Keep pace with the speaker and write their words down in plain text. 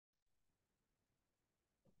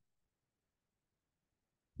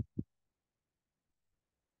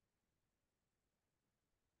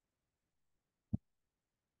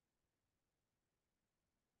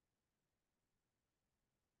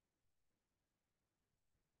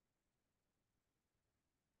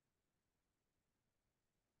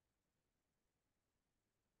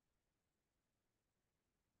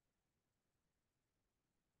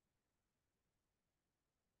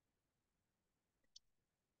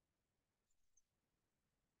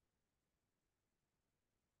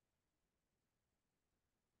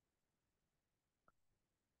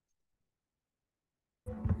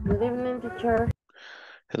Good evening, teacher.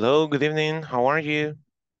 Hello, good evening. How are you?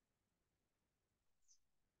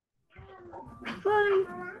 Fine.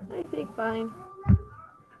 I think fine.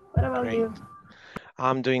 What about Great. you?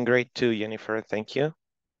 I'm doing great too, Jennifer. Thank you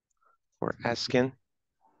for asking.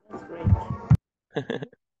 That's great.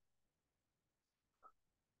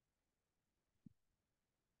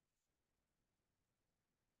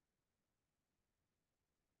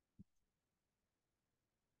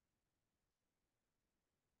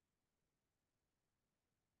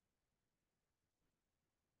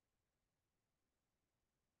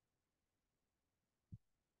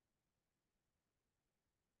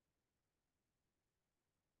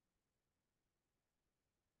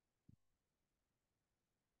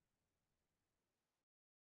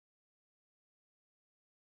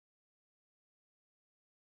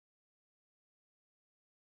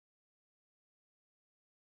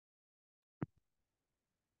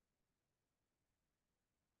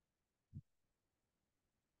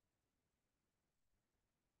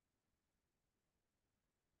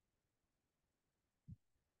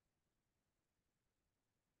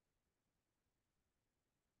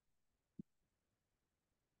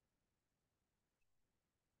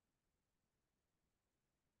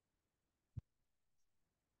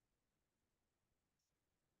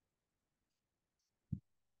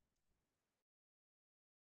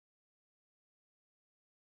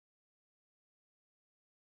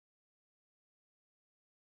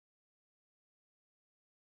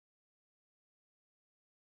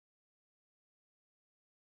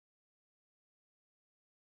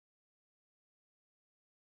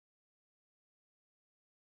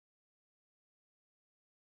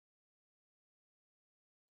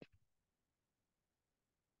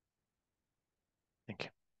 Thank you.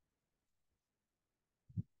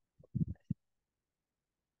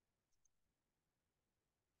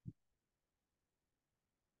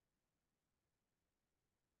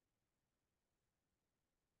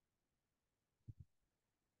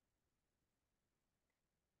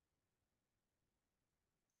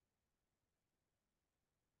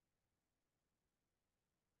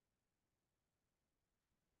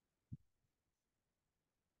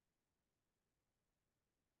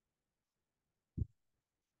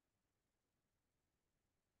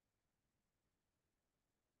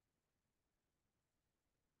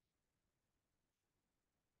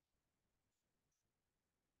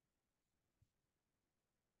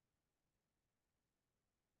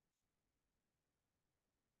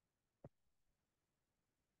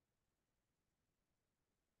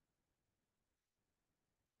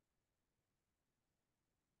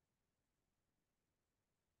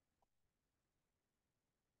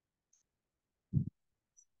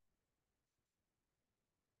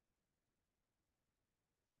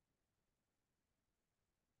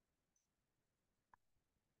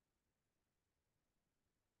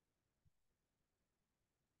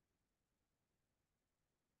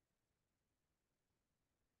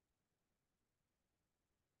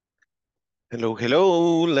 Hello,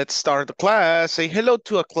 hello. Let's start the class. Say hello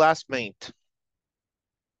to a classmate.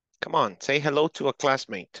 Come on, say hello to a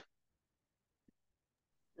classmate.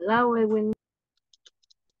 Hello, Edwin.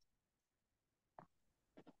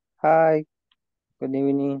 Hi, good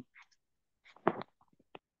evening.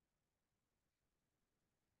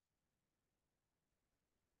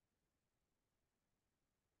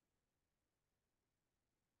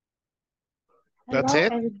 That's Hello,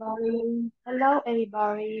 it? everybody. Hello,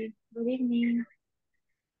 everybody. Good evening.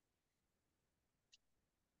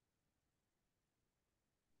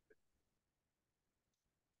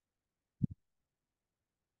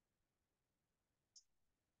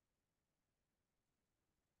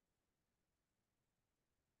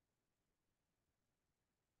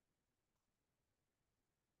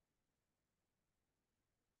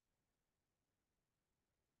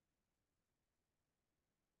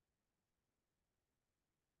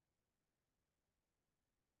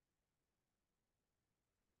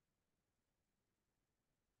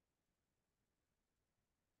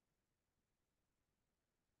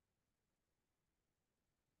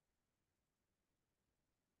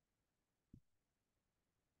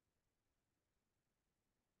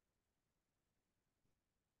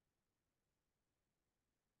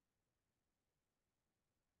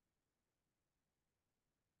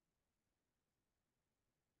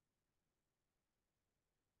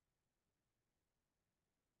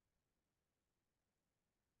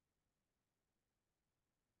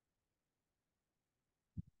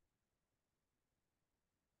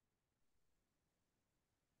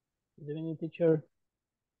 Good evening, teacher.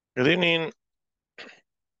 Good evening.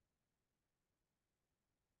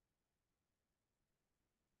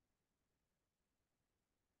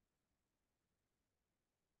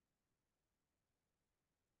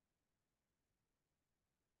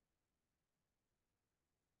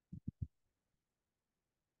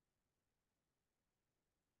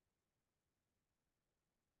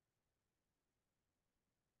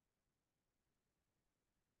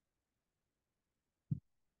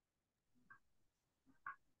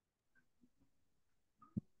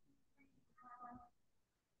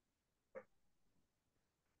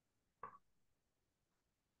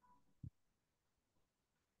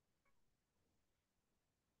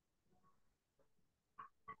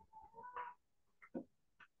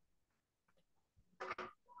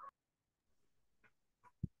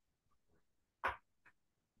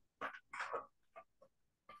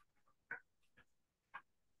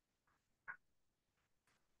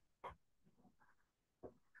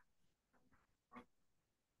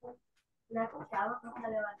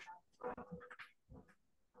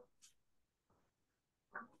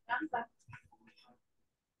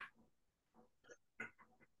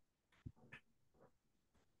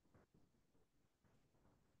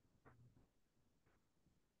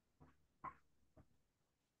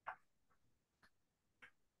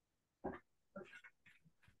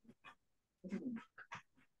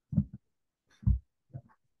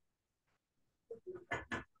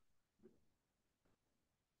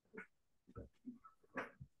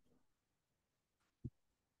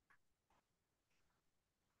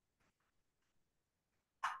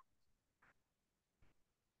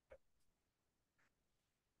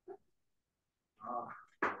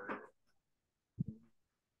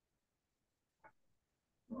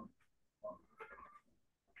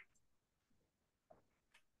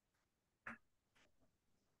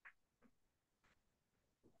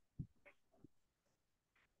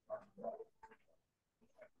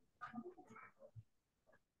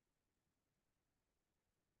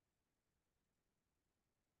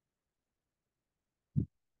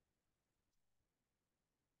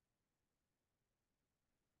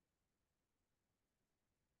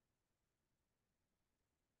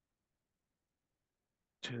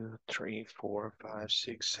 2, 3, 4, 5,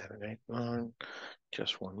 6, 7, 8, 9.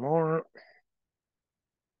 Just one more.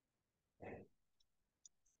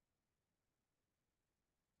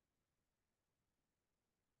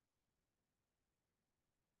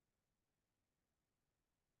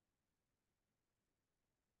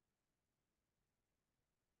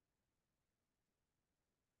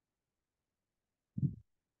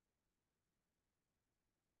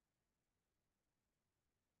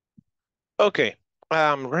 Okay,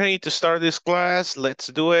 I'm ready to start this class. Let's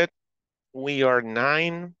do it. We are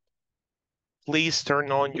 9. Please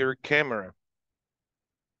turn on your camera.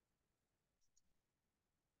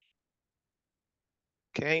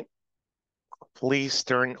 Okay, please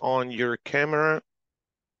turn on your camera.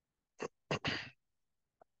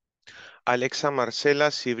 Alexa Marcela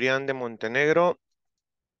Cibrián de Montenegro.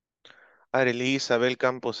 Arely Isabel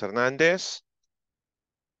Campos Hernández.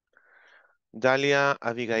 Dalia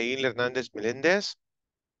Abigail Hernández Meléndez.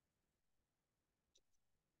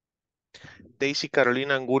 Daisy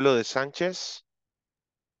Carolina Angulo de Sánchez.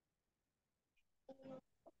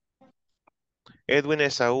 Edwin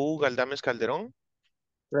Esaú Galdames Calderón.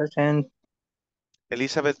 Present.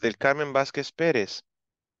 Elizabeth del Carmen Vázquez Pérez.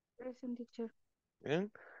 Present, teacher.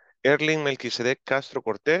 Bien. Erling Melquisedec Castro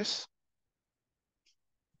Cortés.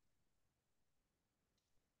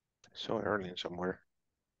 So Erling somewhere.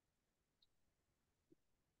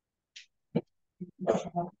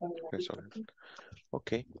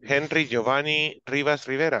 Okay. Henry Giovanni Rivas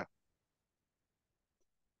Rivera.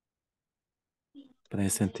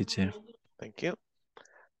 Present, teacher. Thank you.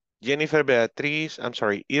 Jennifer Beatriz, I'm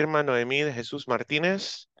sorry, Irma Noemí de Jesús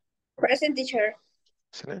Martínez. Present, teacher.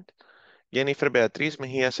 Excellent. Jennifer Beatriz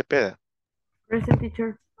Mejía Cepeda. Present,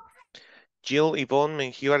 teacher. Jill Yvonne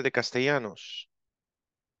Mengíbar de Castellanos.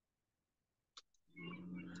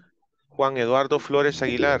 Juan Eduardo Flores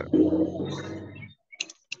Aguilar.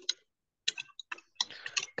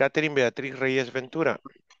 Catherine Beatriz Reyes Ventura.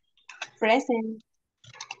 Present.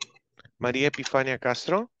 María Epifania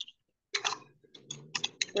Castro.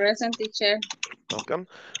 Present, teacher. Welcome.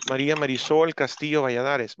 María Marisol Castillo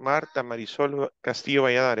Valladares. Marta Marisol Castillo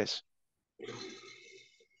Valladares.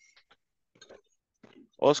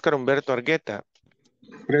 Oscar Humberto Argueta.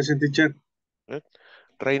 Present, teacher.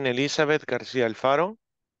 Reina Elizabeth García Alfaro.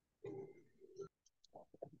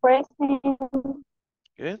 Present.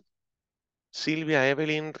 Good. Silvia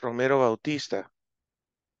Evelyn Romero Bautista.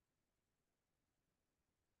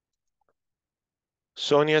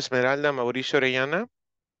 Sonia Esmeralda Mauricio Orellana.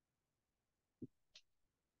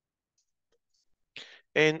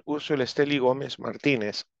 And Úrsula Esteli Gómez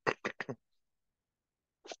Martínez.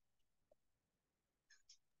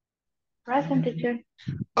 Present, teacher.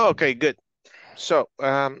 Okay, good. So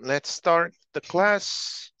let's start the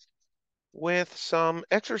class with some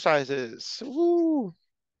exercises. Woo.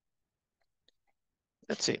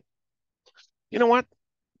 Let's see. You know what?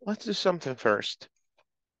 Let's do something first.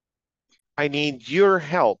 I need your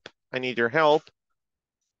help. I need your help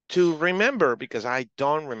to remember, because I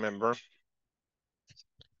don't remember,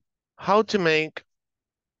 how to make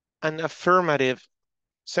an affirmative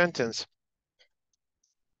sentence.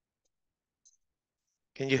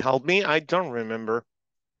 Can you help me? I don't remember.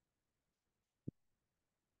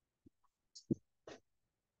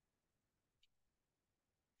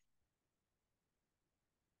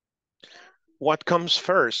 What comes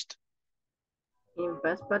first? In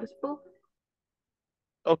past participle.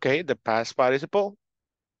 Okay, the past participle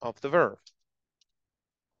of the verb.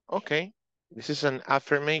 Okay, This is an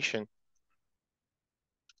affirmation.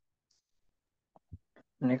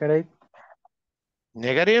 Negative.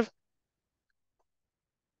 Negative?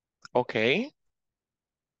 Okay.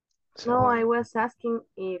 No, I So, was asking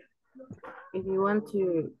if you want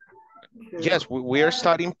to yes, we are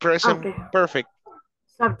studying present okay, perfect.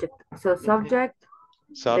 subject. So subject,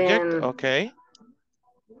 Subject, then okay.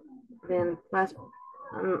 past,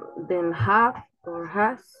 then have or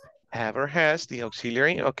has, Have or has, the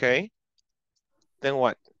auxiliary, okay. Then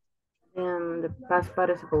what? and the past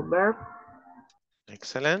participle verb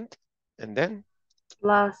Excellent. And then?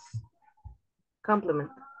 plus complement.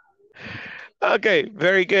 Okay,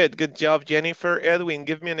 very good. Good job, Jennifer. Edwin,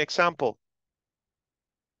 give me an example.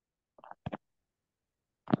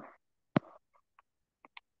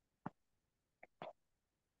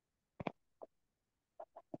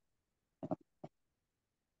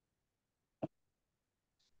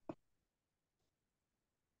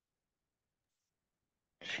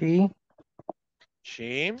 She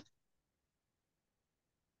She,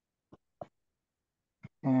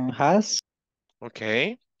 has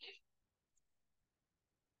okay.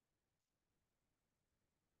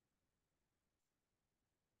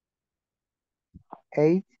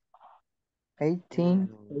 18.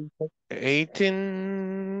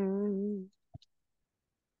 18,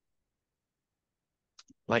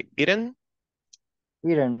 like eaten.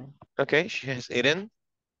 Eaten. Okay, she has eaten.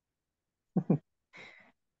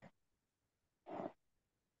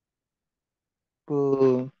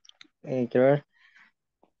 Quiero ver.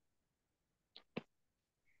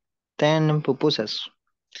 10 pupusas.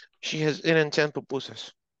 She has eaten 10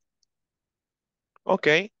 pupusas.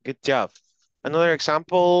 Okay, good job. Another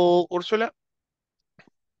example, Ursula.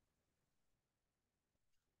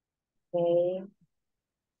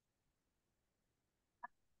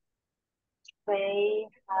 They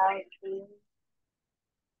have been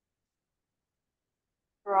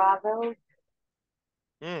traveled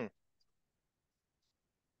Hmm.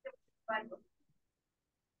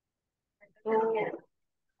 to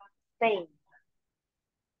Spain.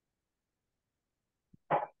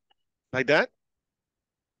 Like that?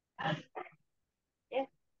 Yes.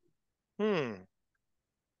 Hmm.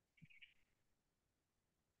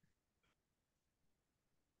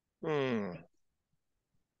 Hmm.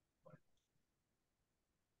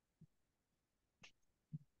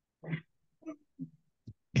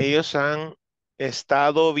 Ellos han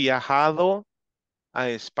viajado a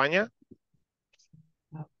España.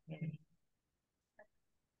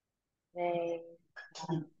 They,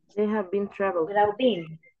 they have been traveled. Without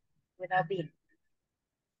being. Without being.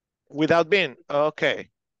 Without being. Okay.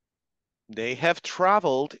 They have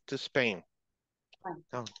traveled to Spain.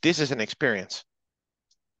 Now, this is an experience.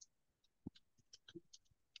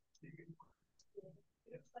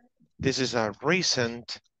 This is a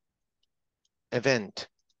recent event.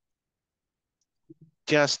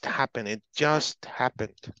 Just happened. It just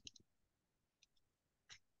happened.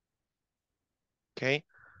 Okay.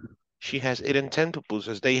 She has eaten 10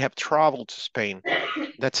 pupusas. They have traveled to Spain.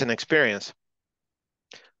 That's an experience.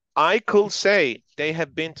 I could say they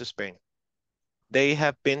have been to Spain. They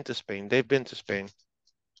have been to Spain. They've been to Spain.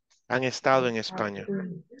 Han estado en España.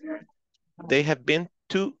 They have been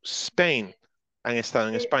to Spain. Han estado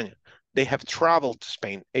en España. They have traveled to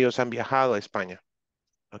Spain. Ellos han viajado a España.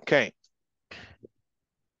 Okay.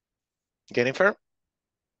 Jennifer?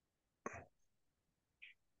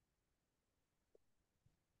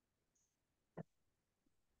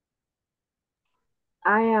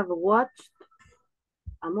 I have watched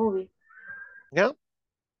a movie. Yeah.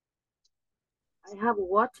 I have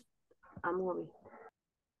watched a movie.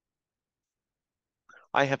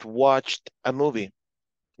 I have watched a movie.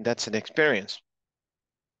 That's an experience.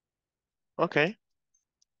 Okay.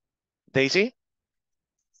 Daisy?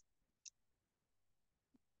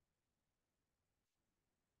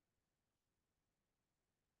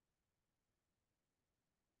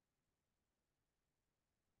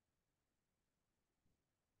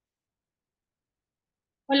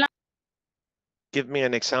 Hola. Give me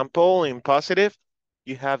an example in positive.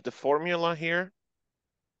 You have the formula here.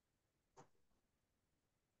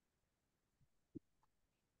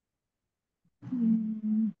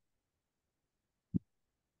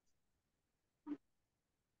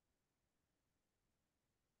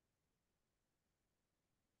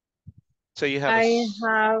 So you have I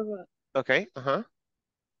have okay,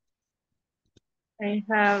 I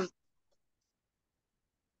have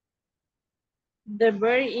the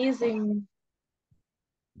verb is in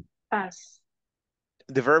past.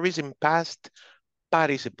 The verb is in past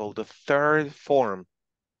participle, the third form.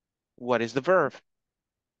 What is the verb?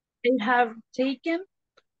 I have taken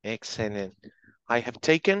Excellent. I have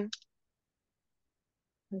taken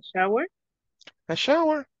A shower. A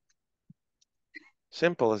shower.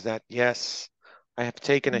 Simple as that. Yes, I have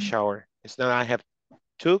taken a shower. It's not I have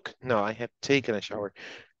took. No, I have taken a shower.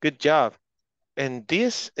 Good job. And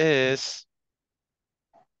this is,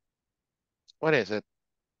 what is it?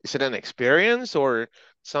 Is it an experience or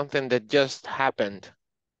something that just happened?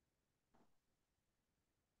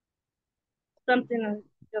 Something that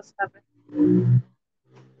just happened.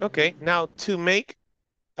 Okay, now to make,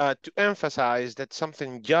 to emphasize that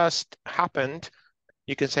something just happened,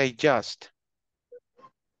 you can say just.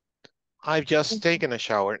 I've just taken a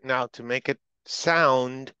shower. Now to make it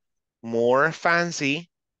sound more fancy,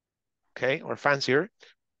 okay, or fancier,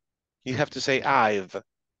 you have to say I've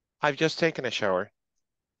just taken a shower.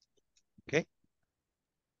 Okay.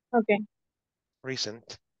 Okay.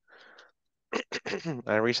 Recent.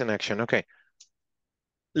 A recent action. Okay.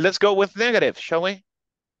 Let's go with negative, shall we?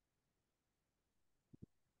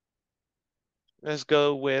 Let's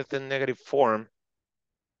go with the negative form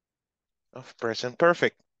of present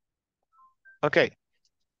perfect. Okay.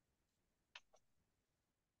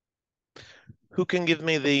 Who can give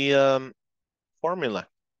me the formula?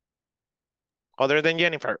 Other than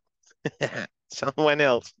Jennifer. Someone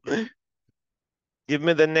else. Give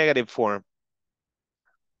me the negative form.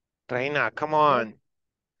 Reina, come on.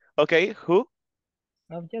 Okay, who?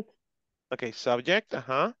 Subject Okay, subject,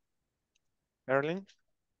 Erling?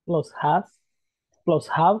 Plus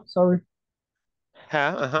have, sorry.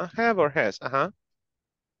 Have or has,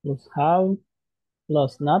 Plus have,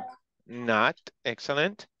 plus not. Not,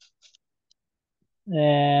 excellent.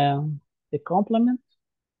 The complement.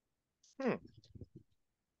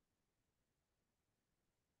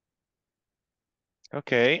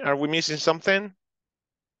 Okay, are we missing something?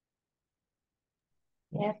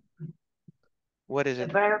 Yes. What is The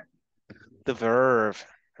it? verb. The verb,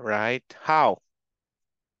 right? How?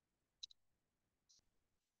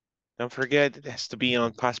 Don't forget, it has to be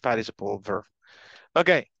on past participle verb.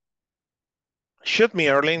 Okay. Shoot me,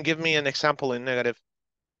 Arlene. Give me an example in negative.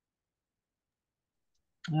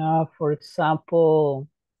 For example,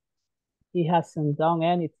 he hasn't done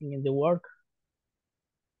anything in the work.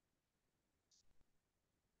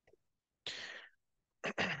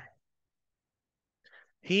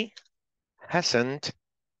 He hasn't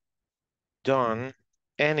done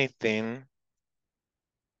anything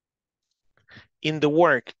in the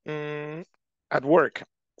work. At work.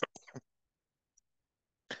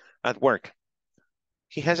 At work.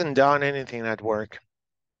 He hasn't done anything at work.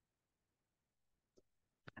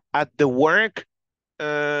 At the work,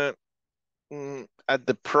 at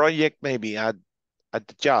the project, maybe at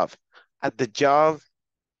the job. At the job,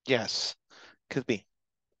 yes, could be.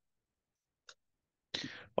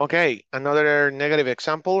 Okay, another negative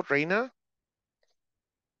example, Reina.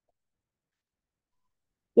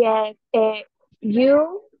 Yes.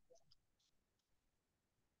 You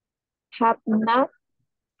have not,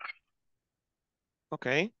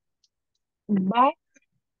 Okay, but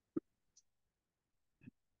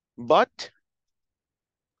but,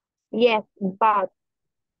 yes, but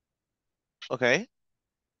okay,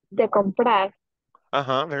 de comprar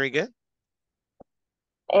very good.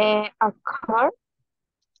 a car,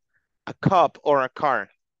 A cup or a car?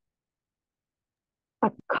 a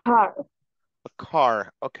car. A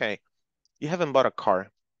car, okay. You haven't bought a car.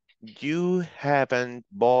 You haven't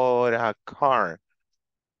bought a car.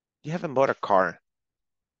 You haven't bought a car.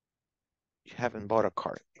 You haven't bought a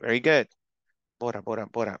car. Very good. Bought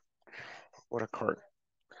a car.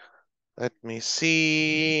 Let me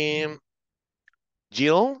see.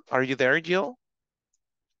 Jill, are you there, Jill?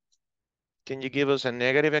 Can you give us a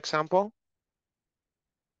negative example?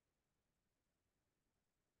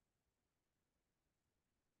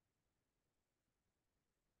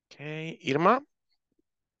 Okay, Irma?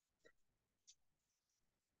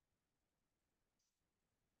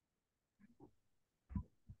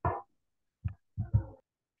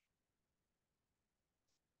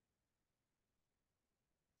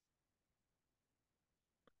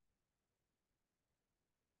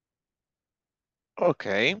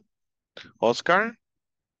 Okay. Oscar?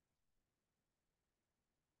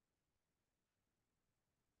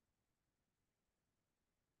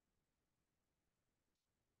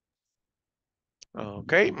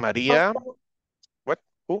 Okay, Maria? What?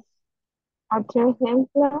 Who? Otro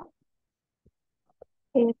ejemplo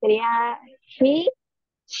sería she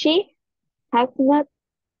has not,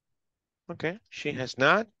 Okay, she has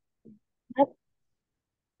not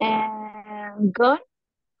gone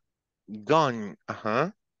gone.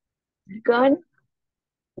 gone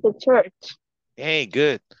to church. Hey,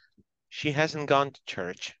 good. She hasn't gone to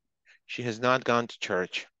church. She has not gone to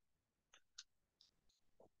church.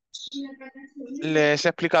 Les he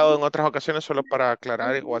explicado en otras ocasiones solo para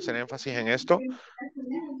aclarar o hacer énfasis en esto.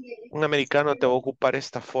 Un americano te va a ocupar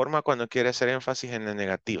esta forma cuando quiere hacer énfasis en la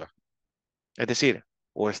negativa. Es decir,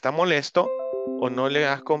 o está molesto o no le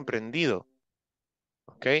has comprendido.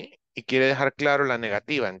 ¿Ok? Y quiere dejar claro la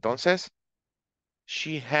negativa. Entonces,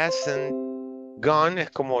 she hasn't gone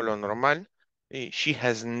es como lo normal. Y she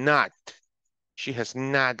has not. She has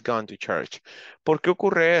not gone to church. ¿Por qué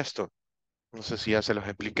ocurre esto? No sé si ya se los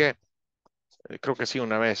expliqué. Creo que sí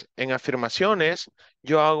una vez. En afirmaciones,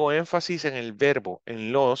 yo hago énfasis en el verbo,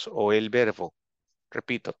 en los o el verbo.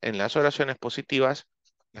 Repito, en las oraciones positivas,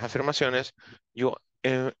 las afirmaciones, yo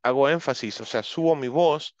hago énfasis, o sea, subo mi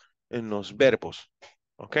voz en los verbos.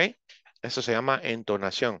 ¿Ok? Eso se llama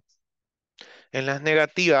entonación. En las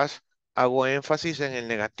negativas, hago énfasis en el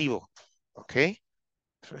negativo. ¿Ok?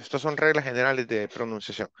 Estas son reglas generales de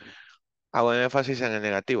pronunciación. Hago énfasis en el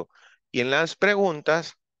negativo. Y en las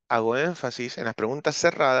preguntas, hago énfasis, en las preguntas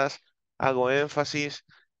cerradas, hago énfasis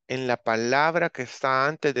en la palabra que está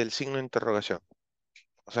antes del signo de interrogación.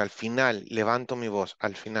 O sea, al final, levanto mi voz,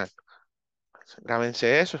 al final.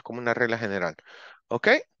 Grábense eso, es como una regla general. ¿Ok?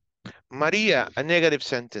 María, a negative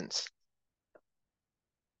sentence.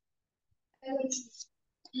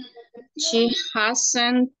 She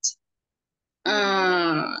hasn't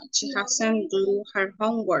do her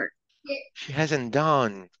homework. She hasn't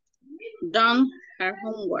done. Done her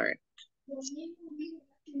homework.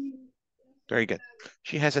 Very good.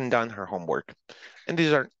 She hasn't done her homework. And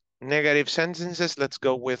these are negative sentences. Let's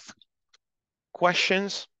go with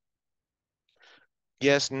questions.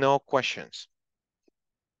 Yes, no questions.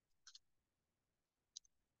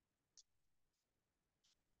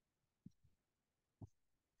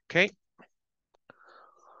 Okay.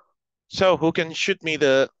 So who can shoot me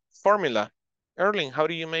the formula? Erling, how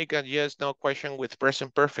do you make a yes, no question with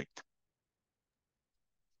present perfect?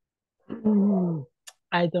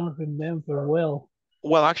 I don't remember well.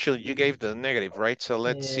 Well, actually, you gave the negative, right? So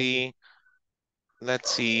let's Yeah. see.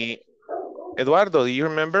 Let's see. Eduardo, do you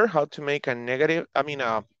remember how to make a negative? I mean,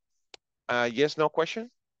 a yes, no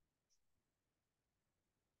question?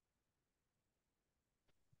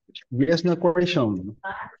 Yes, no question.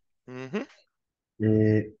 Mm-hmm.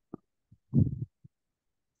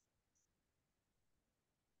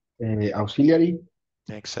 Auxiliary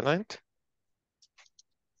Excellent.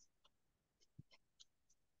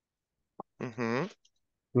 Mm-hmm.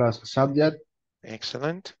 plus subject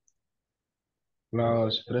Excellent.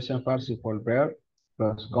 plus present participle verb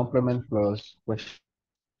plus complement plus question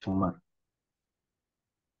mark.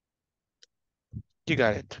 You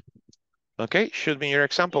got it. Okay, shoot me your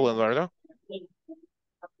example, Eduardo.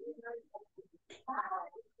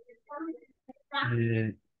 Have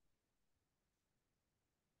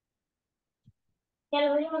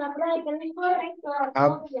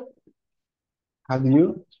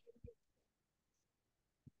you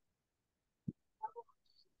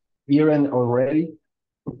eaten already?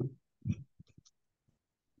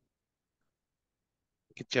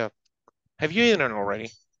 Good job. Have you eaten already?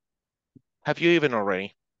 Have you eaten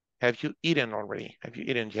already? Have you eaten already? Have you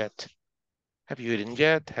eaten yet? Have you eaten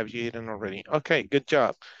yet? Have you eaten already? Okay, good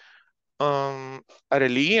job.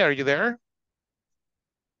 Arely, are you there?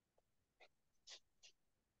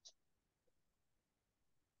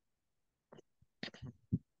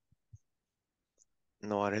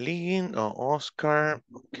 No Arely, no Oscar.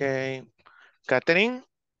 Okay. Catherine?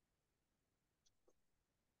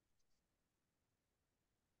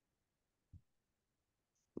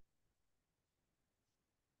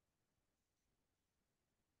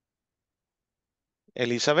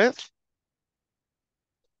 Elizabeth?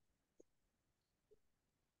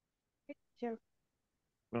 Sure.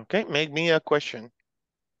 Okay, make me a question.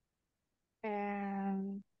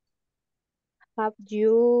 Have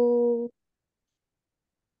you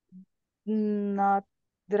not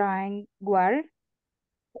drank water?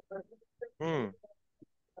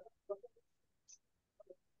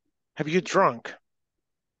 Have you drunk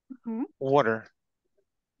water?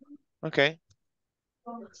 Okay.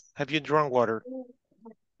 Have you drunk water?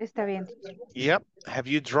 Está bien, teacher. Yep. Have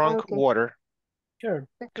you drunk Okay. water? Sure.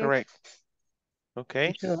 Okay. Correct.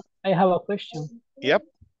 Okay. Sure. I have a question. Yep.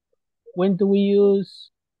 When do we use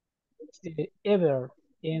ever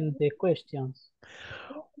in the questions?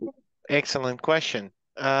 Excellent question.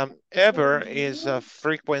 Ever is a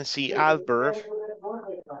frequency adverb.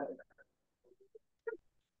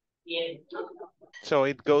 So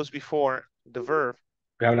it goes before the verb.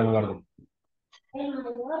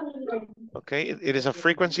 Okay, it is a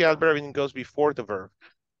frequency adverb and it goes before the verb.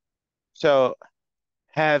 So,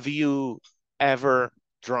 have you ever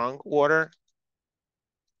drunk water?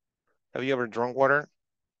 Have you ever drunk water?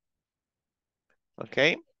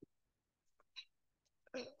 Okay.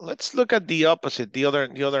 Let's look at the opposite, the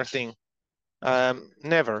other thing.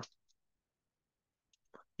 Never.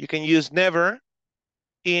 You can use never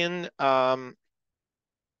in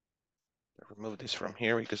remove this from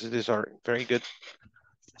here because these are very good.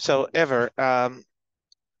 So ever,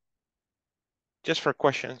 just for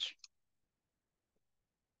questions.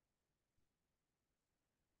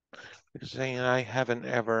 Because saying I haven't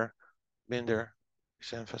ever been there.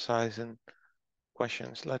 It's emphasizing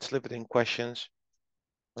questions. Let's leave it in questions.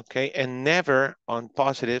 Okay, and never on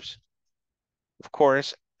positives. Of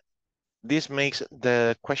course, this makes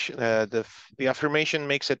the question, the affirmation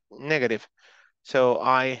makes it negative. So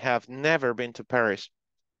I have never been to Paris.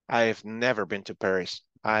 I've never been to Paris.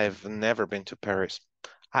 I've never been to Paris.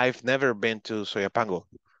 I've never been to Soyapango.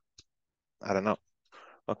 I don't know.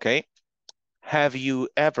 Okay. Have you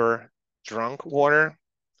ever drunk water?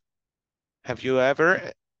 Have you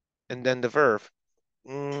ever? And then the verb.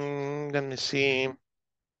 Let me see.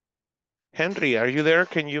 Henry, are you there?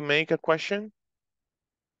 Can you make a question?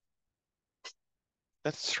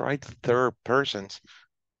 Let's try the third persons.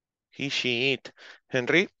 He, she, it.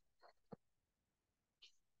 Henry?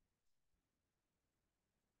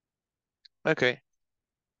 Ok.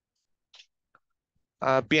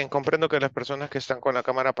 Bien, comprendo que las personas que están con la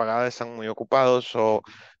cámara apagada están muy ocupados o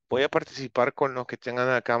voy a participar con los que tengan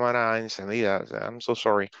la cámara encendida. I'm so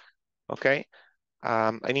sorry. Okay.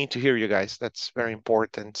 I need to hear you guys. That's very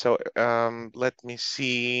important. So let me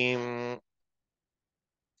see.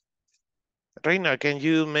 Reina, can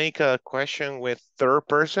you make a question with third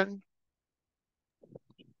person?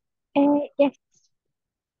 Yes.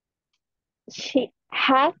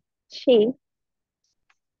 Has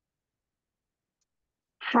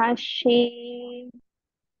she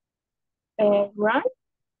run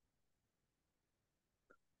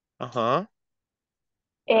Uh-huh.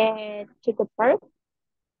 to the park?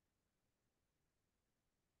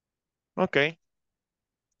 Okay.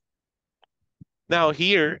 Now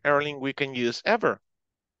here, Erling, we can use ever.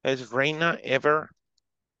 Has Reina ever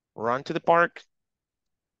run to the park?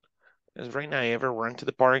 Has Reina ever run to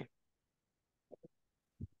the park?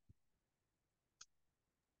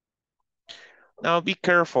 Now be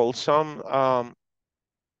careful. Some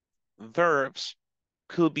verbs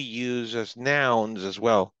could be used as nouns as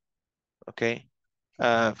well. Okay.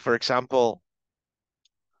 For example,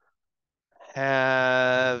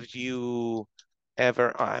 have you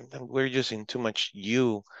ever? We're using too much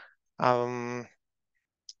you.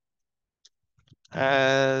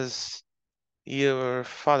 Has your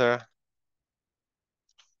father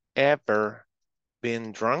ever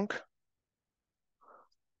been drunk?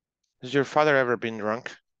 Has your father ever been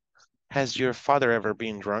drunk? Has your father ever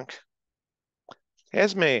been drunk?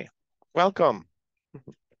 Esme, welcome.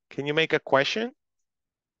 Can you make a question?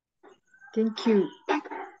 Thank you.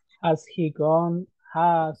 Has he gone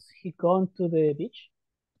to the beach?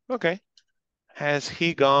 Okay. Has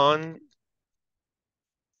he gone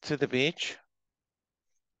to the beach?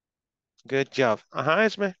 Good job.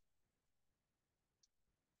 Esme.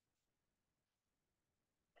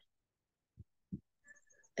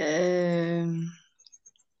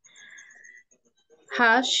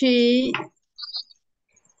 Has she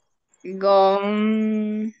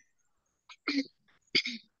gone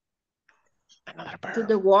Another to verb.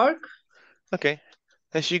 the work? Okay.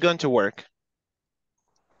 Has she gone to work?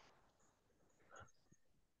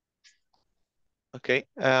 Okay.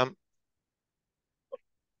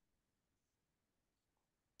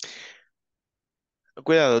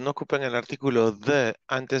 Cuidado, no ocupen el artículo the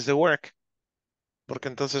antes de work, porque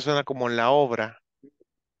entonces suena como la obra.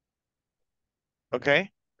 Okay.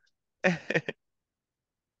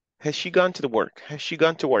 Has she gone to the work? Has she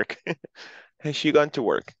gone to work? Has she gone to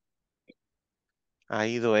work? Ha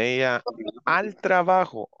ido ella al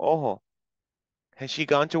trabajo. Ojo. Has she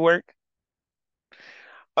gone to work?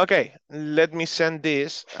 Okay, let me send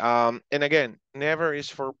this. And again, never is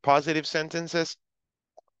for positive sentences.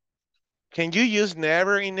 Can you use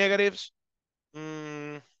never in negatives?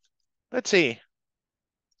 Let's see.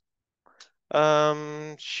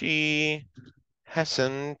 She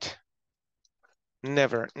hasn't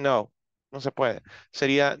never. No, no se puede.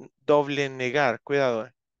 Sería doble negar. Cuidado.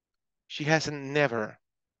 She hasn't never.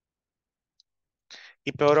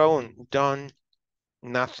 Y peor aún, done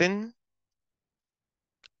nothing.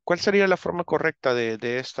 ¿Cuál sería la forma correcta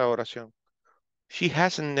de esta oración? She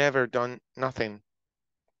hasn't never done nothing.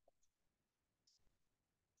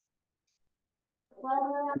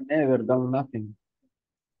 Never done nothing.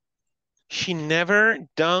 She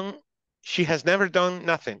has never done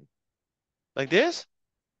nothing. Like this?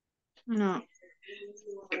 No.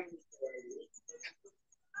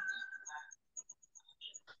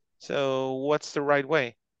 So what's the right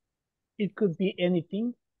way? It could be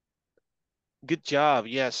anything. Good job,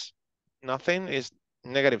 yes. Nothing is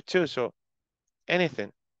negative too, so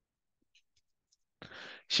anything.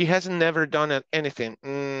 She has never done anything.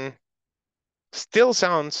 Still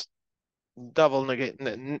sounds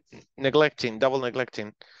neglecting, double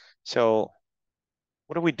neglecting. So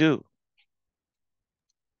what do we do?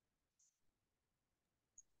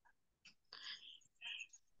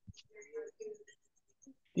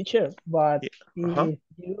 Teacher, but Uh-huh. if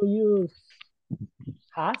you use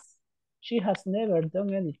has, she has never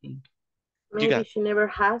done anything. Maybe she never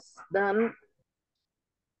has done.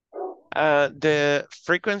 The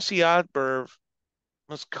frequency adverb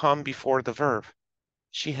must come before the verb.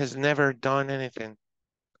 She has never done anything.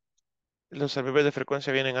 Los adverbios de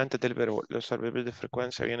frecuencia vienen antes del verbo. Los adverbios de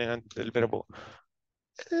frecuencia vienen antes del verbo.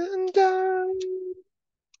 And I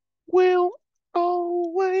will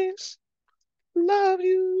always love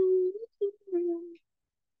you.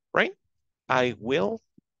 Right? I will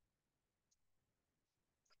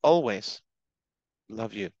always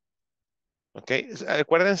love you. ¿Ok?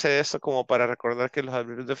 Acuérdense de esto como para recordar que los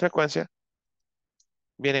adverbios de frecuencia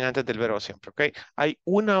vienen antes del verbo siempre. ¿Ok? Hay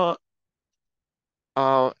una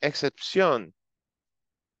excepción.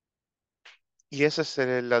 Y ese es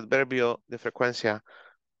el adverbio de frecuencia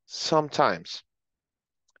sometimes.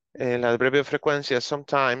 El adverbio de frecuencia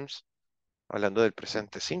sometimes, hablando del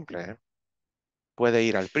presente simple, puede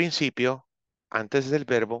ir al principio, antes del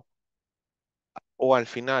verbo, o al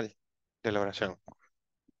final de la oración.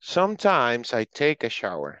 Sometimes I take a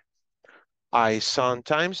shower. I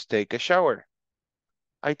sometimes take a shower.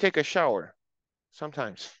 I take a shower.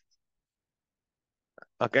 Sometimes.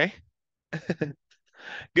 Okay?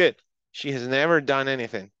 Good. She has never done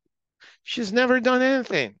anything. She's never done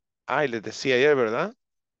anything. Ay, les decía ayer, ¿verdad?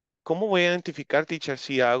 ¿Cómo voy a identificar, teacher,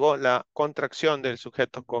 si hago la contracción del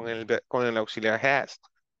sujeto con el auxiliar has?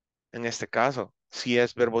 En este caso, si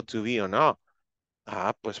es verbo to be o no.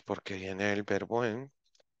 Ah, pues porque viene el verbo en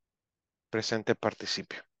presente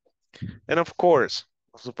participio. And of course,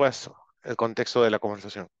 por supuesto, el contexto de la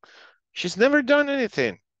conversación. She's never done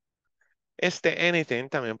anything. Este anything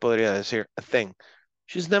también podría decir a thing.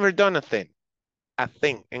 She's never done a thing. A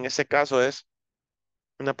thing. En ese caso es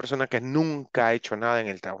una persona que nunca ha hecho nada en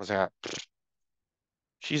el trabajo. O sea,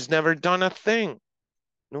 she's never done a thing.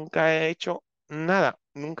 Nunca ha hecho nada.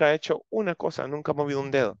 Nunca ha hecho una cosa. Nunca ha movido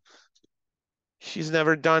un dedo. She's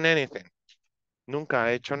never done anything. Nunca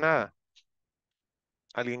ha hecho nada.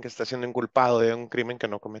 Alguien que está siendo inculpado de un crimen que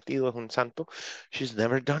no ha cometido es un santo. She's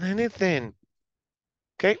never done anything.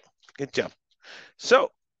 Okay, good job.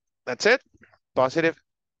 So, that's it. Positive,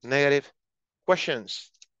 negative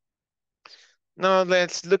questions. Now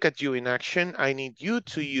let's look at you in action. I need you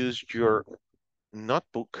to use your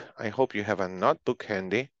notebook. I hope you have a notebook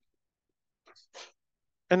handy.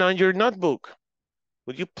 And on your notebook,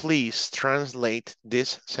 would you please translate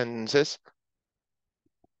these sentences?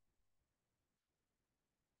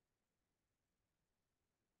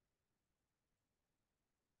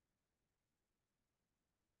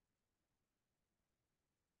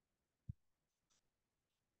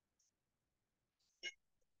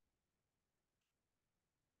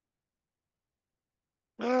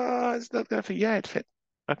 Oh, it's not gonna fit. Yeah, it fit.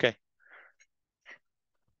 Okay.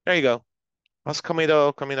 There you go. ¿Has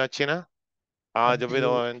comido comida china? ¿Ha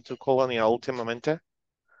llovido en tu colonia últimamente?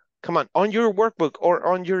 Come on your workbook or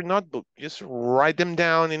on your notebook, just write them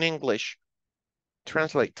down in English.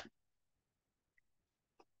 Translate.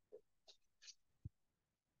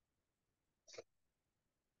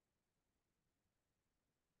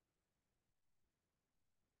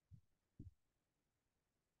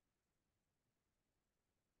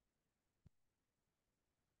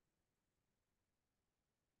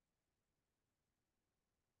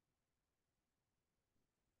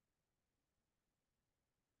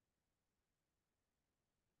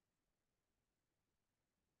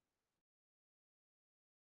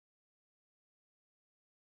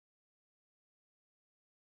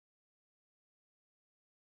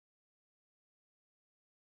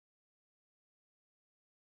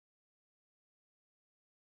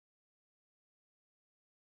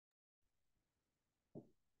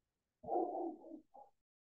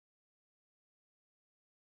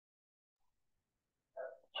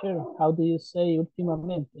 Sure. How do you say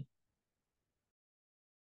últimamente?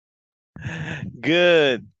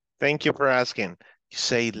 Good. Thank you for asking. You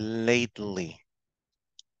say lately.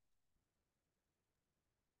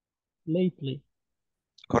 Lately.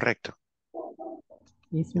 Correcto.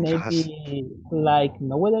 It's maybe like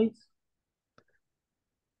nowadays.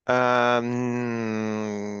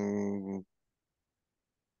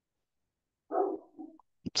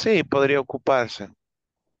 Sí, podría ocuparse.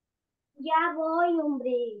 Ya voy,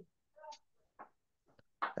 hombre.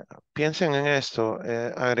 Piensen en esto,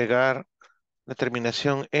 agregar la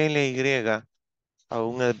terminación ly a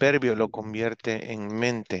un adverbio lo convierte en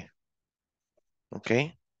mente. ¿Ok?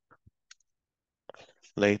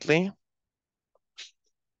 Lately,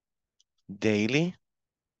 daily,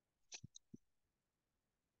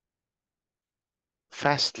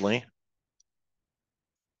 fastly,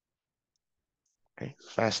 okay,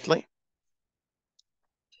 fastly,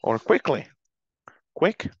 or quickly,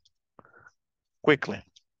 quickly,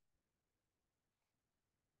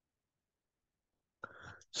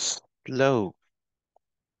 slow,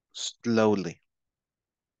 slowly,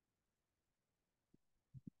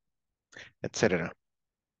 etc.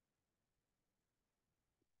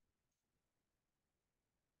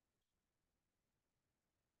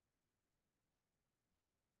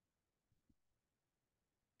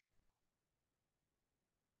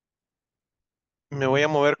 Me voy a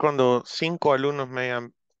mover cuando 5 alumnos me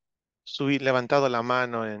hayan levantado la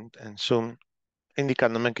mano en Zoom,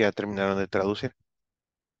 indicándome que ya terminaron de traducir.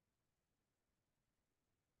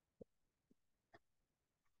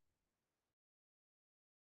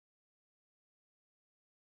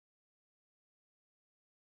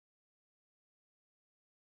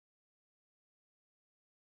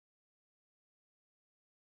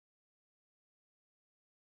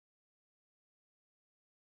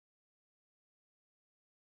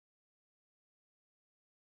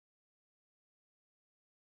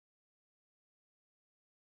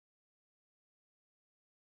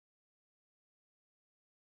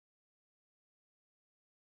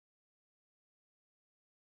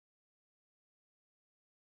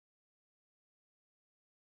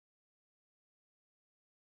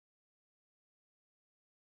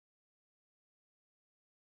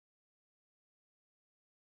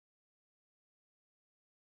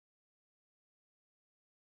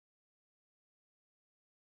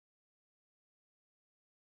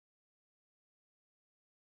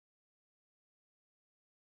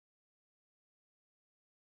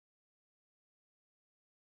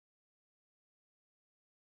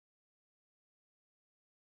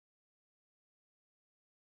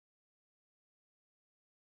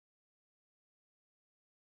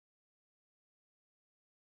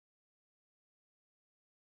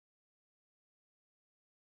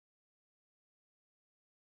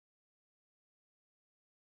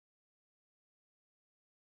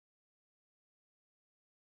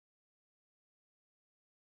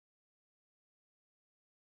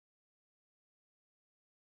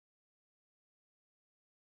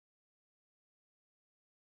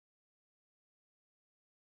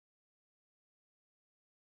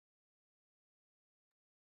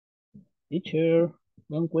 Teacher,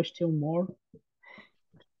 one question more.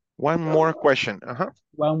 One more question.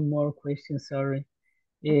 One more question, sorry.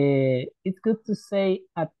 It's good to say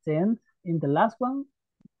attend in the last one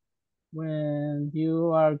when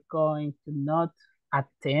you are going to not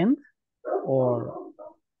attend or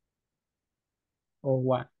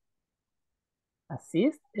what?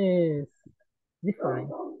 Assist is different.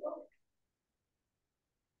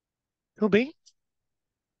 Could be.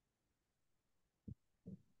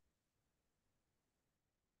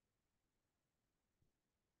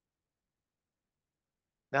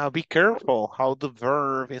 Now be careful how the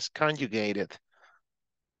verb is conjugated.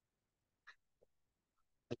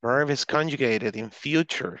 The verb is conjugated in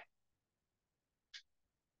future.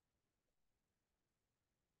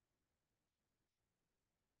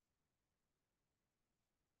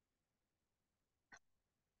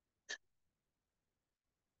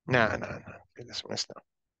 No. This one's not.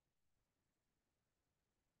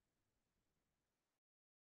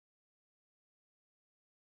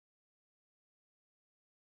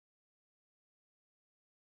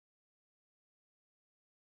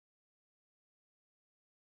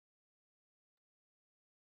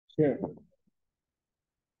 Sí.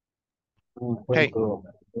 Un Hey,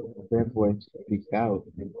 verbo explicado.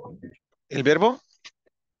 el verbo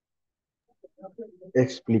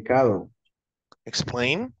Explicado.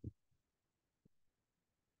 explain.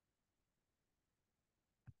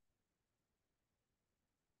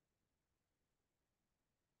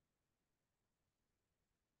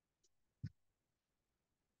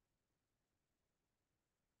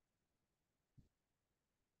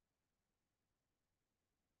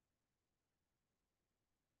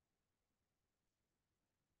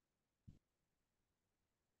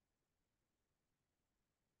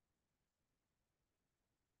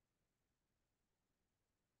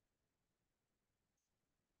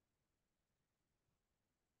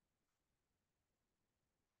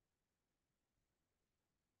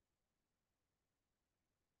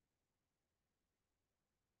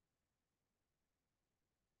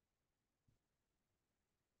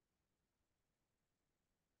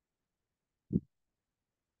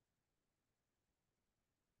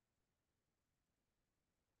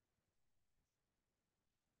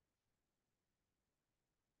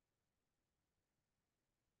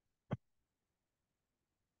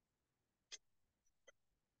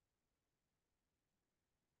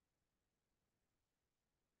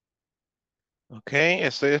 Ok,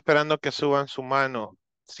 estoy esperando que suban su mano.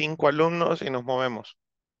 5 alumnos y nos movemos.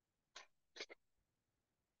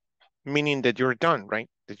 Meaning that you're done, right?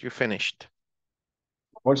 That you finished.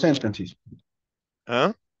 All sentences.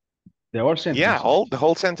 Huh? The all sentences. Yeah, the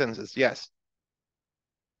whole sentences, yes.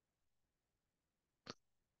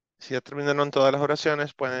 Si ya terminaron todas las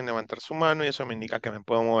oraciones, pueden levantar su mano y eso me indica que me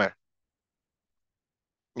puedo mover.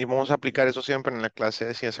 Y vamos a aplicar eso siempre en la clase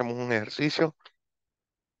de si hacemos un ejercicio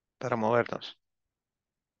para movernos.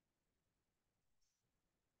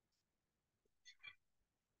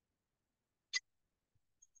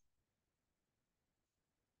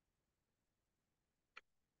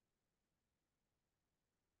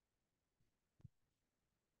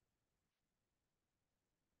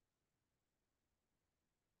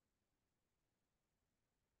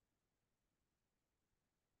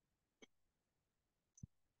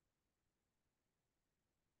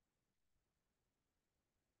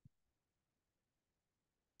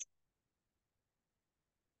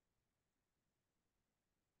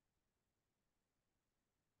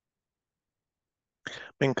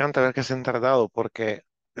 Me encanta ver que se han tardado porque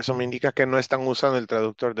eso me indica que no están usando el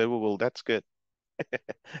traductor de Google. That's good.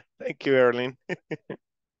 Thank you, Erling.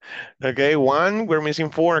 Okay, 1, we're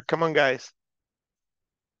missing 4. Come on, guys.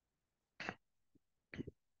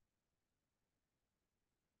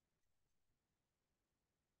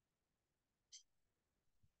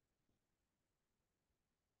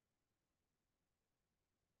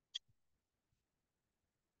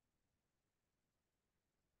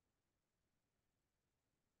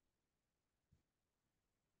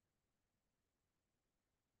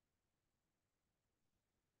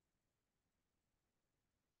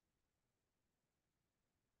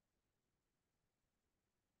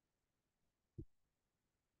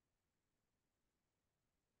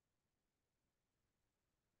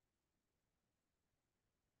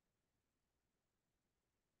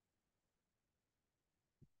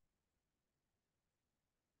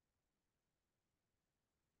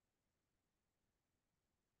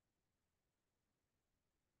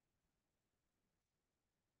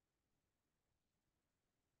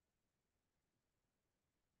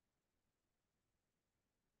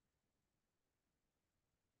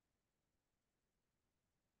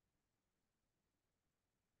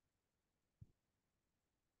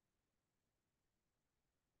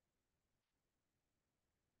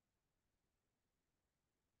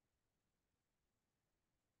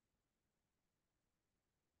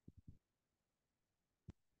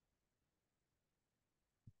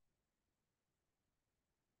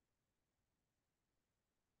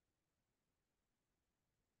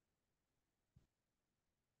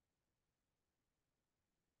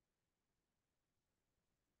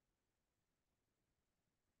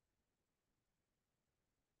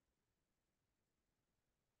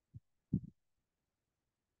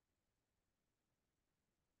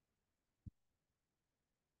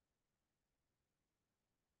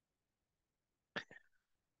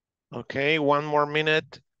 Okay, 1 more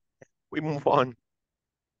minute. We move on.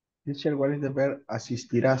 Teacher, what is the verb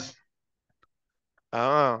asistirás?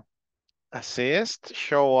 Ah, assist,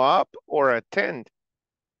 show up, or attend.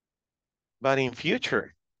 But in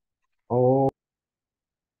future. Oh,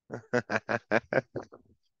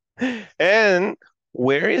 And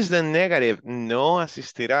where is the negative? No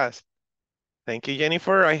asistirás. Thank you,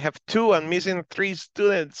 Jennifer. I have 2. I'm missing 3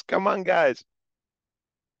 students. Come on, guys.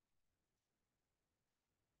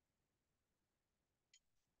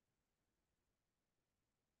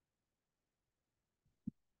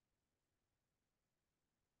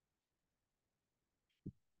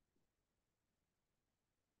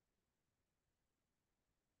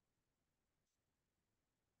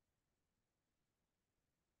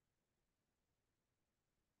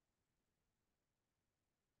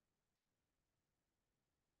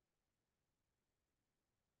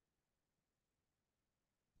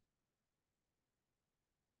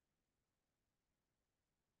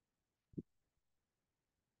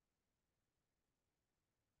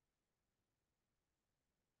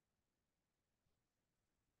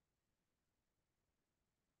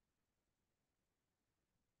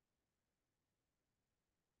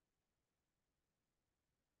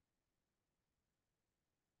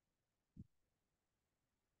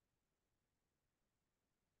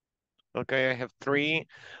 Okay, I have 3.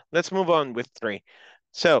 Let's move on with 3.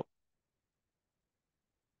 So,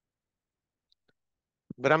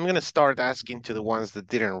 but I'm going to start asking to the ones that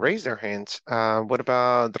didn't raise their hands. What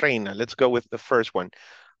about Reina? Let's go with the first one.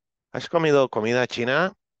 ¿Has comido comida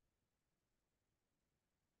china?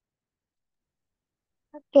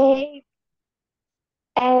 Okay.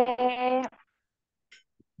 Eh,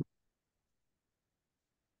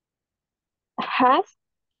 Has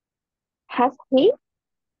he?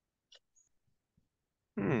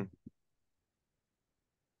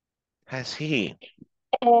 Has he?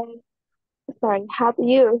 Um, sorry, have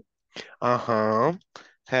you? Uh-huh.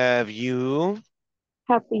 Have you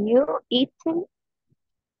Have you eaten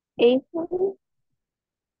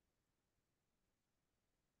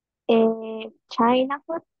China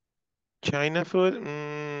food? China food?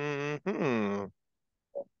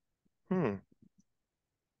 Hmm.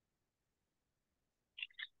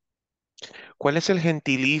 ¿Cuál es el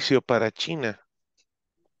gentilicio para China?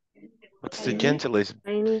 What's the gentilism?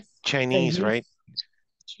 Chinese, right?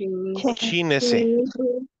 Chinese,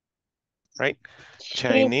 right?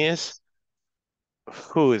 Chinese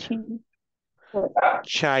food.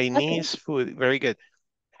 Chinese food. Very good.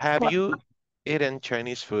 Have you eaten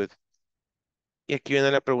Chinese food? Y aquí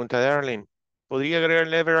viene la pregunta de Arlene. ¿Podría agregar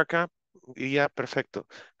el ever acá? Y ya, perfecto.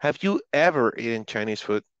 Have you ever eaten Chinese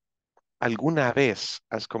food? ¿Alguna vez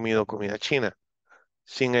has comido comida china?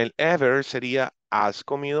 Sin el ever sería ¿has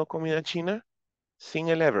comido comida china? Sin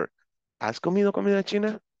el ever. ¿Has comido comida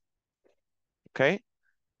china? ¿Ok?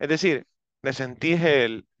 Es decir, le sentís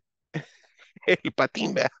el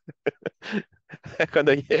patín, ¿verdad?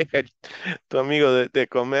 Cuando llega tu amigo de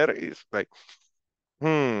comer, it's like,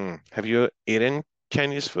 have you eaten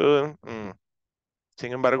Chinese food?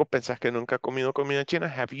 Sin embargo, pensás que nunca has comido comida china.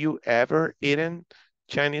 Have you ever eaten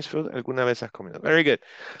Chinese food? ¿Alguna vez has comido? Very good.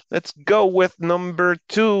 Let's go with number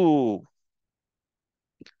 2.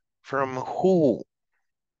 From who?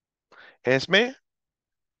 Esme,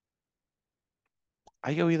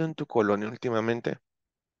 ¿hay oído en tu colonia últimamente?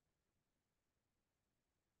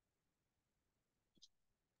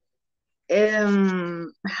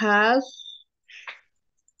 Has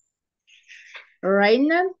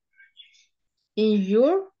rained in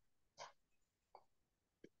your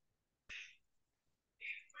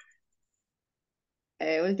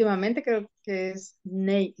últimamente creo que es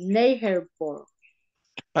neighborhood.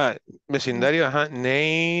 Vecindario, ajá.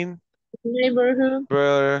 Neighborhood.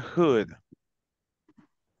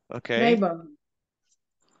 Okay. Neighborhood.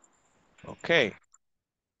 Okay.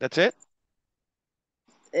 That's it.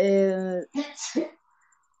 Es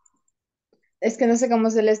que no sé cómo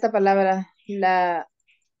se lee esta palabra.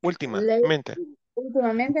 Últimamente.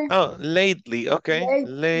 Últimamente. Oh, lately. Okay.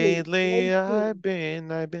 Lately. I've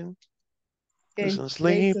been Okay, losing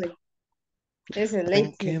sleep. Ese, lately.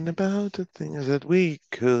 Thinking about the things that we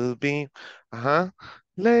could be.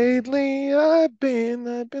 Lately I've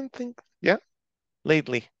been thinking. Yeah.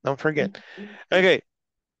 Lately. Don't forget. Okay.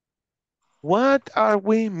 What are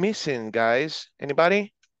we missing, guys?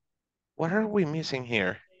 Anybody? What are we missing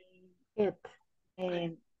here? It.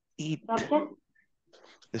 Eat. Subject.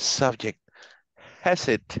 The subject. Has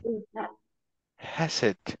it? Has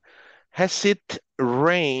it? Has it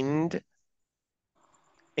rained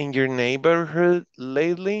in your neighborhood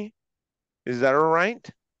lately? Is that all right?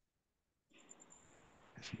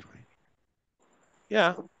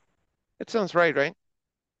 Yeah, it sounds right, right?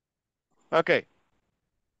 Okay.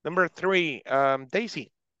 Number 3, Daisy.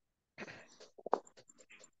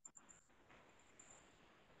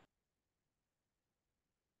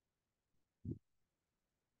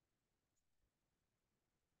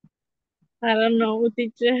 I don't know,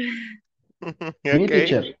 teacher. Me, Okay.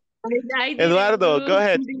 teacher. I didn't Eduardo, do go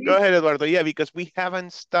ahead. this. Go ahead, Eduardo. Yeah, because we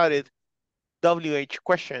haven't studied WH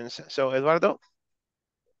questions. So, Eduardo.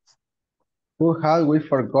 Who have we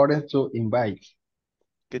forgotten to invite?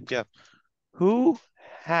 Good job. Who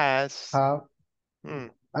has... Have,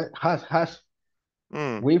 has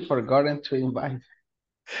we forgotten to invite?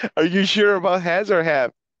 Are you sure about has or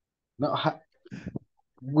have? No,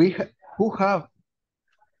 who have?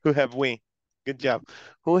 Who have we? Good job.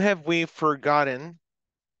 Who have we forgotten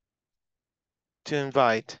to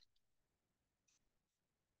invite?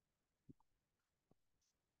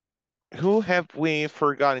 Who have we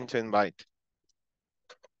forgotten to invite?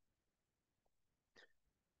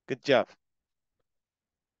 Good job.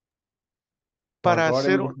 Para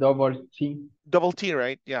hacer Forgotten double T. double T,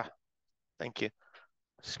 right? Yeah. Thank you.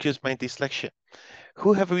 Excuse my dyslexia.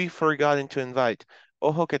 Who have we forgotten to invite?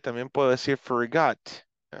 Ojo que también puedo decir forgot.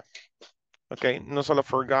 Okay, no solo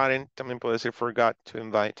forgotten, también puedo decir forgot to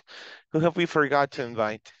invite. Who have we forgot to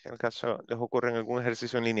invite? En el caso les ocurre en algún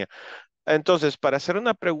ejercicio en línea. Entonces, para hacer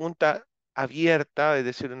una pregunta abierta, es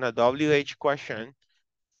decir, una WH question,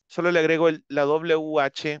 solo le agrego la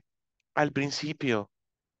WH al principio.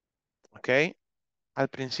 ¿Ok? Al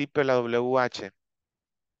principio la WH.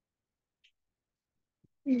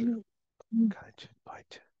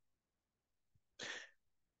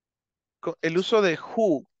 El uso de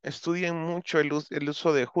who, estudien mucho el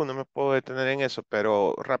uso de who, no me puedo detener en eso,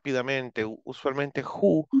 pero rápidamente, usualmente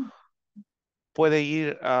who puede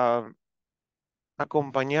ir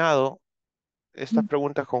acompañado, estas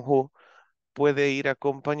preguntas con who, puede ir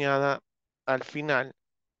acompañada al final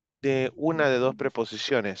de una de dos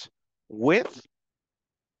preposiciones, with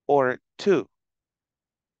or to,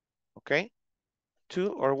 ¿ok?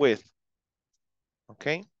 To or with, ¿ok?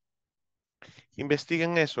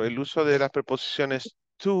 Investiguen eso, el uso de las preposiciones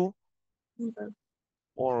to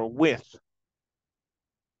or with.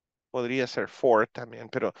 Podría ser for también,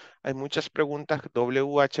 pero hay muchas preguntas,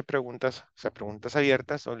 WH preguntas, o sea, preguntas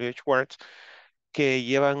abiertas, WH words, que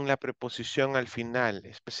llevan la preposición al final,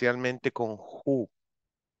 especialmente con who.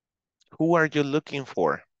 Who are you looking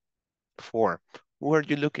for? For. Who are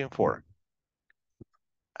you looking for?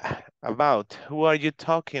 About. Who are you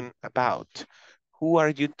talking about? Who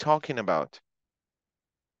are you talking about?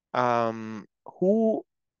 Who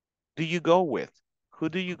do you go with? Who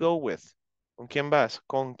do you go with? ¿Con quién vas?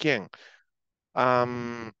 ¿Con quién?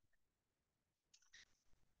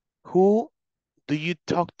 Who do you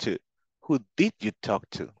talk to? Who did you talk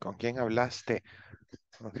to? ¿Con quién hablaste?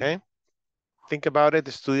 Okay. Think about it,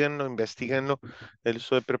 estudienlo, investiguenlo. El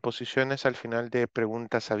uso de preposiciones al final de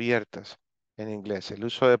preguntas abiertas en inglés. El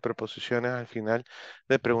uso de preposiciones al final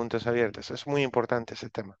de preguntas abiertas. Es muy importante ese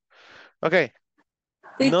tema. Ok.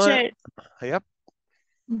 No, Teacher, yep.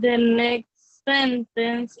 the next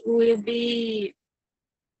sentence will be,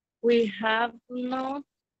 we have not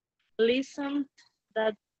listened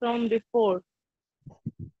that song before.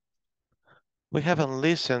 We haven't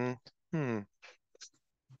listened. With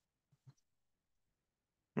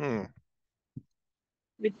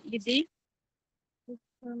ed,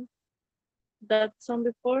 that song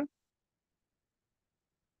before.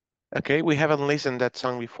 Okay, we haven't listened that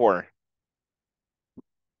song before.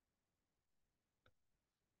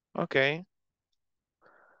 Okay.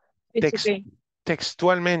 It's okay.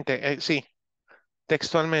 Textualmente, sí,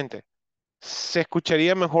 textualmente. Se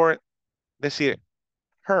escucharía mejor decir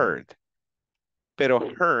heard, pero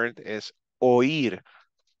heard es oír.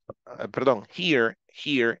 Perdón, hear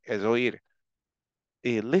es oír.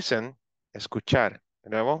 Y listen, escuchar. De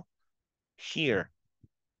nuevo, hear,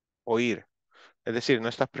 oír. Es decir, no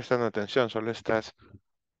estás prestando atención, solo estás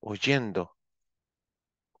oyendo.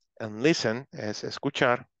 And listen es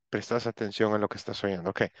escuchar, prestas atención a lo que estás oyendo.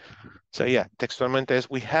 Okay. So yeah, textualmente es,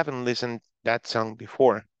 we haven't listened that song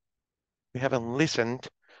before. We haven't listened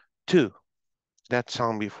to that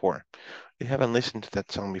song before. We haven't listened to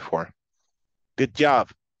that song before. Good job.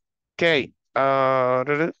 Okay.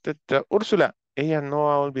 Úrsula, ella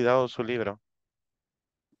no ha olvidado su libro.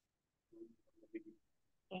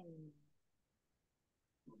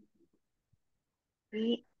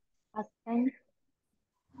 He hasn't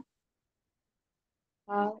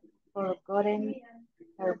forgotten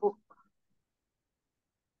her book.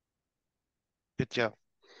 Good job.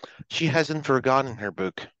 She hasn't forgotten her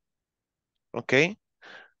book. Okay.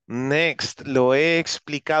 Next, ¿lo he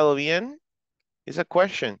explicado bien? It's a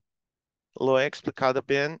question. ¿Lo he explicado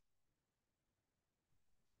bien?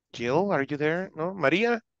 Jill, are you there? No,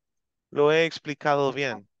 María, lo he explicado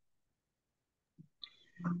bien.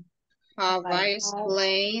 Have I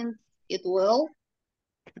explained it well?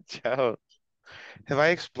 Good job. Have I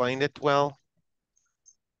explained it well?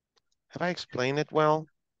 Have I explained it well?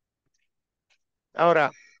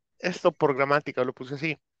 Ahora, esto por gramática lo puse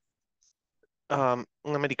así.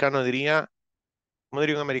 Un americano diría, ¿cómo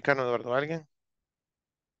diría un americano, Eduardo? ¿Alguien?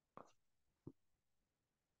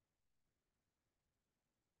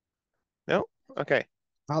 No? Okay.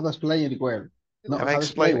 How to explain it well? No, Have I how to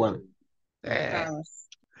explain explained well?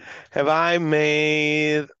 Have I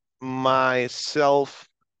made myself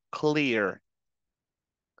clear?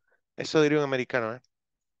 Eso diría un americano, ¿eh?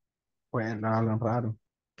 Bueno, hablan raro.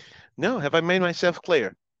 No, have I made myself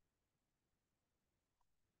clear?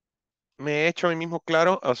 Me he hecho a mí mismo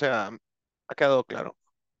claro, o sea, ha quedado claro.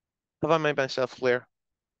 Have I made myself clear?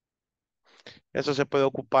 Eso se puede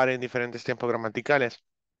ocupar en diferentes tiempos gramaticales.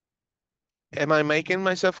 Am I making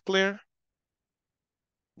myself clear?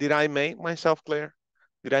 Did I make myself clear?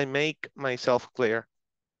 Did I make myself clear?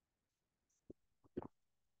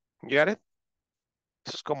 You got it?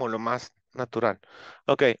 Eso es como lo más natural.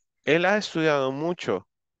 Ok, él ha estudiado mucho.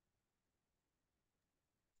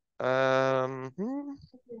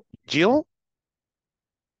 Jill,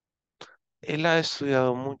 él ha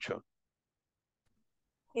estudiado mucho.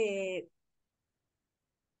 He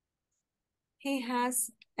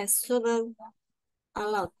has studied a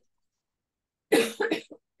lot.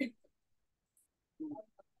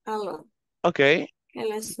 A lot. Okay.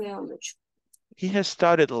 Él ha estudiado mucho. He has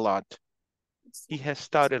studied a lot. He has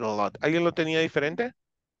studied a lot. ¿Alguien lo tenía diferente?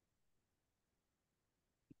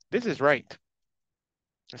 This is right.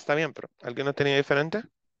 Está bien, pero ¿alguien lo tenía diferente?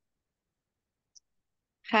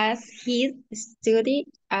 Has he studied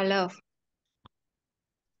a lot?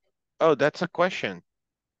 Oh, that's a question.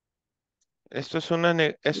 Esto es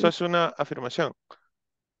una afirmación.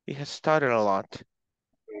 He has studied a lot.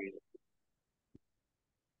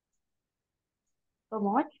 So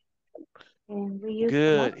much. And we use so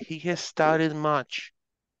Good. much. He has studied much.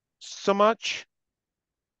 So much.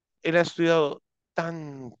 Él ha estudiado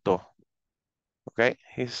tanto. Okay.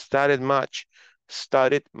 He studied much.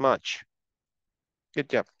 Studied much. Good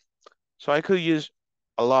job. So I could use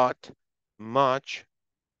a lot, much,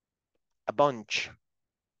 a bunch.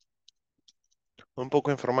 Un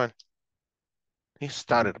poco informal. He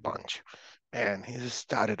studied a bunch. Man, he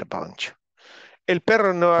studied a bunch. El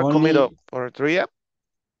perro no ha comido Only por otro día.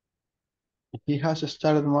 he has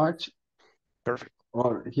studied much Perfect.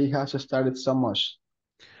 or he has studied so much.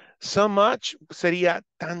 So much sería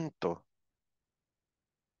tanto.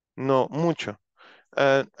 No, mucho.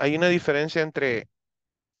 Hay una diferencia entre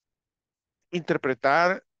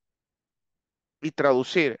interpretar y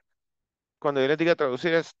traducir. Cuando yo les diga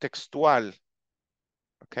traducir es textual.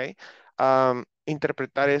 ¿Ok?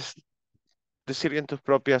 Interpretar es decir en tus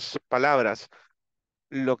propias palabras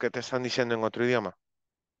lo que te están diciendo en otro idioma.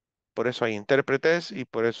 Por eso hay intérpretes y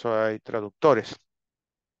por eso hay traductores.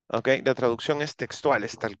 ¿Ok? La traducción es textual,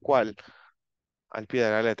 es tal cual, al pie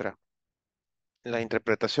de la letra. La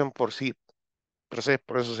interpretación por sí,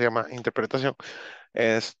 por eso se llama interpretación,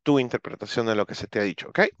 es tu interpretación de lo que se te ha dicho.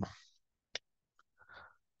 ¿Ok?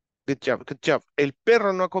 Good job, good job. El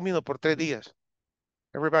perro no ha comido por 3 días.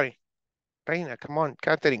 Everybody. Reina, come on.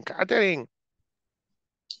 Catherine, Catherine.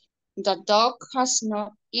 The dog has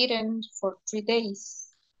not eaten for 3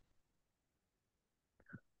 days.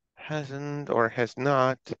 Hasn't or has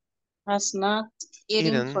not Has not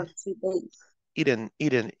eaten for eaten, 3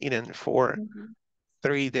 days. eaten for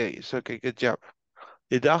 3 days. Okay, good job.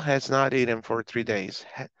 The dog has not eaten for 3 days.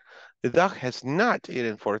 The dog has not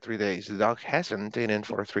eaten for 3 days. The dog hasn't eaten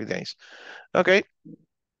for 3 days. Okay.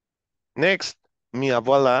 Next. Mi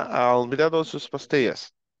abuela ha olvidado sus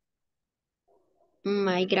pastillas.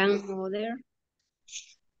 My grandmother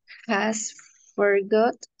has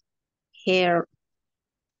forgot her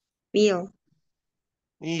bill.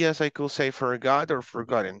 Yes, I could say forgot or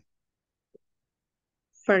forgotten.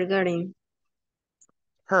 Forgotten.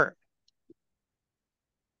 Her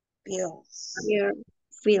Pills. Her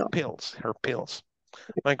bill. pills. Her pills.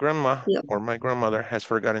 My grandma or my grandmother has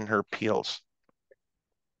forgotten her pills.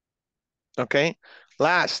 Okay.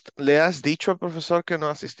 Last, ¿le has dicho al profesor que no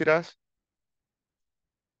asistirás?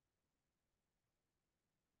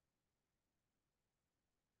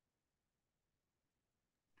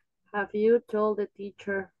 Have you told the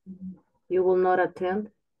teacher you will not attend?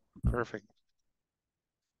 Perfect.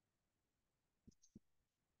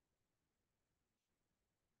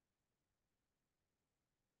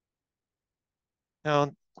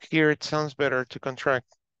 Now, here it sounds better to contract.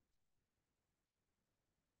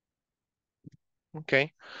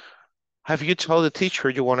 Okay. Have you told the teacher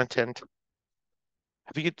you won't attend?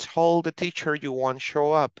 Have you told the teacher you won't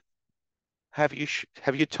show up? Have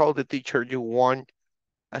you told the teacher you won't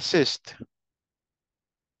assist?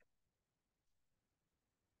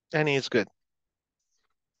 Any is good.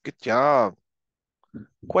 Good job.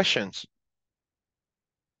 Questions?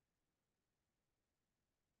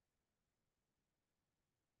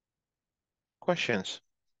 Questions?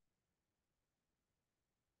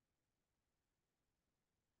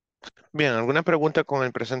 Bien, ¿alguna pregunta con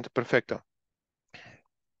el presente perfecto?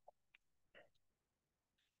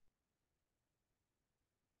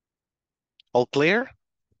 All clear?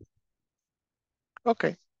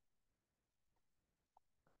 Okay.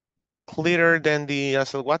 Clearer than the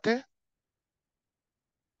acelguate?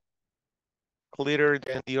 Clearer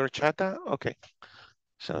than the horchata? Okay.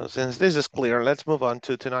 So since this is clear, let's move on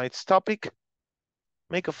to tonight's topic.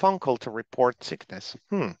 Make a phone call to report sickness.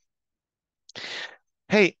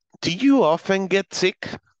 Hey, do you often get sick?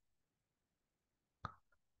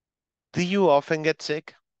 Do you often get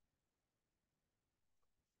sick?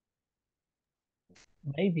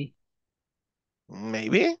 Maybe.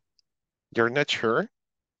 Maybe. You're not sure?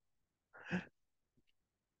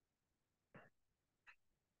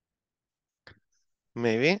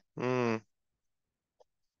 Maybe. I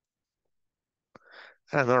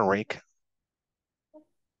don't know, Rick.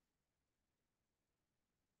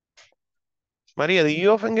 Maria, do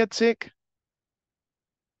you often get sick?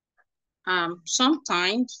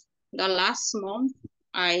 Sometimes the last month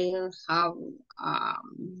I have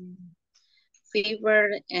fever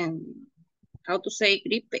and how to say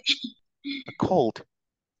gripe? A cold.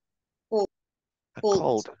 Cold. A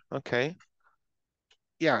cold. Okay.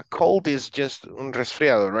 Yeah, cold is just un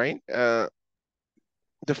resfriado, right?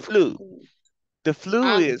 The flu. The flu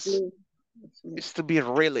The flu. is to be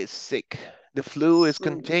really sick. The flu is Flu.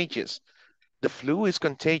 contagious. The flu is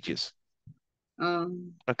contagious.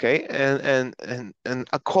 Um, Okay, and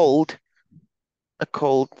a cold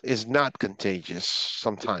is not contagious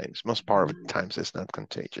sometimes. Most part of the times it's not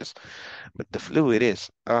contagious, but the flu it is.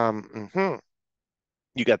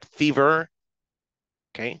 You got fever,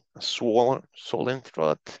 okay, a swollen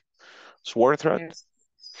throat, sore throat. yes.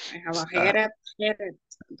 I have a headache,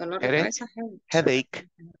 dolor de Headache, cabeza, headache,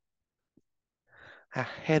 a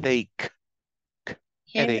headache,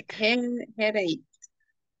 headache, headache,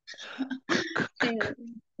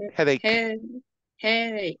 headache.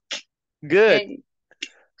 headache, Good,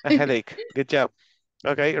 a headache. Good job.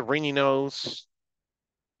 Okay, a runny nose,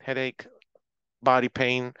 headache, body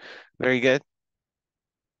pain. Very good.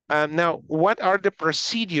 Now, what are the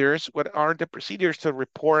procedures? What are the procedures to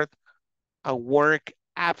report a work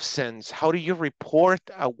absence? How do you report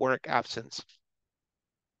a work absence?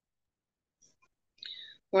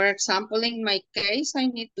 For example, in my case, I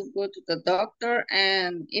need to go to the doctor,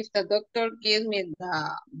 and if the doctor gives me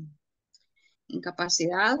the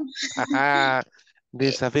incapacidad,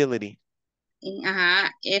 Disability.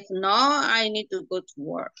 if not, I need to go to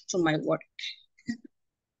work, to my work.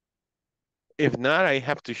 If not, I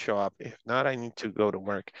have to show up. If not, I need to go to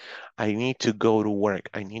work. I need to go to work.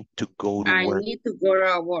 I need to go to work. I need to go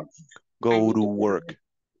to work. Go to work.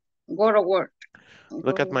 Go to work.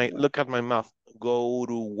 Look at my mouth. Go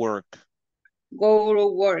to work. Go to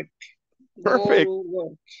work. Perfect. Go to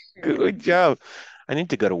work. Good job. I need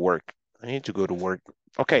to go to work. I need to go to work.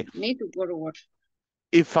 Okay. Need to go to work.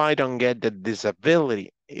 If I don't get the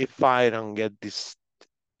disability, if I don't get this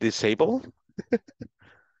disabled,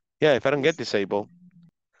 yeah, if I don't get disabled,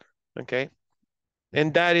 okay,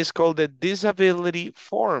 and that is called the disability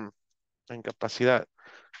form, incapacidad,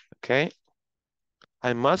 okay.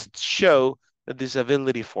 I must show the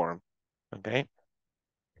disability form, okay.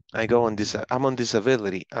 I go on this. I'm on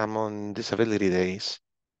disability. I'm on disability days,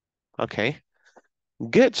 okay.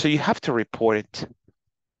 Good. So you have to report it.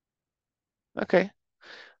 Okay.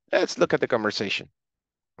 Let's look at the conversation.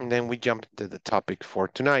 And then we jump to the topic for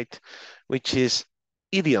tonight, which is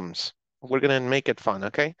idioms. We're going to make it fun,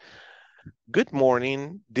 okay? Good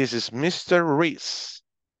morning. This is Mr. Reese.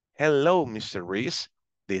 Hello, Mr. Reese.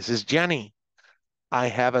 This is Jenny. I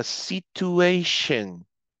have a situation.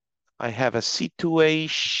 I have a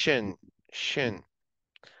situation.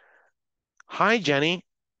 Hi, Jenny.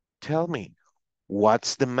 Tell me,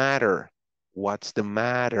 what's the matter? What's the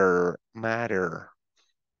matter?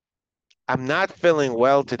 I'm not feeling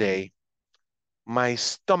well today. My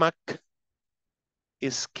stomach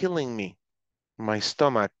is killing me. My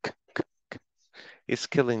stomach is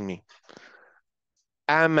killing me.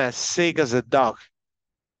 I'm as sick as a dog.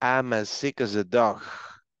 I'm as sick as a dog.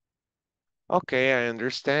 Okay, I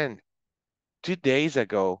understand. 2 days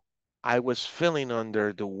ago, I was feeling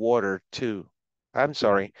under the water too. I'm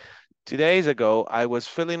sorry. 2 days ago, I was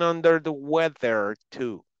feeling under the weather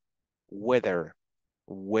too. Weather.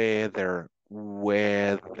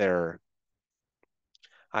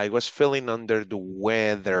 I was feeling under the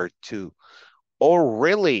weather too. Oh,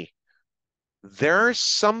 really? There's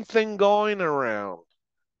something going around.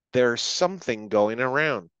 There's something going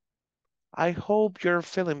around. I hope you're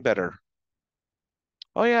feeling better.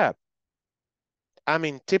 Oh, yeah. I'm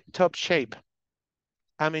in tip-top shape.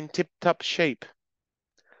 I'm in tip-top shape.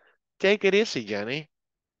 Take it easy, Jenny.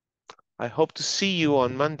 I hope to see you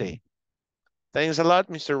on Monday. Thanks a lot,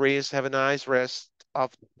 Mr. Reese. Have a nice rest of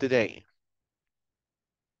the day.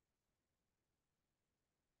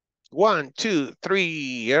 1, 2,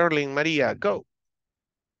 3. Erling, Maria, go.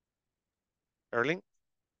 Erling?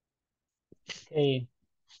 Okay.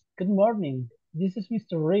 Good morning. This is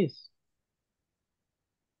Mr. Reese.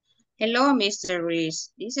 Hello, Mr.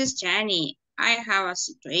 Reese. This is Jenny. I have a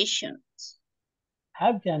situation.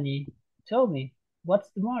 Hi, Jenny. Tell me, what's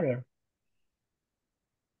the matter?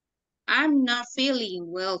 I'm not feeling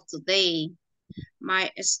well today.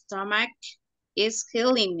 My stomach is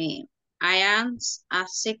killing me. I am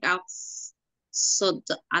sick of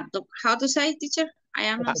how to say, teacher? I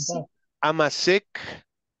am a sick. I'm as sick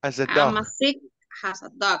as a dog. I'm as sick as a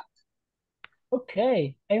dog.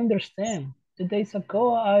 Okay, I understand. 2 days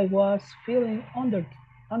ago, I was feeling under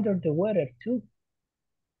the weather too.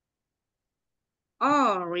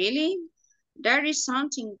 Oh, really? There is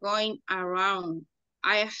something going around.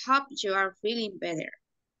 I hope you are feeling better.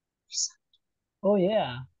 Oh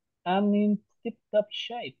yeah, I'm in tip-top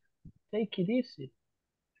shape. Take it easy,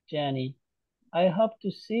 Jenny. I hope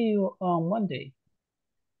to see you on Monday.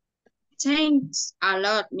 Thanks a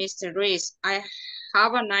lot, Mr. Reese. I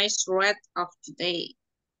have a nice rest of today.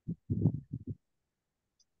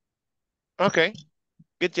 Okay,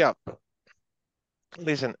 good job.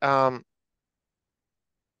 Listen,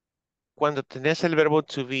 cuando tenés el verbo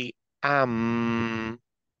to be,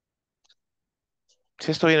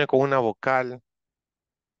 si esto viene con una vocal,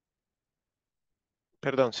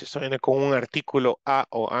 perdón, si esto viene con un artículo a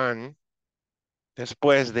o an,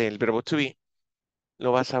 después del verbo to be,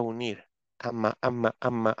 lo vas a unir. Ama, ama,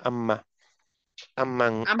 ama, ama.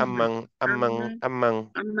 Aman, aman, aman,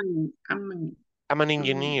 aman. I'm an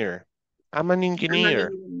engineer. I'm an engineer.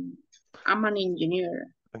 I'm an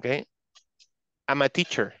engineer. Okay. I'm a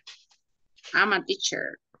teacher. I'm a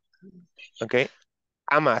teacher. Okay.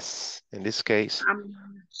 Amas, in this case.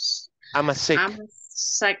 I'm a sick. I'm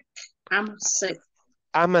sick. I'm sick.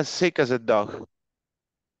 I'm as sick as a dog.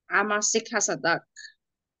 I'm as sick as a dog.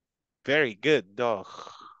 Very good, dog.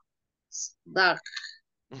 Dog.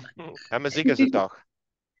 I'm as sick as a dog.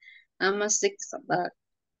 I'm as sick as a dog.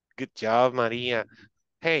 Good job, Maria.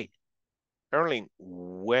 Hey, Erling,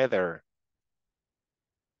 weather.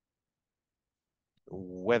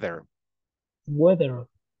 Weather. Weather.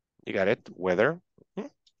 You got it? Weather.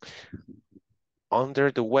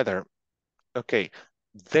 Under the weather. Okay.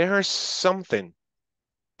 There's something.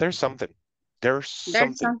 There's something. There's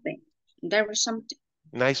something. There is something.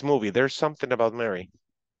 Nice movie. There's something about Mary.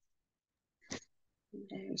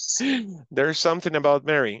 There's something about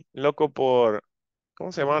Mary. Loco por...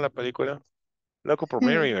 ¿Cómo se llama la película? Loco por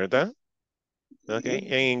Mary, ¿verdad? Okay.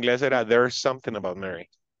 En inglés era There's something about Mary.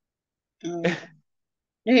 Who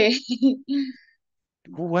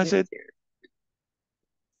was it?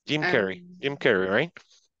 Jim Carrey. Jim Carrey, right?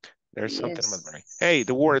 There's something about Mary. Hey,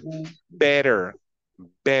 the word better.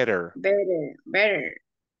 Better. Better.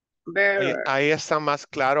 Ahí está más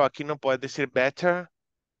claro. Aquí no puedes decir better.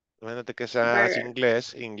 Imagínate que seas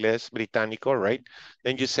inglés británico, right?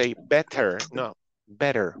 Then you say better. No,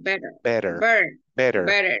 better. Better.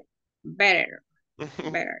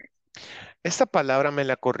 Esta palabra me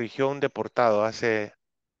la corrigió un deportado hace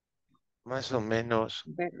más o menos,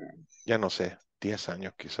 ya no sé, 10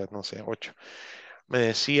 años, quizás, no sé, 8. Me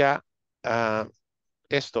decía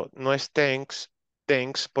esto, no es thanks,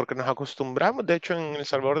 porque nos acostumbramos, de hecho en El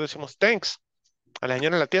Salvador decimos thanks. A la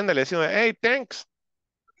señora en la tienda le decimos, hey, thanks.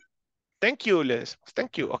 Thank you, le decimos,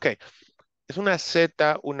 thank you, ok. Es una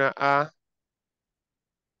Z, una A,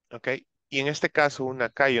 ok. Y en este caso una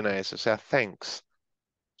K y una S, o sea, thanks.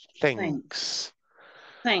 Thanks.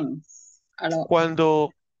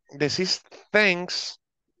 Cuando decís thanks,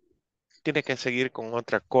 tiene que seguir con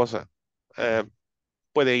otra cosa.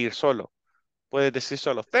 Puede ir solo. Puedes decir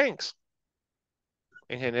solo thanks.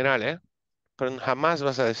 En general, ¿eh? Pero jamás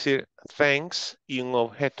vas a decir thanks y un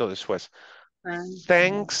objeto después.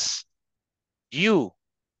 Thanks you.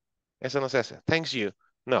 Eso no se hace. Thanks you.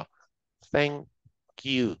 No. Thank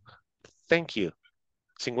you. Thank you.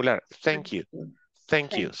 Singular. Thank you.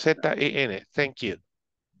 Thank you. Z-E-N. Thank you.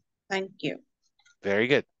 Thank you. Very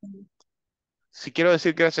good. Si quiero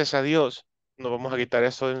decir gracias a Dios, nos vamos a quitar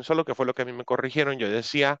eso de un solo, que fue lo que a mí me corrigieron. Yo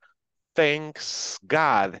decía thanks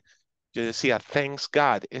God. Yo decía thanks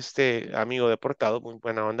God. Este amigo deportado, muy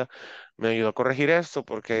buena onda, me ayudó a corregir esto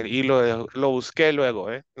porque y lo busqué luego,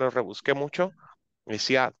 lo rebusqué mucho.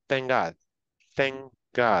 Decía thank God. Thank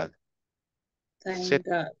God. Thank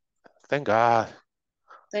God. Thank God.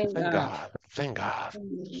 Thank Thank God. God. Thank God.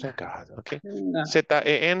 Thank God. Okay. Thank God.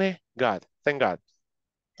 Z-E-N, God. Thank God.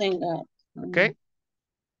 Thank God. Okay.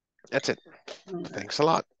 That's it. Thanks a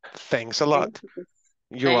lot. Thanks a lot.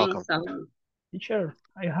 You're welcome. Teacher,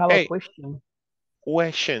 I have a question.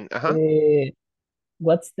 Question.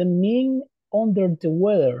 What's the meaning under the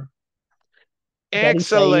weather?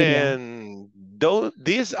 Excellent.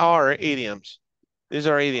 These are idioms. These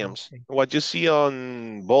are idioms. Okay. What you see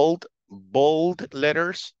on bold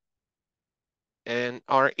letters and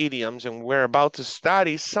are idioms, and we're about to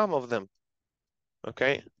study some of them.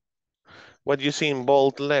 Okay. What you see in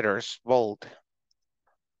bold letters, bold.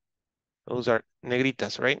 Those are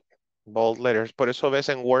negritas, right? Bold letters. Por eso ves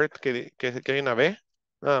en Word que hay una B,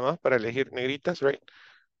 nada más para elegir negritas, right?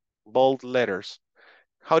 Bold letters.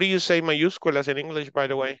 How do you say mayúsculas in English, by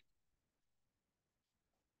the way?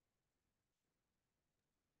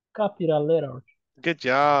 Capital letters. Good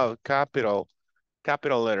job. Capital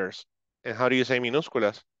letters. And how do you say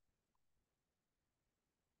minúsculas?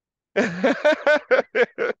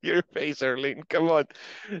 Your face, Arlene. Come on.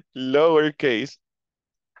 Lowercase.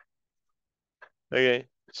 Okay.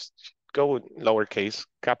 Just go with lowercase,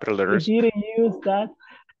 capital letters. You didn't use that.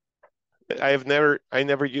 I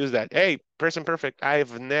never used that. Hey, present perfect,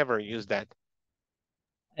 I've never used that.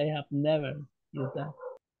 I have never used that.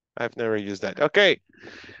 I've never used that. Okay.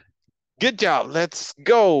 Good job. Let's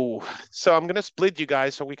go. So I'm going to split you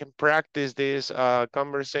guys so we can practice this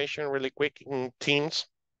conversation really quick in teams.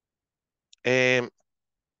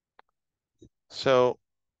 So,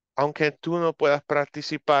 aunque tú no puedas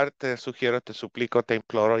participar, te sugiero, te suplico, te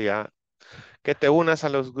imploro ya que te unas a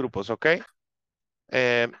los grupos, ¿ok?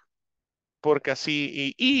 Porque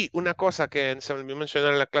así, y una cosa que se me olvidó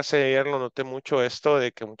mencionar en la clase de ayer, lo noté mucho esto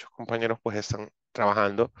de que muchos compañeros pues están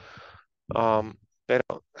trabajando.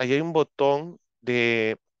 Pero ahí hay un botón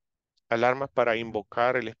de alarmas para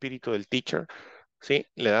invocar el espíritu del teacher, ¿sí?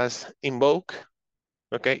 Le das invoke,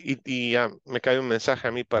 ¿ok? Y ya me cae un mensaje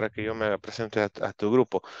a mí para que yo me haga presente a tu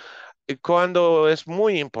grupo. Y cuando es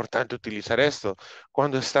muy importante utilizar esto,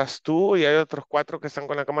 cuando estás tú y hay otros 4 que están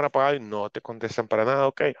con la cámara apagada y no te contestan para nada,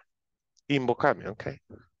 ¿ok? Invocame, ¿ok?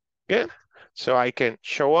 Good. So I can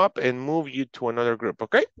show up and move you to another group,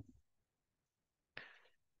 ¿ok?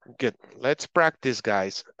 Good. Let's practice,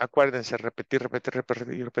 guys. Acuérdense, repetir, repetir,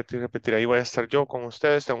 repetir, repetir, repetir. Ahí voy a estar yo con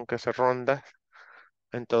ustedes. Tengo que hacer rondas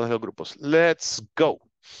en todos los grupos. Let's go.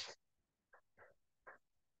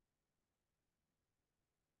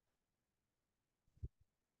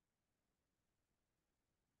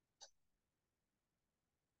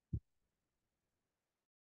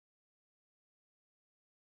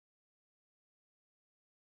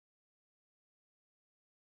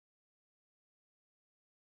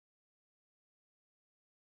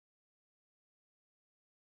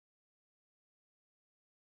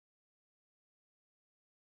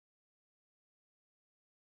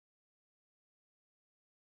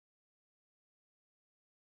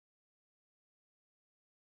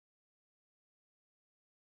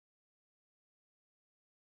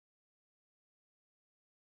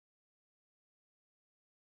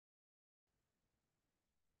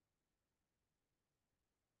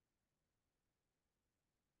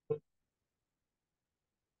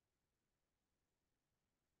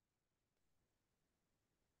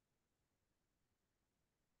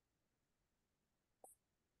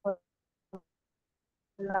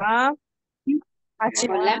 Hola.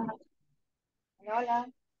 Hola. Hola.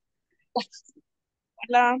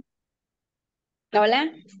 Hola.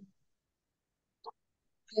 Hola.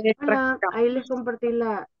 Hola, ahí les compartí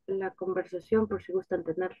la conversación por si gustan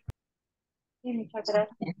tenerla. Sí, muchas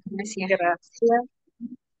gracias. Gracias. Gracias.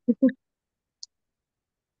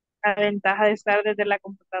 La ventaja de estar desde la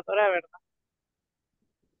computadora, ¿verdad?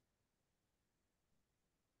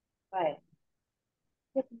 Vale.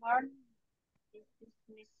 Good morning. This is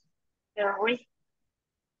Mr. Ruiz.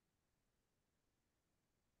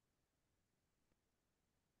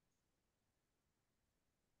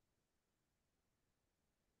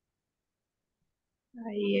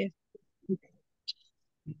 Ahí es.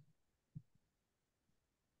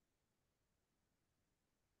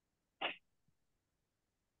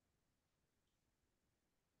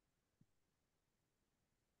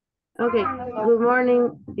 Okay, good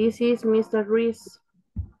morning. This is Mr. Ruiz.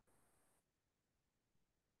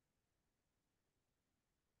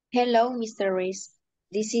 Hello, Mr. Reese.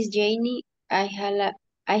 This is Janie. I had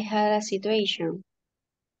a situation.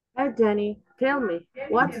 Hi, Jenny. Tell me,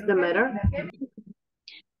 what's the matter?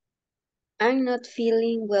 I'm not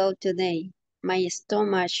feeling well today. My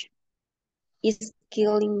stomach is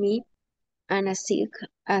killing me and as sick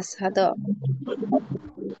as a dog.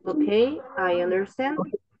 Okay, I understand.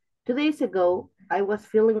 2 days ago, I was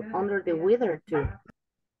feeling under the weather too.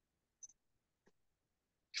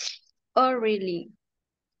 Oh, really?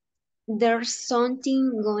 There's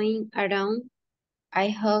something going around. I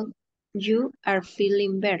hope you are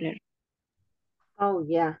feeling better. Oh,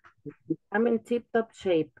 yeah. I'm in tip-top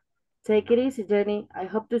shape. Take it easy, Jenny. I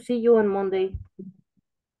hope to see you on Monday.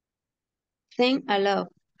 Thank a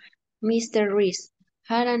lot, Mr. Reese.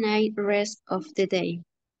 Had a nice rest of the day.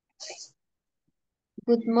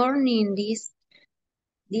 Good morning, this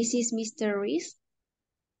is Mr. Reese.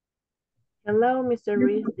 Hello, Mr.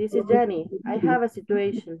 Reese. This is Jenny. I have a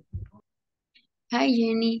situation. Hi,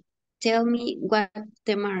 Jenny. Tell me what's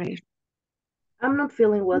the matter. I'm not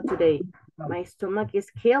feeling well today. My stomach is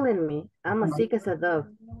killing me. I'm as sick as a dog.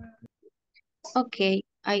 Okay,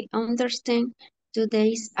 I understand. 2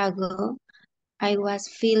 days ago, I was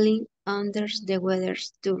feeling under the weather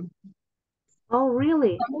too. Oh,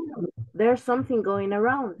 really? There's something going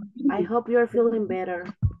around. I hope you're feeling better.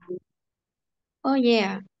 Oh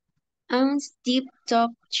yeah, I'm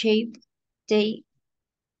tip-top shape. Take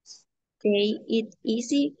it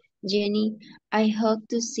easy, Jenny. I hope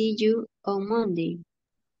to see you on Monday.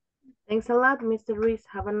 Thanks a lot, Mr. Ruiz.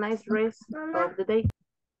 Have a nice rest of the day.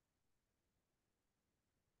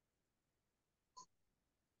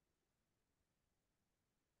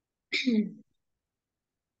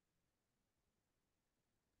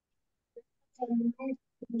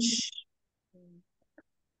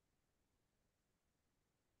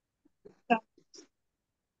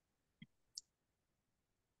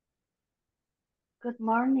 Good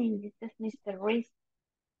morning, this is Mr. Ruiz.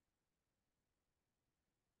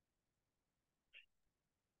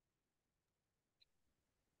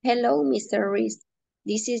 Hello, Mr. Reese.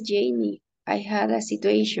 This is Jamie. I had a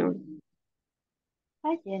situation.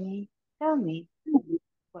 Hi, Jenny. Tell me,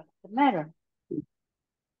 what's the matter?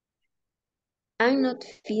 I'm not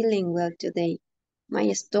feeling well today.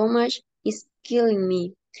 My stomach is killing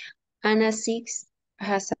me. Anna six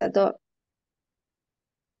has a dog.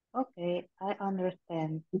 Okay, I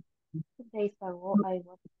understand. 2 days ago, I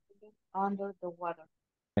was feeling under the water.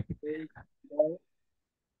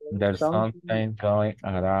 There's Something. something going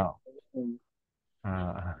around.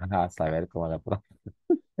 A saber cómo la pro.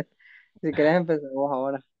 Si querés empezamos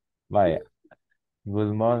ahora. Vaya.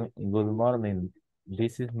 Good morning.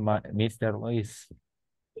 This is Mr. Luis.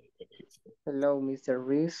 Hello, Mr.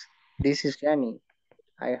 Reese. This is Jenny.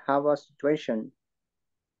 I have a situation.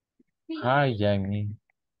 Hi, Jamie.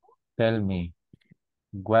 Tell me,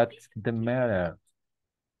 what's the matter?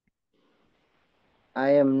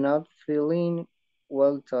 I am not feeling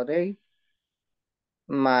well today.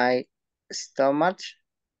 My stomach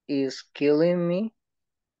is killing me.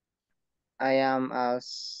 I am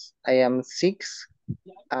sick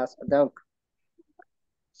as a dog.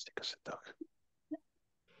 Sick as a dog.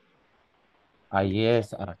 Ahí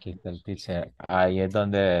es, aquí está el teacher. Ahí es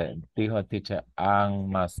donde dijo el teacher,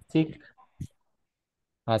 I'm as sick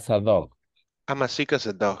as a dog. I'm as sick as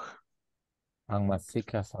a dog. I'm as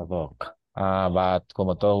sick as a dog. Ah, va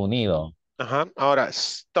como todo unido. Ajá. Ahora,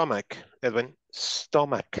 stomach, Edwin.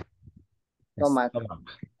 Stomach. Stomach,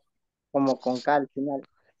 Stomach. como con K al final.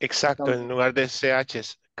 Exacto, Stomach. en lugar de CH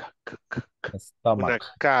es una Stomach.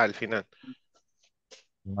 K al final.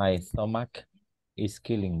 My stomach is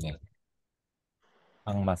killing me.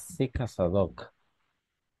 I'm as sick as a dog.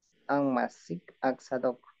 I'm as sick as a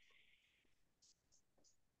dog.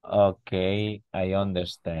 Okay, I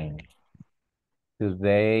understand.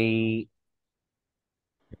 Today,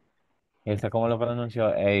 ¿esa cómo lo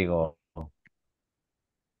pronunció? Ego.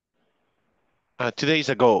 Today is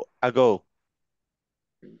ago. Ago.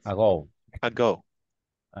 Ago. Ago.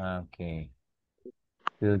 Okay.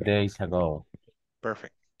 2 days ago.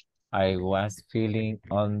 Perfect. I was feeling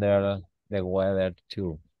under the weather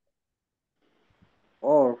too.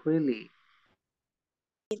 Oh, really?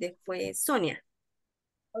 Y después Sonia.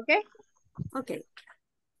 Okay. Okay.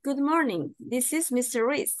 Good morning. This is Mr.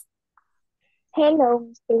 Reese. Hello,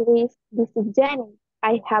 Mr. Reese. This is Jenny.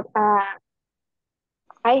 I have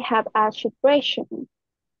a situation.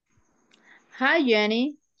 Hi,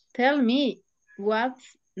 Jenny. Tell me,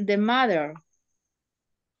 what's the matter?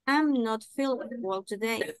 I'm not feeling well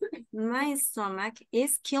today. My stomach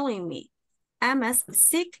is killing me. I'm as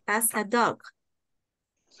sick as a dog.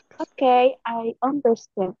 Okay, I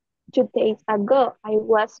understand. 2 days ago, I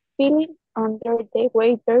was feeling under the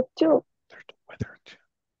weather too.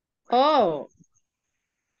 Oh,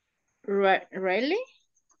 really?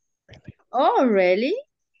 Oh, really?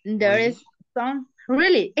 There Really? is some,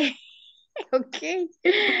 really? Okay.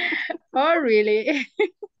 Oh, really?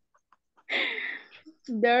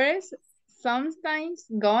 There is sometimes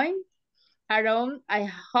going around. I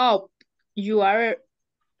hope you are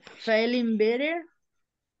feeling better.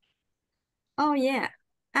 Oh yeah,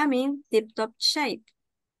 I'm in tip-top shape.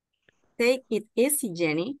 Take it easy,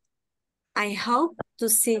 Jenny. I hope to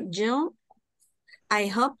see you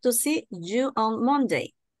on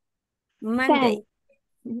Monday.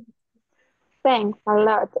 Thanks a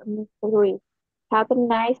lot, Mr. Reese. Have a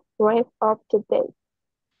nice rest of the day.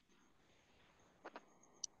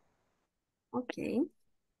 Okay.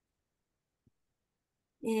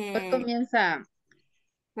 Hoy comienza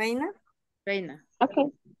Reina. Reina.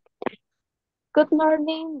 Okay. Good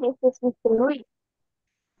morning, this is Mr. Reese.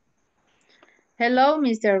 Hello,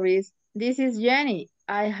 Mr. Reese. This is Jenny.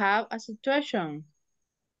 I have a situation.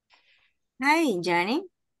 Hi, Jenny.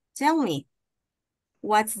 Tell me,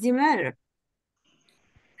 what's the matter?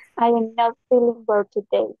 I am not feeling well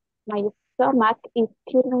today. My stomach is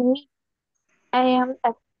killing me. I am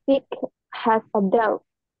as sick as a dog.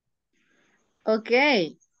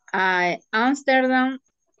 Okay. Amsterdam,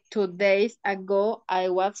 2 days ago, I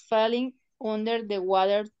was feeling under the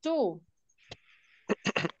water too.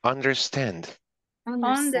 Understand.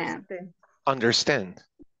 Understand. Understand.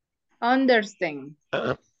 Understand.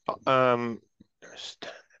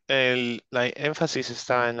 La énfasis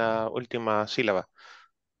está en la última sílaba.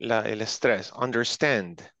 El estrés.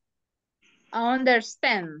 Understand.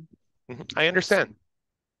 Understand. I understand.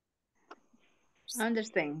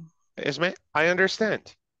 Understand. Esme, I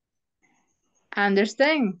understand.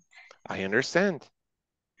 Understand. I understand.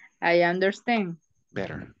 I understand.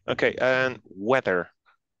 Better. Okay, and weather.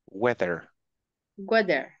 Weather.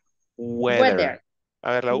 Weather. Weather.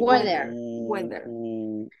 A ver, la Weather. Weather.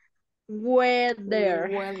 Weather.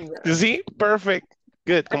 Weather. Sí, perfect.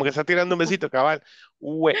 Good. Como que está tirando un besito, cabal.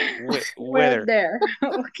 Weather. Weather.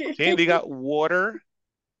 Okay. Sí, diga water.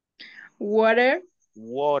 Water.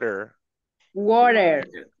 Water. Water.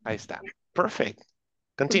 Ahí está. Perfect.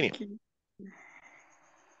 Continue. Okay.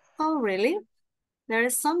 Oh, really? There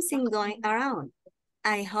is something going around.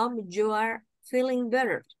 I hope you are feeling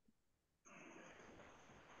better.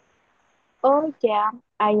 Oh yeah,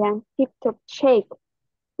 I am tip-top shape.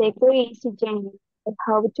 Take it easy, Jenny. I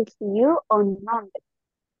hope to see you on Monday.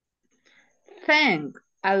 Thanks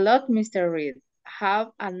a lot, Mr. Reed.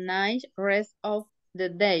 Have a nice rest of the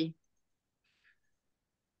day.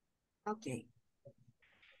 Okay.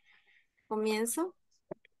 Comienzo.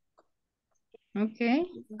 Okay.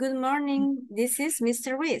 Good morning. This is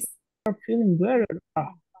Mr. Reed. I'm feeling better.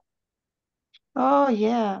 Oh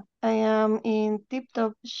yeah, I am in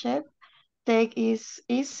tip-top shape. Take it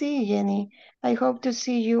easy, Jenny. I hope to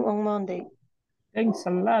see you on Monday. Thanks a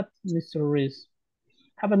lot, Mr. Reese.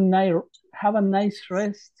 Have a nice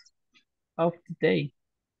rest of the day.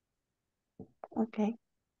 Okay.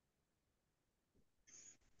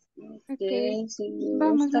 Okay, si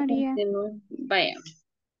Vamos, gusta María. continuar. Vaya.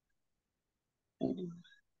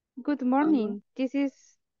 Good morning. This is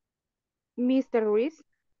Mr. Ruiz.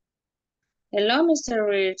 Hello, Mr.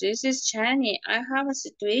 Reed. This is Chani. I have a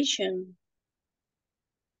situation.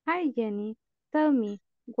 Hi, Jenny. Tell me,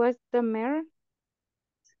 what's the matter?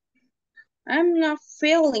 I'm not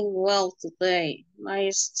feeling well today. My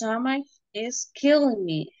stomach is killing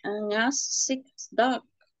me and I'm sick as dog.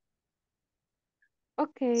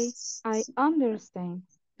 Okay, I understand.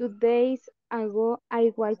 2 days ago,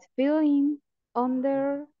 I was feeling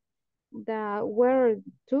under the weather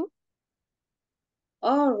too.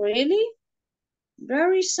 Oh, really?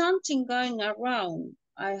 There is something going around.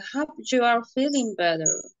 I hope you are feeling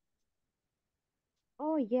better.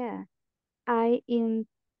 Oh, yeah. I in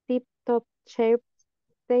tip-top shape.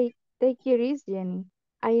 Take it easy, Jenny.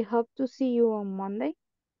 I hope to see you on Monday.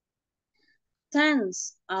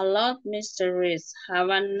 Thanks a lot, Mr. Reese. Have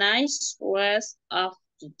a nice rest of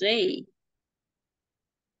the day.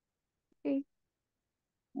 Okay.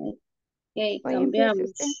 Okay, Hoy empieza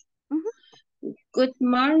usted. cambiamos. Good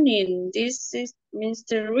morning. This is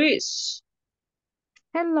Mr. Reese.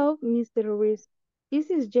 Hello, Mr. Ruiz. This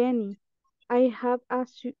is Jenny. I have a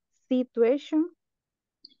situation.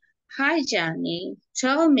 Hi, Johnny.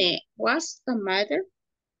 Tell me, what's the matter?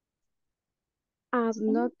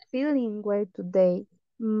 I'm not feeling well today.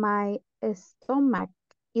 My stomach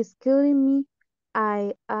is killing me.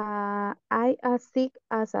 I as sick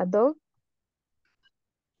as a dog.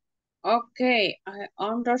 Okay, I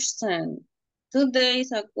understand. 2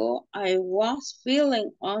 days ago, I was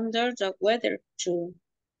feeling under the weather too.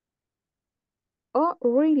 Oh,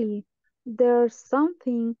 really? There's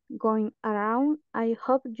something going around. I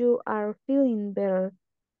hope you are feeling better.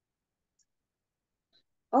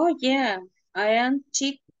 Oh yeah, I am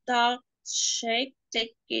TikTok shape.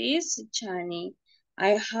 Take it easy, Johnny.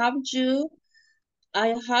 I hope to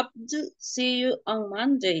see you on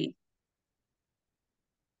Monday.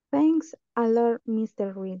 Thanks a lot,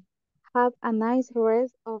 Mr. Reed. Have a nice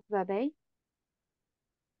rest of the day.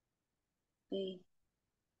 Okay.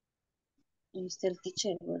 Este el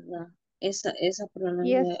teacher, ¿verdad? Esa Yes.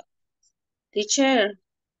 pronuncia. Teacher.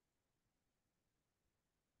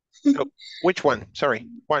 Oh, which one? Sorry,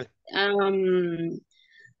 ¿cuál? And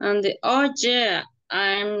oh yeah,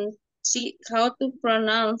 I'm see how to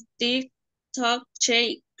pronounce TikTok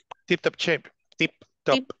shape. Tip-top shape.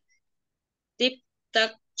 Tip-top.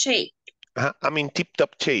 Tip-top shape. I mean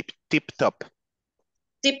tip-top shape. Tip-top.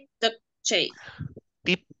 Tip-top shape.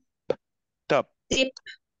 Tip-top.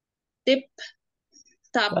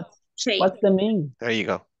 Tip-top shape. What's the meaning? There you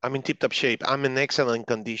go. I'm in tip-top shape. I'm in excellent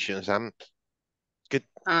conditions. I'm good.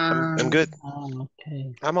 I'm good.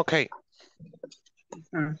 Okay. I'm okay.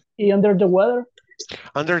 Under the weather?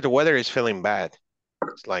 Under the weather is feeling bad.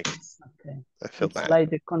 It's like, okay. I feel It's bad. like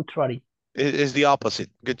the contrary. It is the opposite.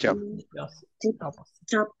 Good job. Tip-top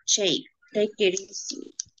shape. Take it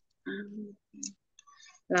easy.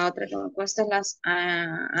 La otra que me cuesta es las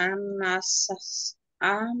I'm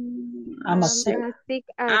a sick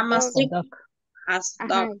as Ajá,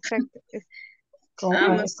 dog. exacto.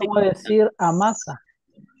 I'm a sick. ¿Cómo decir amasa?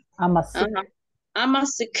 Amasic. Uh-huh. I'm a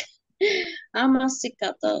sick. I'm a sick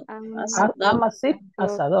a dog. As a dog. Amasic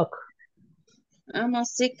as a dog. I'm a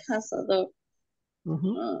sick as a dog.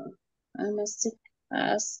 I'm a sick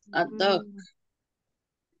as a dog.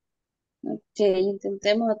 Ok,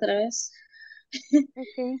 intentemos otra vez.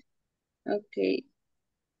 Ok. Ok.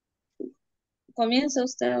 Comienza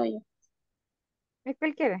usted hoy. Es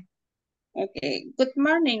cualquiera. Okay. Good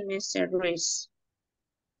morning, Mr. Ruiz.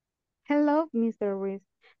 Hello, Mr. Reese.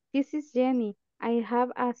 This is Jenny. I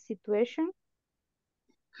have a situation.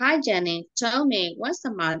 Hi, Jenny. Tell me, what's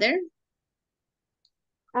the matter?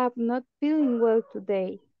 I'm not feeling well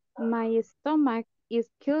today. My stomach is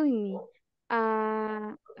killing me.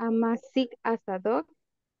 I'm as sick as a dog.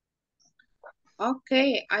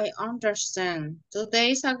 Okay, I understand. 2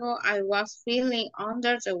 days ago, I was feeling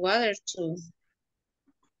under the weather too.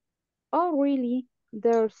 Oh, really?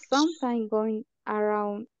 There's something going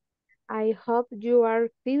around. I hope you are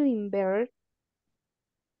feeling better.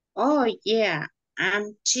 Oh, yeah.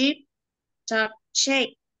 I'm cheap, top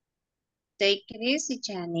shape. Take it easy,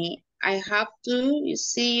 Jenny. I have to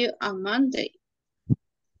see you on Monday.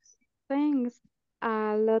 Thanks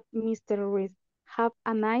a lot, Mr. Reese. Have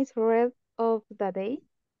a nice rest of the day.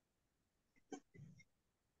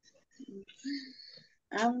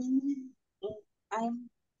 I'm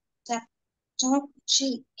top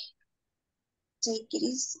shape. Take it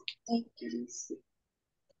easy. Take it easy.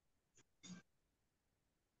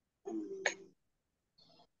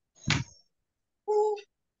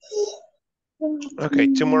 Okay,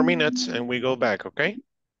 2 more minutes and we go back, okay?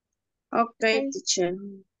 Okay, teacher.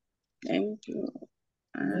 Thank you.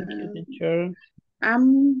 Thank you, teacher.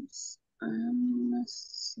 I'm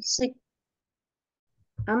sick.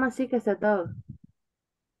 I'm as sick as a dog.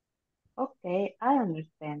 Okay, I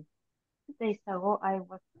understand. 2 days ago, I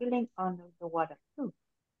was feeling under the water too.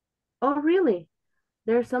 Oh, really?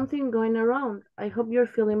 There's something going around. I hope you're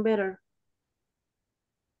feeling better.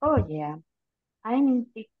 Oh, yeah. I'm in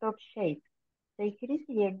tip-top shape. Take it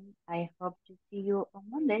easy, Jenny. I hope to see you on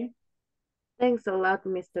Monday. Thanks a lot,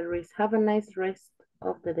 Mr. Reese. Have a nice rest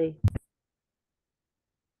of the day.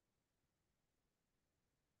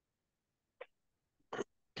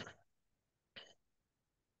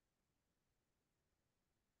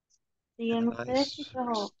 ¿Siguen ustedes, Nice.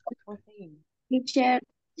 chicos, o seguimos? Teacher,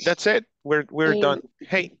 That's it. We're done.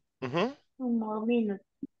 Hey. Un more minute.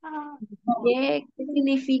 ¿qué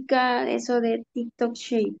significa eso de TikTok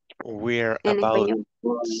shape We're en about español?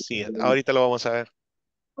 to see it. Ahorita lo vamos a ver.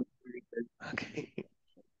 Okay.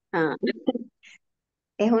 Ah,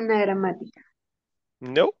 es una gramática.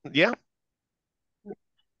 No, yeah.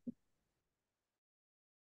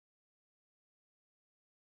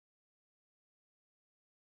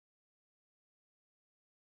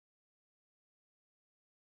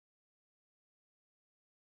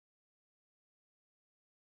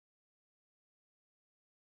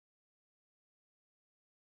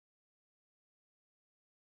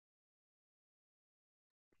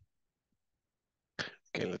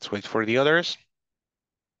 Okay, let's wait for the others.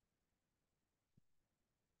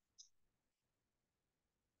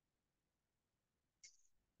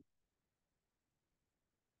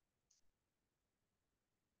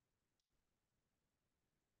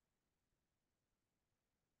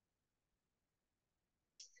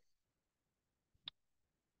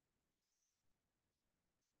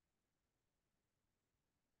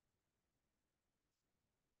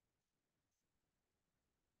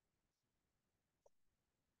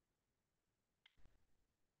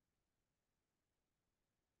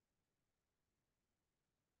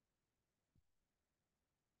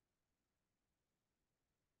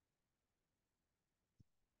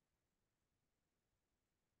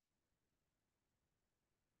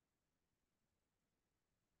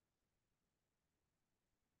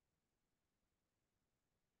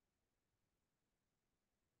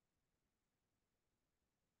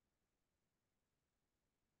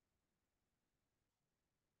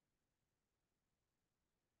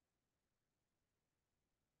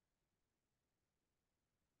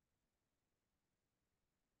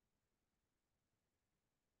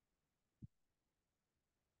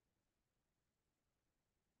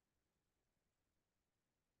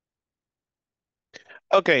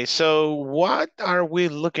 Okay, so what are we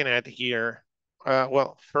looking at here?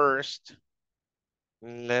 Well, first,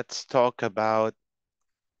 let's talk about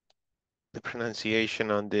the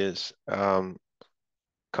pronunciation on this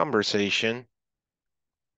conversation.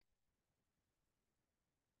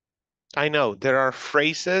 I know there are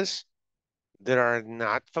phrases that are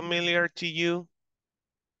not familiar to you.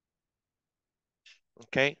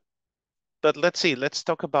 Okay. But let's see, let's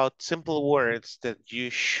talk about simple words that you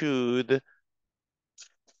should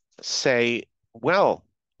say well,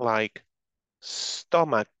 like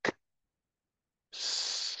stomach.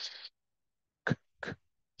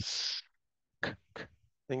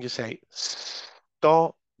 Then you say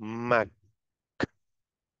stomach.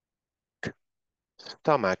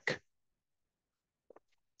 Stomach.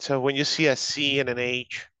 So when you see a C and an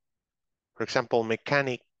H, for example,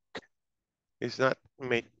 mechanic is not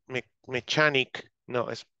mechanic. No,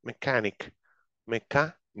 it's mechanic.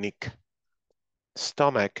 Mechanic.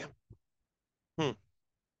 Stomach.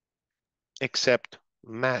 Except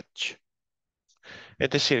match. Es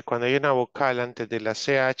decir, cuando hay una vocal antes de la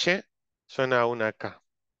CH, suena una K.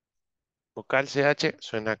 Vocal CH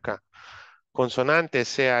suena K. Consonante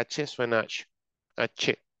CH suena sh.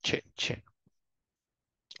 H, ch, ch.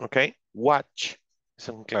 ¿Ok? Watch. Es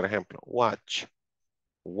un claro ejemplo. Watch.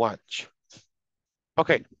 Watch.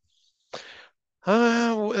 Okay.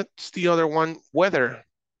 What's the other one? Weather.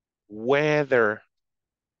 Weather.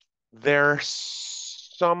 There's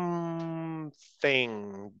something.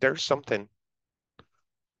 There's something.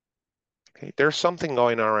 Okay. There's something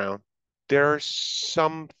going around. There's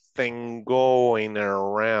something going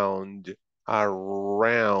around.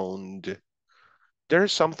 Around.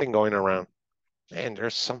 There's something going around. Man,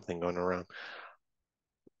 there's something going around.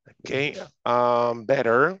 Okay.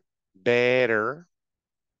 Better. Better.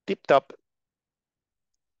 Tip top.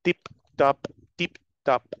 Tip top. Tip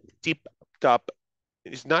top. Tip top.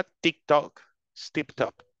 It's not TikTok. It's tip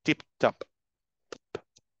top. Tip top.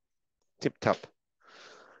 Tip top.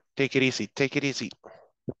 Take it easy. Take it easy.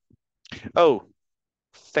 Oh,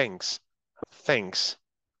 thanks. Thanks.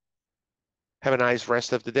 Have a nice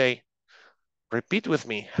rest of the day. Repeat with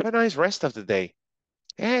me. Have a nice rest of the day.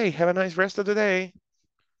 Hey, have a nice rest of the day.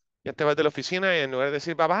 Ya te vas de la oficina y en lugar de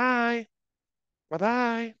decir bye bye, bye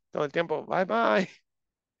bye, todo el tiempo, bye bye.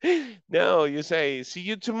 No, you say see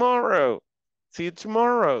you tomorrow. See you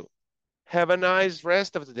tomorrow. Have a nice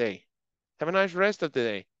rest of the day. Have a nice rest of the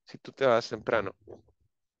day. Si tú te vas temprano.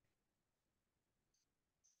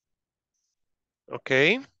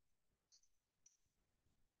 Okay.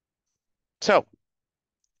 So,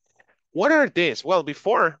 what are these? Well,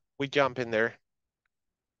 before we jump in there,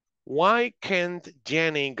 why can't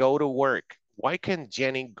Jenny go to work? Why can't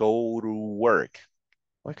Jenny go to work?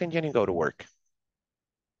 Why can't Jenny go to work?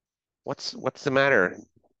 What's the matter?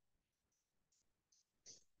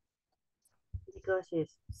 Because she's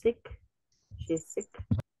sick. She's sick.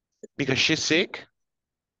 Because she's sick?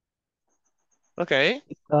 Okay.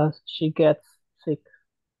 Because she gets sick.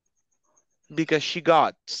 Because she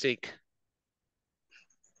got sick.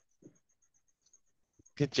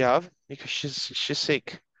 Good job. Because she's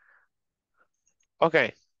sick.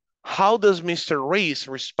 Okay. How does Mr. Reese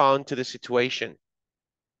respond to the situation?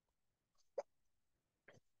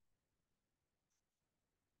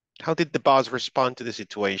 How did the boss respond to the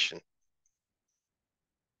situation?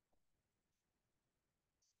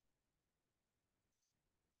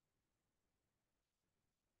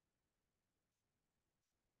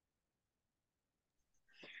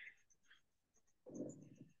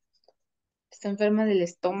 Está enferma del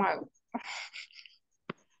estómago.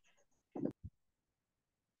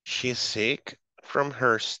 She's sick from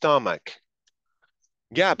her stomach.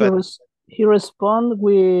 Yeah, but he respond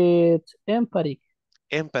with empathy.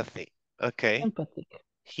 Empathy. Okay. Empathic.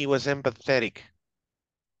 He was empathetic.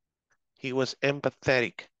 He was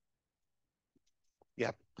empathetic.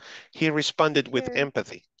 Yeah. He responded with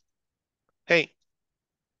empathy. Hey.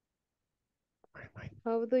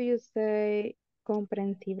 How do you say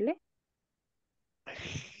comprensible?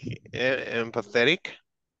 Empathetic.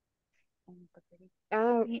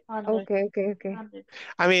 Oh, okay.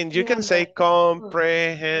 I mean, you can say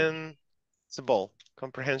comprehensible.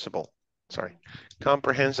 Comprehensible. Sorry.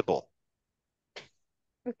 Comprehensible.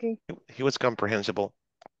 Okay. He was comprehensible.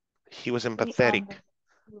 He was empathetic.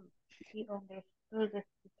 He understood the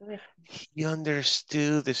situation. He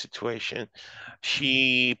understood the situation.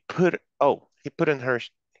 He put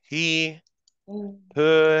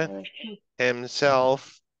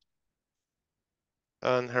himself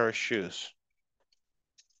on her shoes.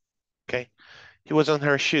 Okay. He was on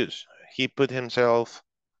her shoes. He put himself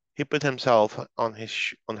on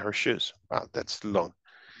her shoes. Wow, that's long.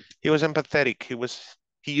 He was empathetic.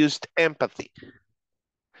 He used empathy.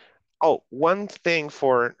 Oh, one thing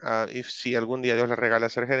for if si algún día Dios le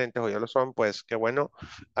regala ser gerentes o ya lo son, pues qué bueno.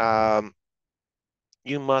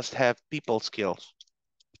 You must have people skills.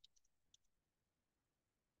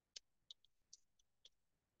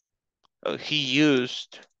 He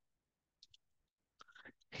used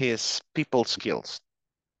his people skills.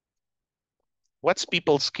 What's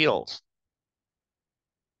people skills?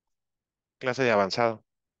 Clase de avanzado.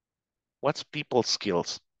 What's people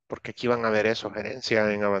skills? Porque aquí van a ver eso,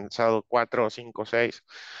 gerencia en avanzado 4, 5, 6.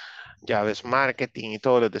 Ya ves, marketing y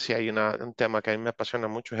todo. Les decía, hay un tema que a mí me apasiona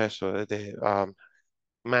mucho, es eso, de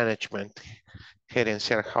management,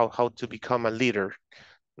 gerenciar, how to become a leader,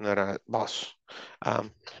 not a boss.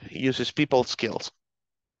 Uses people skills.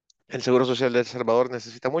 El Seguro Social de El Salvador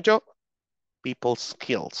necesita mucho people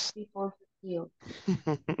skills. People skills.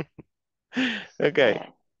 Okay. Yeah.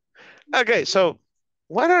 Okay, so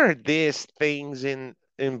what are these things in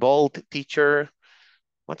bold, teacher?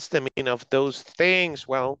 What's the meaning of those things?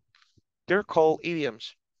 Well, they're called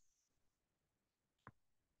idioms.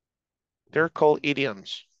 They're called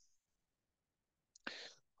idioms.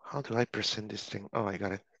 How do I present this thing? Oh, I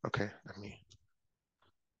got it. Okay, let me.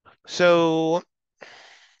 So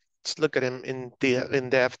let's look at them in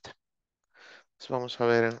depth. So vamos a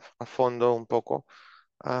ver a fondo un poco.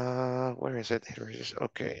 Where is it? Here it is.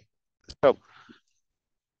 Okay. So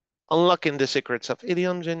unlocking the secrets of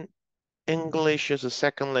idioms in English as a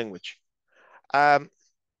second language.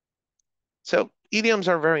 So idioms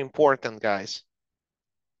are very important, guys.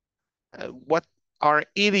 What are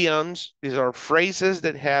idioms? These are phrases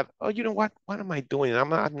that have, oh, you know what? What am I doing?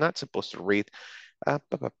 I'm not supposed to read. I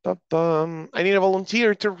need a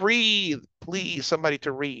volunteer to read. Please, somebody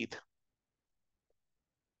to read.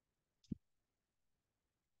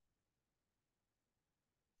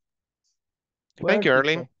 Thank you,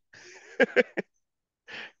 Arlene.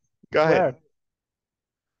 Go ahead.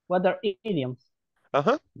 What are idioms?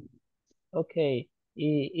 Uh-huh. Okay,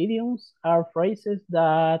 idioms are phrases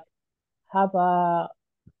that have a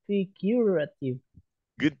figurative.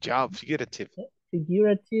 Good job, figurative.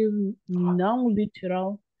 Figurative,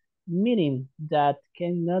 non-literal meaning that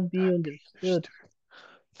cannot be understood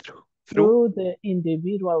through the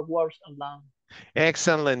individual words alone.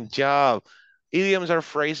 Excellent job. Idioms are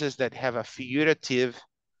phrases that have a figurative,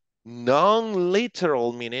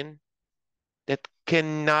 non-literal meaning that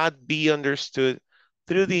cannot be understood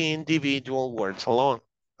through the individual words alone.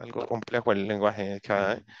 Algo complejo el lenguaje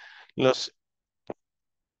acá, ¿eh? Los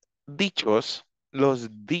dichos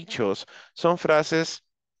son frases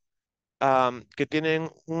que tienen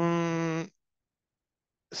un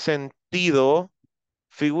sentido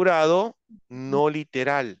figurado, no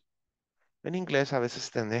literal. En inglés a veces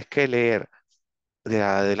tenés que leer de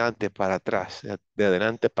adelante para atrás, de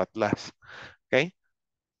adelante para atrás, ¿ok?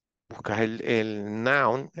 Buscas el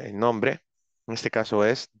noun, el nombre, en este caso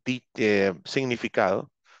es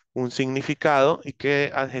significado, un significado y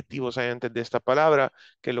qué adjetivos hay antes de esta palabra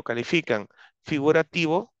que lo califican.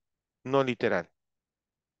 Figurativo, no literal,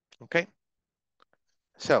 ¿ok?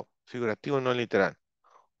 So, figurativo, no literal.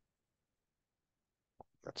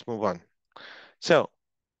 Let's move on. So,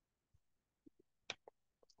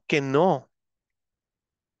 que no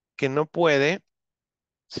puede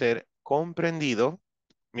ser comprendido.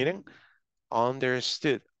 Miren,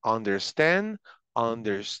 understood, understand,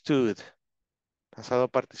 understood. Pasado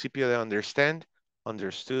participio de understand,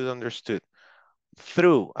 understood, understood.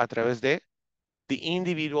 Through, a través de the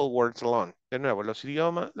individual words alone. De nuevo, los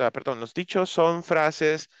los dichos son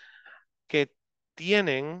frases que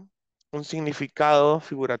tienen un significado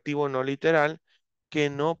figurativo no literal que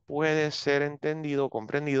no puede ser entendido o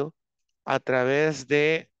comprendido a través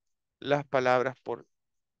de las palabras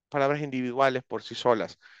palabras individuales por sí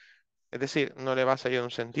solas. Es decir, no le vas a hallar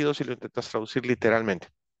un sentido si lo intentas traducir literalmente.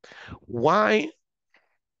 Why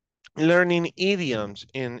learning idioms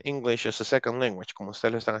in English as a second language, como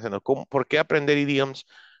ustedes lo están haciendo? ¿Por qué aprender idioms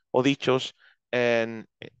o dichos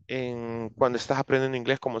cuando estás aprendiendo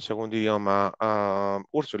inglés como segundo idioma,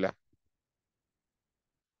 Úrsula?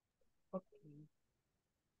 Okay.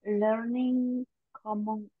 Learning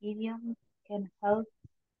common idioms can help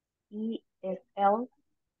ESL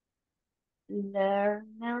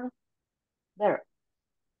learners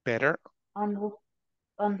Better.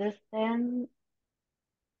 Understand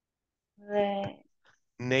the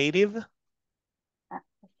Native.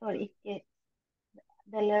 Sorry, es que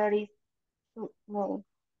the letter is too small.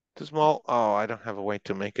 Too small? Oh, I don't have a way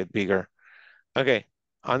to make it bigger. Okay.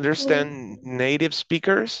 Understand native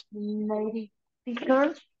speakers. Native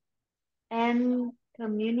speakers and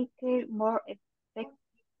communicate more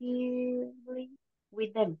effectively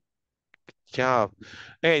with them. Job.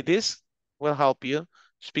 Hey, this will help you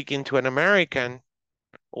speaking to an American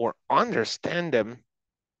or understand them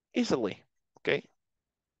easily. Okay.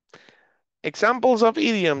 Examples of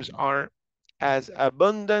idioms are as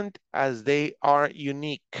abundant as they are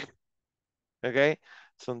unique. Okay.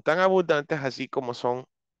 Son tan abundantes así como son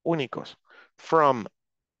únicos. From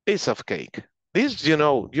piece of cake. This, you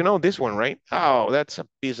know this one, right? Oh, that's a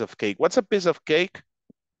piece of cake. What's a piece of cake?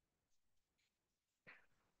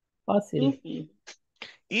 Fácil. Easy.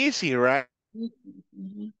 Easy, right? Easy.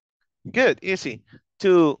 Mhm. Good, easy.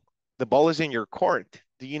 To the ball is in your court.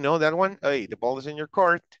 Do you know that one? Hey, the ball is in your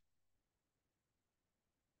court.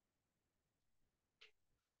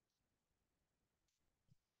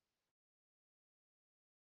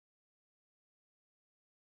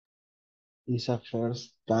 It's a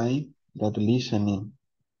first time that listening.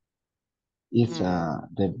 It's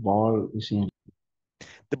the ball is in.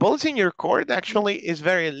 The ball is in your court actually is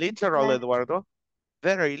very literal, Yeah. Eduardo.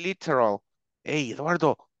 Very literal. Hey,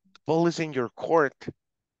 Eduardo, the ball is in your court.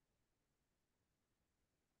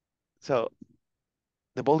 So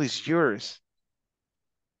the ball is yours.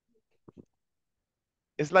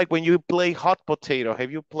 It's like when you play hot potato.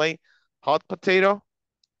 Have you played hot potato?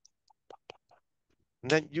 And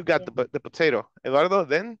then you got the potato. Eduardo,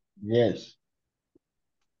 then? Yes.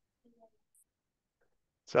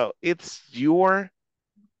 So it's your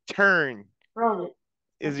turn. Probably.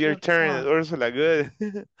 It's your turn, Ursula. Good.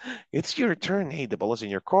 It's your turn. Hey, the ball is in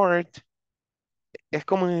your court. Es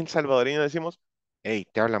como en salvadoreño decimos, hey,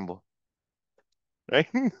 te hablan vos. Right?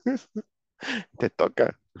 Te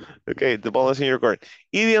toca. Okay, the ball is in your court.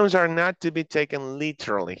 Idioms are not to be taken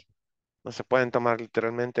literally. No se pueden tomar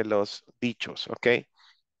literalmente los dichos, okay?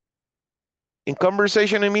 In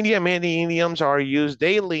conversation and media, many idioms are used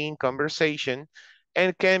daily in conversation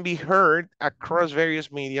and can be heard across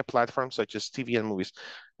various media platforms such as TV and movies.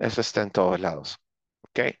 Eso está en todos lados.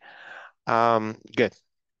 Okay? Good.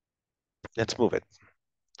 Let's move it.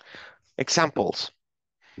 Examples.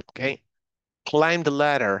 Okay? Climb the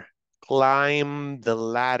ladder. Climb the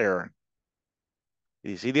ladder.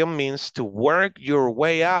 This idiom means to work your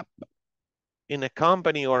way up in a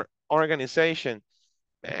company or organization.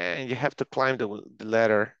 And you have to climb the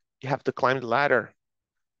ladder. You have to climb the ladder.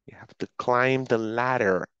 You have to climb the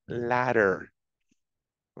ladder. Ladder.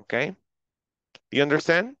 Okay? You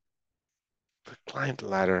understand? Climb the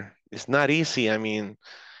ladder. It's not easy. I mean,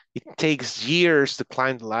 it takes years to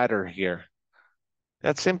climb the ladder here.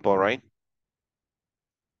 That's simple, right?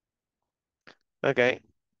 Okay.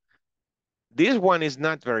 This one is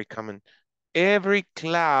not very common. Every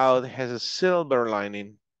cloud has a silver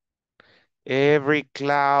lining. Every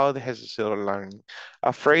cloud has a silver lining.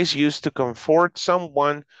 A phrase used to comfort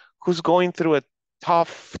someone who's going through a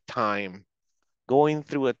tough time. Going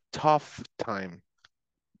through a tough time.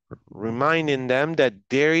 Reminding them that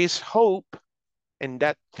there is hope and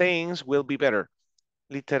that things will be better.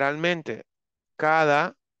 Literalmente,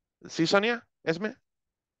 cada... ¿Sí, Sonia? ¿Esme?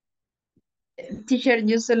 Teacher,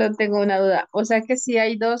 yo solo tengo una duda. O sea que si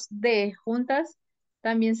hay dos D juntas,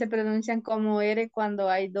 también se pronuncian como R cuando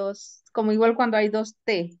hay dos, como igual cuando hay dos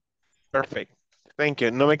T. Perfect. Thank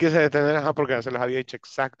you. No me quise detener, ajá, porque se los había dicho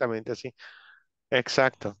exactamente así.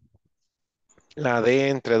 Exacto. La D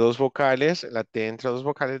entre dos vocales, la T entre dos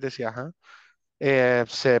vocales decía, ajá,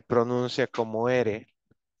 se pronuncia como R.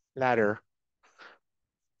 Ladder.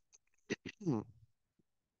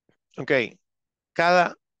 Ok.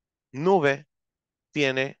 Cada nube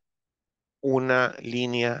tiene una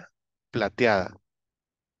línea plateada.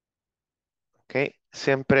 Ok.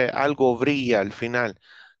 Siempre algo brilla al final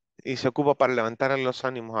y se ocupa para levantar los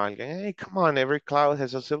ánimos a alguien. Hey, come on, every cloud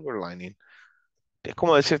has a silver lining. Es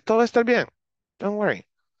como decir, todo va a estar bien. Don't worry.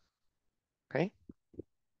 Okay.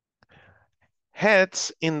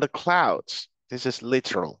 Heads in the clouds. This is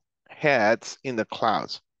literal. Heads in the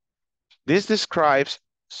clouds. This describes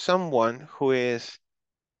someone who is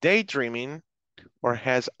daydreaming or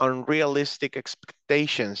has unrealistic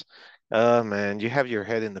expectations. Oh man, you have your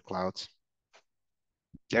head in the clouds.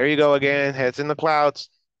 There you go again, heads in the clouds.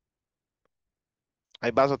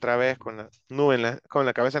 Ahí vas otra vez con la nube con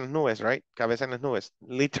la cabeza en las nubes, right? Cabeza en las nubes,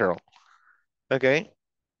 literal. Okay.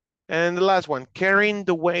 And the last one, carrying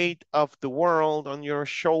the weight of the world on your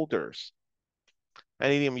shoulders.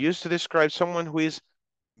 An idiom used to describe someone who is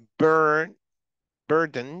burdened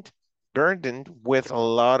with a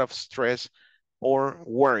lot of stress or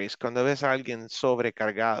worries. Cuando ves a alguien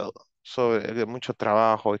sobrecargado, de mucho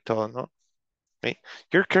trabajo y todo, ¿no? Okay.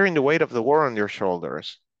 You're carrying the weight of the world on your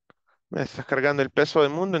shoulders. Estás cargando el peso del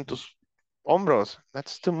mundo en tus hombros.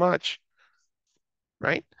 That's too much,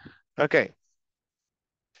 right? Okay.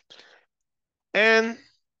 And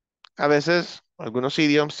a veces algunos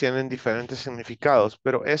idioms tienen diferentes significados,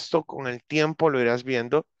 pero esto con el tiempo lo irás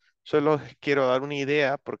viendo. Solo quiero dar una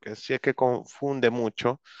idea porque sé que confunde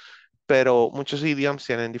mucho, pero muchos idioms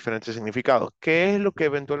tienen diferentes significados. ¿Qué es lo que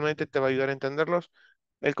eventualmente te va a ayudar a entenderlos?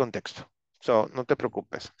 El contexto. So, no te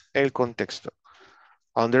preocupes. El contexto.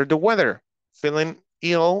 Under the weather, feeling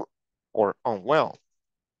ill or unwell,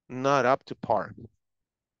 not up to par.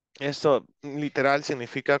 Esto literal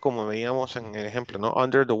significa, como veíamos en el ejemplo, ¿no?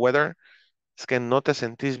 Under the weather, es que no te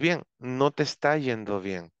sentís bien, no te está yendo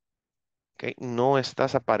bien, ¿ok? No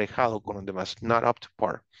estás aparejado con los demás, not up to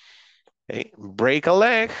par. ¿Ok? Break a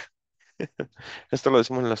leg. Esto lo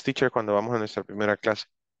decimos en los teachers cuando vamos a nuestra primera clase.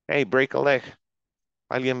 Hey, break a leg.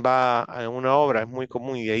 Alguien va a una obra, es muy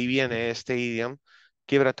común, y de ahí viene este idiom,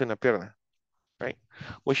 quiebrate una pierna. Right?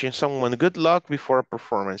 Wishing someone good luck before a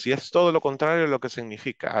performance. Y es todo lo contrario a lo que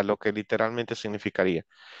significa, a lo que literalmente significaría.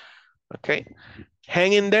 ¿Ok?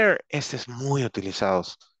 Hang in there. Este es muy utilizado.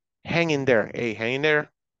 Hang in there. Hey, hang in there.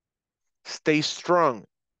 Stay strong.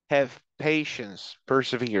 Have patience.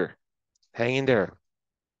 Persevere. Hang in there.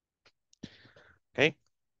 ¿Ok?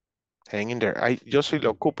 Hang in there. Ay, yo sí lo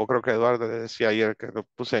ocupo. Creo que Eduardo le decía ayer que lo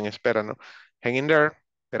puse en espera, ¿no? Hang in there.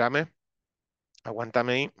 Espérame.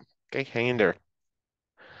 Aguántame ahí. Ok, hang in there.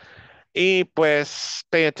 Y pues,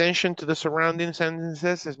 pay attention to the surrounding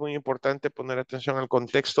sentences. Es muy importante poner atención al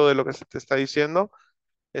contexto de lo que se te está diciendo.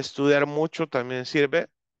 Estudiar mucho también sirve.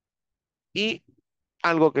 Y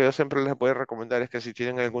algo que yo siempre les voy a recomendar es que si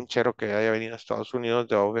tienen algún chero que haya venido a Estados Unidos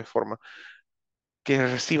de obvia forma, que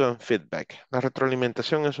reciban feedback. La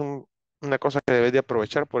retroalimentación es una cosa que debes de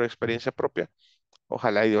aprovechar por experiencia propia.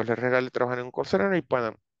 Ojalá y Dios les regale trabajar en un call center y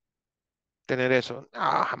puedan tener eso.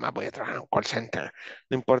 No, jamás voy a trabajar en un call center.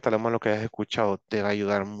 No importa lo malo que hayas escuchado, te va a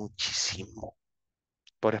ayudar muchísimo.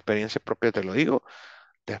 Por experiencia propia te lo digo.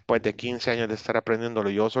 Después de 15 años de estar aprendiéndolo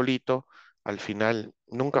yo solito, al final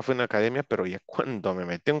nunca fui a una academia, pero ya cuando me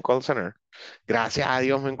metí en un call center, gracias a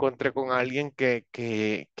Dios me encontré con alguien que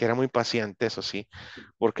era muy paciente, eso sí,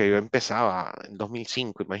 porque yo empezaba en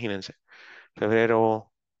 2005, imagínense,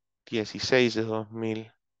 febrero 16 de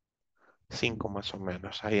 2005 más o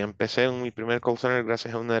menos. Ahí empecé en mi primer call center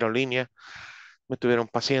gracias a una aerolínea. Me tuvieron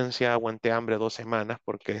paciencia, aguanté hambre 2 semanas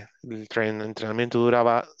porque el entrenamiento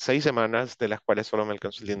duraba 6 semanas, de las cuales solo me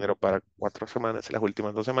alcanzó el dinero para 4 semanas y las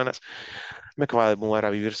últimas 2 semanas me acababa de mudar a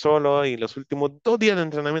vivir solo y los últimos 2 días de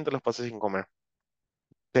entrenamiento los pasé sin comer.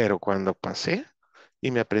 Pero cuando pasé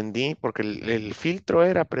y me aprendí, porque el filtro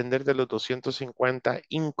era aprender de los 250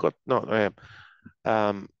 no,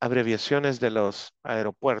 abreviaciones de los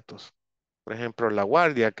aeropuertos. Por ejemplo, La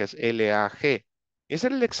Guardia, que es LAG. Ese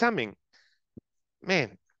era el examen.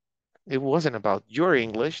 Man, it wasn't about your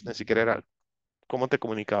English, ni siquiera era cómo te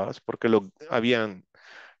comunicabas, porque habían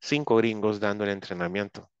 5 gringos dando el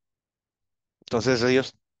entrenamiento. Entonces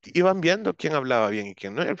ellos iban viendo quién hablaba bien y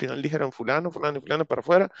quién no, y al final dijeron fulano, fulano y fulano para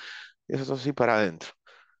afuera, y eso sí para adentro.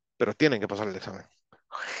 Pero tienen que pasar el examen.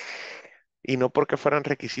 Y no porque fueran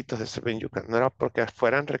requisitos de Seven Yucatán, no era porque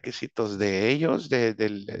fueran requisitos de ellos, de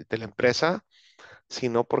la empresa,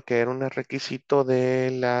 sino porque era un requisito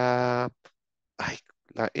de ay,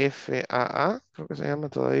 la FAA, creo que se llama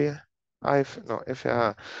todavía. No,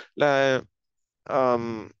 FAA, la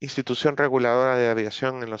institución reguladora de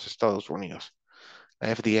aviación en los Estados Unidos,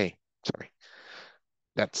 la FDA, sorry.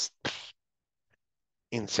 That's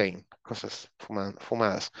insane, cosas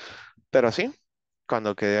fumadas. Pero sí,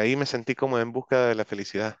 cuando quedé ahí me sentí como en búsqueda de la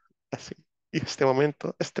felicidad. Así. Y este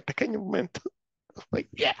momento, este pequeño momento, I was like,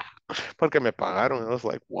 yeah, porque me pagaron. I was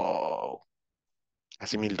like, wow,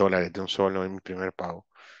 casi $1000 de un solo en mi primer pago.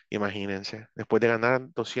 Imagínense, después de ganar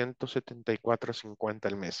 274.50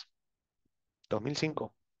 al mes.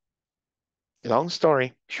 2005. Long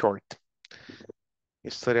story, short.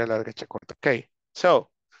 Historia larga, hecha corta. Okay, so,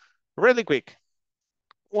 really quick.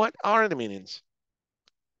 What are the meanings?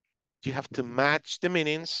 You have to match the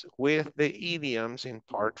meanings with the idioms in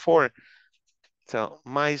part 4. So,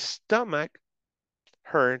 my stomach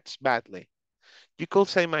hurts badly. You could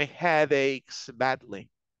say my head aches badly.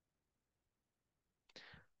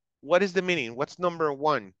 What is the meaning? What's number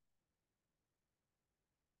 1?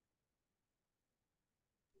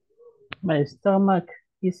 My stomach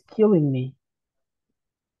is killing me.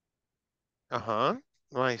 Uh-huh.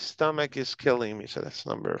 My stomach is killing me. So that's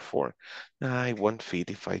number 4. I won't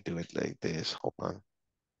fit if I do it like this. Hold on.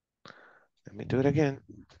 Let me do it again.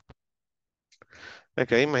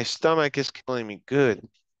 Okay, my stomach is killing me. Good.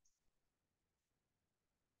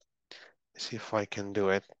 Let's see if I can do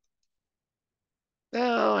it.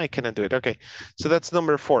 No, I cannot do it. Okay, so that's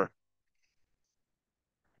number 4.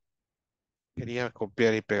 Quería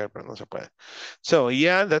copiar y pegar, pero no se puede. So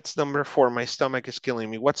yeah, that's number 4. My stomach is killing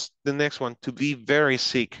me. What's the next one? To be very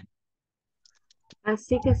sick. As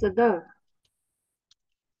sick as a dog.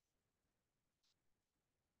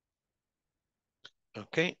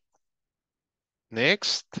 Okay.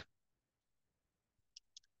 Next.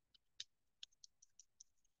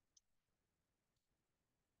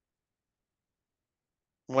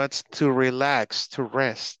 What's to relax, to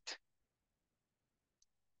rest?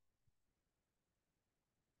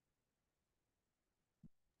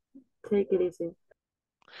 Take it easy.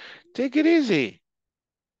 Take it easy.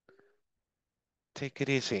 Take it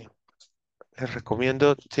easy. Les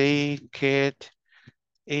recomiendo take it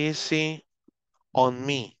easy on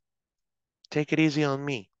me. Take it easy on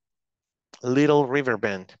me. Little River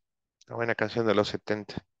Band. Una buena canción de los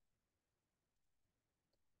 70.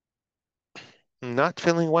 Not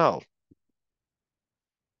feeling well.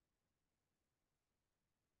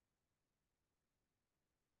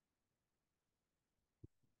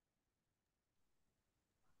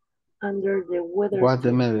 Under the weather. What's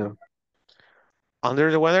the matter? Under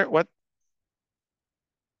the weather? What?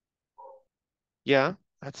 Yeah,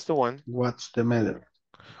 that's the one. What's the matter?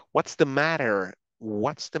 What's the matter?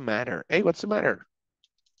 What's the matter? Hey, what's the matter?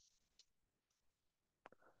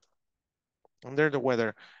 Under the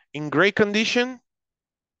weather. In great condition?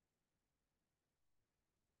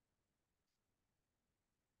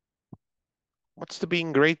 What's to be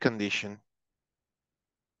in great condition?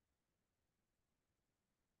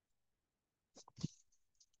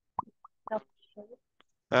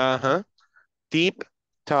 Uh-huh. Tip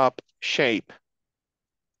top shape.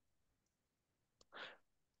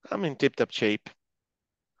 I'm in tip top shape.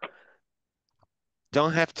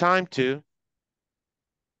 Don't have time to.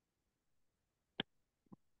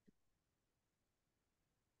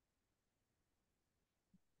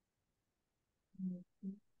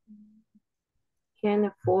 Can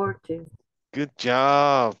afford to. Good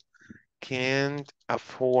job. Can't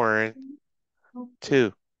afford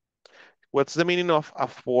to. What's the meaning of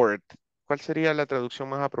afford? ¿Cuál sería la traducción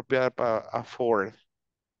más apropiada para afford?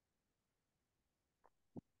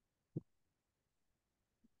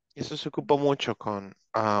 Eso se ocupa mucho con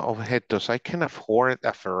objetos. I can afford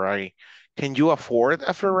a Ferrari. Can you afford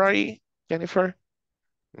a Ferrari, Jennifer?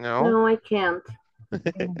 No. No, I can't.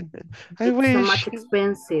 I It's wish. so much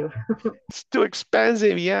expensive. It's too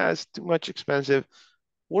expensive. Yeah, it's too much expensive.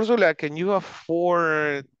 Úrsula, can you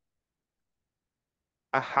afford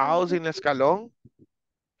a house in Escalón?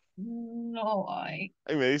 No,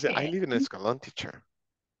 Y me dice, I live in Escalón, teacher.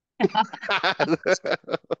 Oh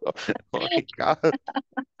my God.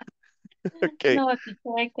 Okay. no,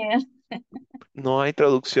 teacher, I can't. No hay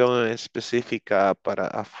traducción específica para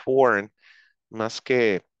afford, más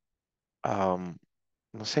que,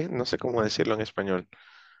 no sé cómo decirlo en español.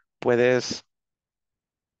 Puedes,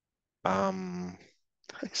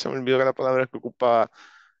 se me olvidó la palabra que ocupaba,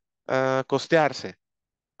 costearse.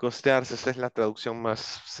 Costearse, esa es la traducción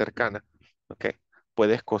más cercana. Ok.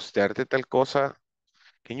 Puedes costearte tal cosa.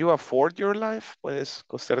 Can you afford your life? Puedes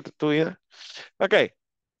costearte tu vida. Ok.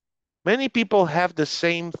 Many people have the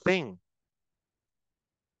same thing.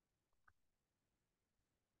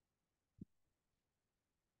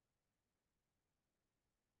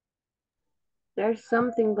 There's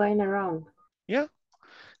something going around. Yeah.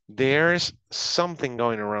 There's something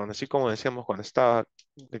going around. Así como decíamos cuando estaba,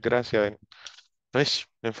 desgracia, la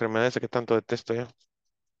enfermedad esa que tanto detesto yo.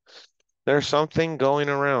 There's something going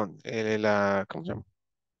around. ¿Cómo se llama?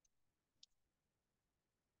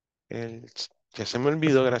 Ya se me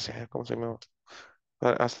olvidó, gracias. ¿Cómo se llama?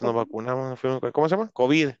 Hasta nos vacunamos. ¿Cómo se llama?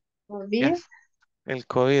 COVID. ¿Covid? Yes. El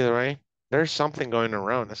COVID, right? There's something going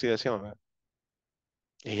around. Así decíamos, ¿verdad?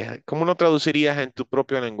 Y ya, ¿cómo no traducirías en tu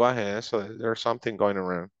propio lenguaje eso de there's something going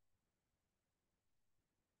around?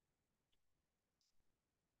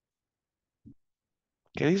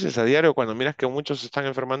 ¿Qué dices a diario cuando miras que muchos se están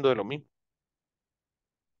enfermando de lo mismo?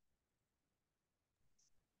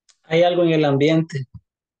 Hay algo en el ambiente.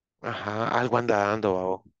 Ajá, algo anda dando,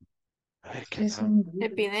 babo. A ver, ¿qué Es anda? un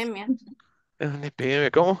virus. Epidemia. Es una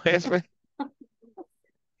epidemia. ¿Cómo es, güey?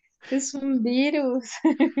 Es un virus.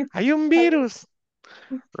 Hay un virus,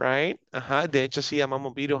 right? Ajá, de hecho sí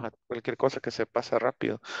llamamos virus a cualquier cosa que se pasa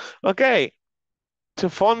rápido. Ok, to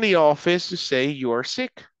phone the office to say you are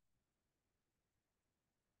sick.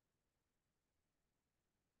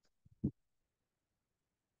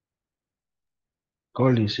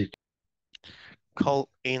 Calling sick. Call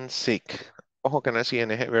in sick. Ojo que no es ING,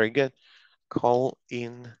 very good. Call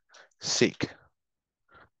in sick.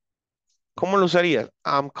 ¿Cómo lo usarías?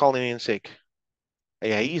 I'm calling in sick.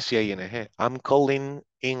 Y ahí sí hay ING. I'm calling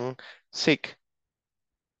in sick.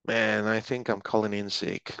 Man, I think I'm calling in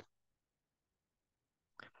sick.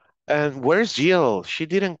 And where's Jill? She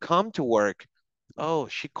didn't come to work. Oh,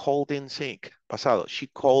 she called in sick. Pasado. She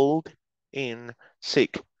called in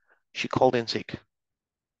sick. She called in sick.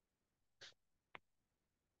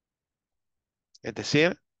 Es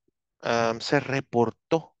decir, se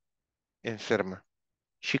reportó enferma.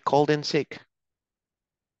 She called in sick.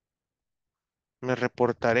 Me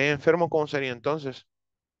reportaré enfermo, ¿cómo sería entonces?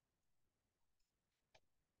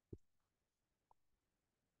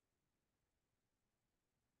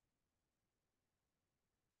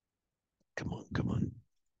 Come on, come on.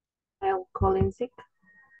 I'm calling sick.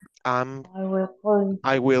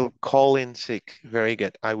 I will call in sick. Very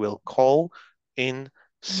good. I will call in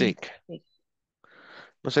sick.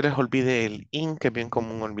 No se les olvide el in, que es bien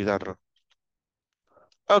común olvidarlo.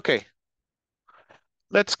 Okay.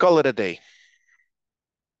 Let's call it a day.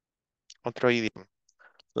 Otro idioma.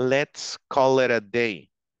 Let's call it a day.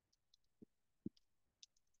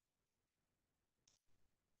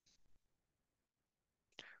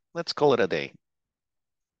 Let's call it a day.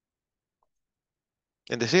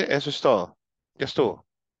 Es decir, eso es todo. Ya estuvo.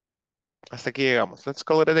 Hasta aquí llegamos. Let's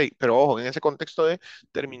call it a day. Pero ojo, en ese contexto de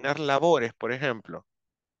terminar labores, por ejemplo,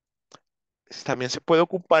 también se puede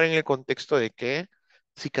ocupar en el contexto de que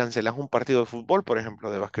si cancelas un partido de fútbol, por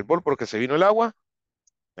ejemplo, de básquetbol, porque se vino el agua,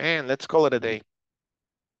 man, let's call it a day.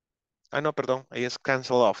 Ah, no, perdón, ahí es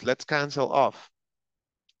cancel off. Let's cancel off.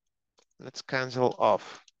 Let's cancel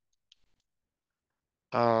off.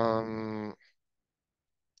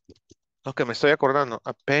 Ok, me estoy acordando.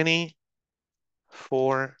 A penny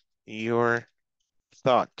for your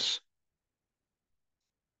thoughts.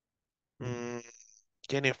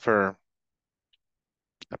 Jennifer,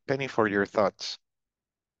 a penny for your thoughts.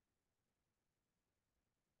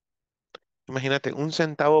 Imagínate, un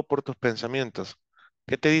centavo por tus pensamientos.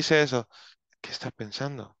 ¿Qué te dice eso? ¿Qué estás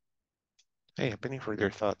pensando? Hey, a penny for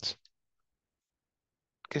your thoughts.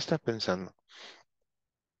 ¿Qué estás pensando?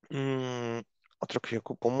 Otro que yo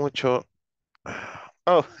ocupo mucho.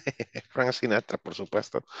 Oh, Frank Sinatra, por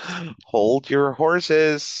supuesto. Hold your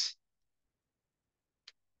horses.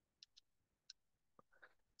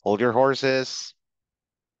 Hold your horses.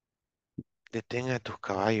 Detenga tus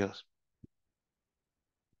caballos.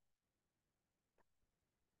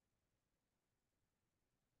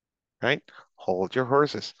 Right? Hold your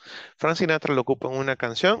horses. Frank Sinatra lo ocupa en una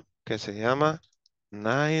canción que se llama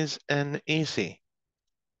Nice and Easy.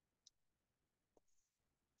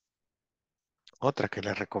 Otra que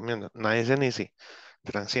les recomiendo. Nice and Easy.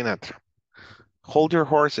 Frank Sinatra. Hold your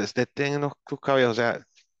horses. Detén tus caballos. O sea,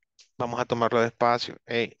 vamos a tomarlo despacio.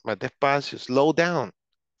 Hey, más despacio. Slow down.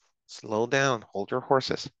 Slow down. Hold your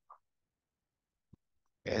horses.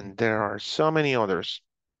 And there are so many others.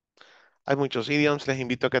 Hay muchos idioms. Les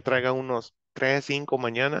invito a que traigan unos 3, 5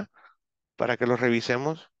 mañana para que los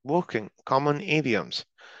revisemos. Busquen Common Idioms.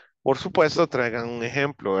 Por supuesto, traigan un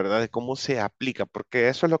ejemplo, ¿verdad? De cómo se aplica, porque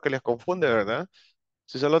eso es lo que les confunde, ¿verdad?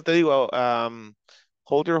 Si solo te digo,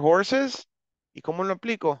 hold your horses, ¿y cómo lo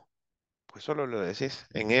aplico? Pues solo lo decís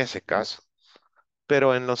en ese caso.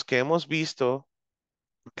 Pero en los que hemos visto,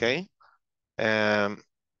 ¿ok?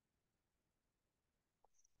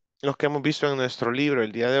 Los que hemos visto en nuestro libro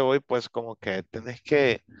el día de hoy, pues como que tenés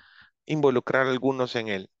que involucrar algunos en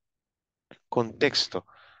el contexto,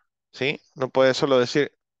 ¿sí? No puedes solo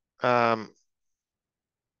decir,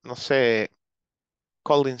 no sé,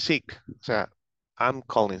 calling sick, o sea, I'm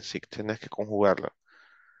calling sick, tenés que conjugarlo.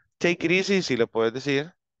 Take it easy, si lo puedes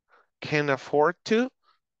decir. Can afford to,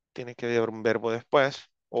 tiene que haber un verbo después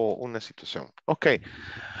o una situación. Ok,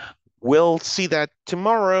 we'll see that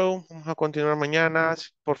tomorrow. Vamos a continuar mañana.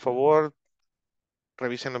 Por favor,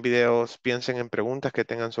 revisen los videos, piensen en preguntas que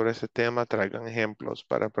tengan sobre este tema, traigan ejemplos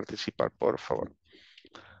para participar, por favor.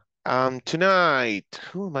 Tonight,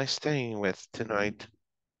 who am I staying with tonight?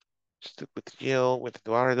 Stick with Jill, with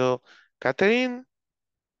Eduardo. Catherine?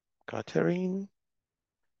 Catherine?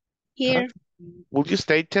 Here. Will you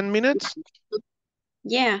stay 10 minutes?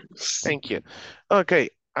 Yeah. Thank you. Okay,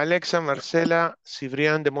 Alexa Marcela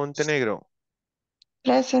Cibrián de Montenegro.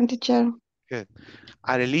 Present, teacher. Good.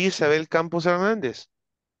 Arely Isabel Campos Hernández.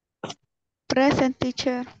 Present,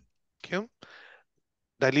 teacher. Thank you.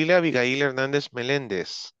 Dalila Abigail Hernández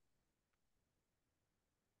Meléndez.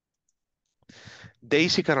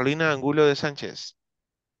 Daisy Carolina Angulo de Sánchez.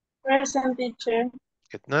 Present, teacher.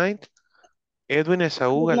 Good night. Edwin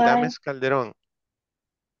Esaú Good night. Galdames Calderón.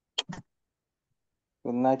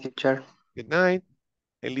 Good night, teacher. Good night.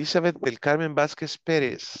 Elizabeth del Carmen Vázquez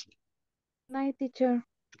Pérez. Night, teacher.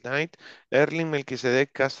 Good night. Erling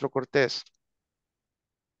Melquisedec Castro Cortés.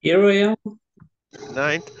 Here I am. Good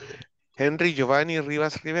night. Henry Giovanni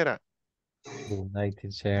Rivas Rivera. Good night,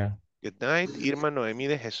 teacher. Good night. Irma Noemí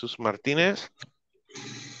de Jesús Martínez.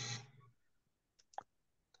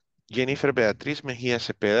 Jennifer Beatriz Mejía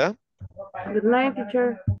Cepeda. Good night,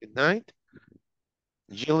 teacher. Good night.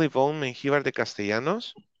 Jill Yvonne Mengíbar de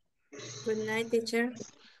Castellanos. Good night, teacher.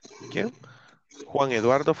 Thank you. Juan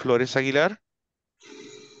Eduardo Flores Aguilar.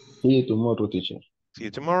 See you tomorrow, teacher. See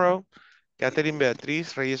you tomorrow. Catherine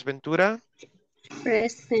Beatriz Reyes Ventura.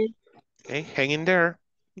 Present. Okay, hang in there.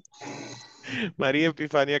 María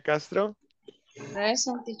Epifania Castro.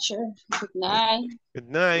 Present, teacher. Good night. Good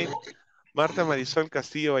night. Marta Marisol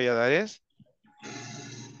Castillo Valladares.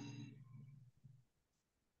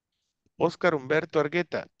 Oscar Humberto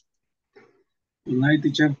Argueta. Good night,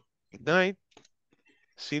 teacher. Good night.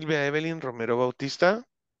 Silvia Evelyn Romero Bautista.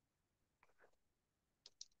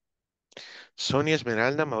 Sonia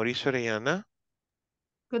Esmeralda Mauricio Orellana.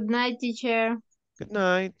 Good night, teacher. Good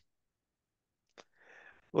night.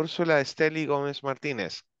 Úrsula Esteli Gómez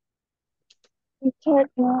Martínez. Teacher,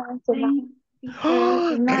 no, Teacher,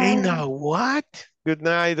 good night. Reina, what? Good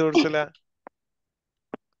night, Úrsula.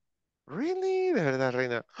 Really? De verdad,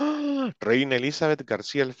 Reina. Reina Elizabeth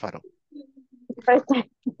García Alfaro.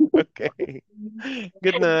 Okay.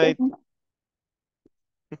 Good night.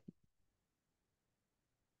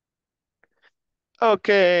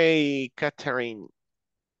 Okay, Catherine.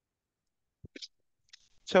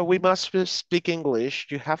 So we must speak English.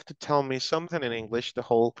 You have to tell me something in English the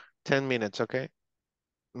whole 10 minutes, okay?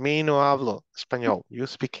 Me no hablo español. You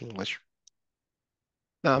speak English.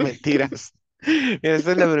 No, mentiras. Mira,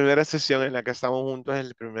 esta es la primera sesión en la que estamos juntos. Es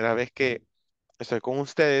la primera vez que estoy con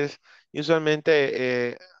ustedes. Y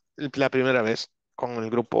usualmente la primera vez con el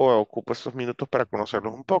grupo ocupo estos minutos para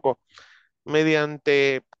conocerlos un poco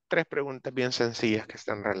mediante tres preguntas bien sencillas que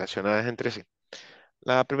están relacionadas entre sí.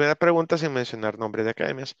 La primera pregunta, sin mencionar nombres de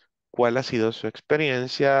academias, ¿cuál ha sido su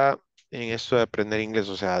experiencia en esto de aprender inglés?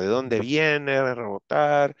 O sea, ¿de dónde viene, de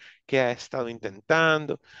rebotar? ¿Qué ha estado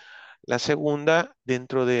intentando? La segunda,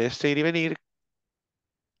 dentro de este ir y venir,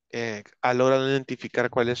 ha logrado identificar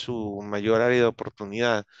cuál es su mayor área de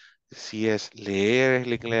oportunidad, si es leer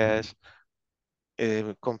el inglés,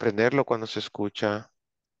 comprenderlo cuando se escucha,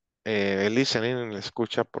 el listening, la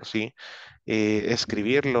escucha por sí,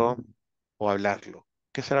 escribirlo o hablarlo.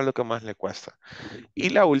 ¿Qué será lo que más le cuesta? Y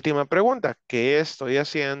la última pregunta, ¿qué estoy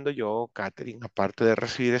haciendo yo, Katherine, aparte de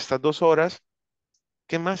recibir estas 2 horas?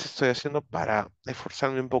 ¿Qué más estoy haciendo para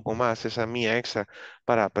esforzarme un poco más, esa mía extra,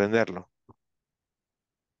 para aprenderlo?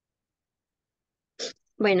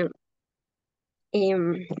 Bueno,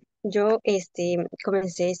 yo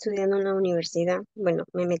comencé estudiando en la universidad. Bueno,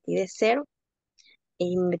 me metí de cero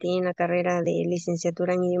y me metí en la carrera de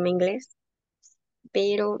licenciatura en idioma inglés,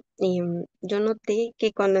 pero yo noté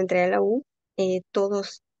que cuando entré a la U,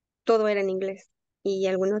 todo era en inglés y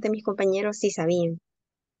algunos de mis compañeros sí sabían.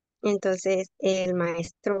 Entonces el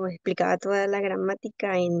maestro explicaba toda la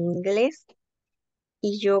gramática en inglés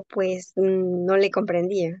y yo pues no le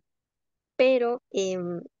comprendía. Pero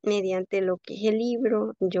mediante lo que es el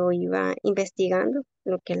libro, yo iba investigando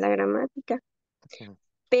lo que es la gramática, Ujú.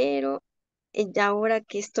 pero ya ahora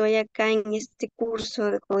que estoy acá en este curso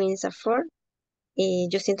con INSAFOR,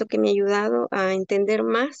 yo siento que me ha ayudado a entender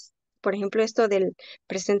más, por ejemplo, esto del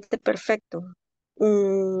presente perfecto.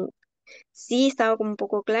 Mm, sí, estaba como un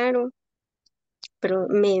poco claro, pero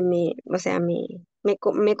o sea,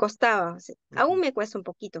 me costaba, o sea, aún Ujú. me cuesta un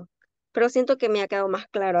poquito, pero siento que me ha quedado más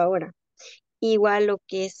claro ahora. Igual lo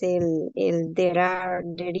que es el there are,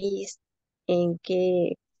 there is, en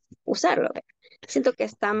qué usarlo. ¿Ve? Siento que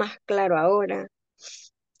está más claro ahora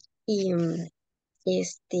y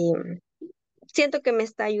este, siento que me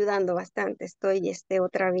está ayudando bastante. Estoy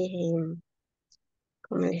otra vez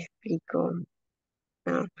 ¿cómo le explico?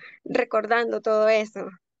 Ah, recordando todo eso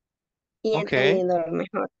y Ok, entendiéndolo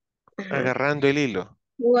mejor. Ajá. agarrando el hilo.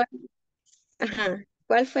 ¿Cuál, ajá.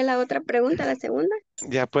 ¿Cuál fue la otra pregunta, la segunda?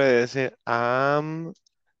 Ya puede decir, I'm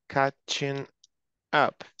catching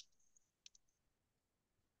up.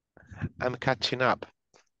 I'm catching up.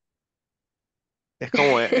 Es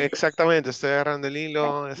como, exactamente, estoy agarrando el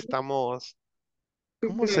hilo, estamos.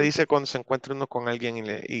 ¿Cómo se Ujú, dice cuando se encuentra uno con alguien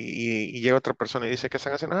y llega otra persona y dice que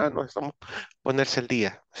están haciendo? Ah, no, estamos ponerse el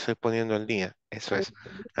día. Estoy poniendo el día. Eso es.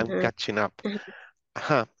 I'm ajá, catching up. ajá,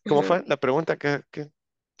 Ajá. ¿Cómo ajá. fue la pregunta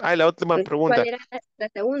Ah, la última ¿Cuál pregunta. era la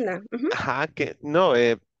segunda? Ujú. Ajá, que no,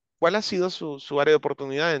 ¿cuál ha sido su área de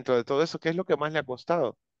oportunidad dentro de todo eso? ¿Qué es lo que más le ha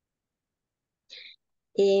costado?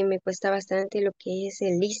 Me cuesta bastante lo que es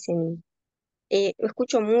el listening.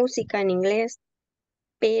 Escucho música en inglés,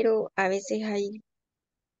 pero a veces hay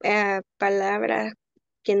palabras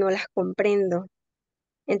que no las comprendo.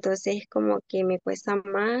 Entonces como que me cuesta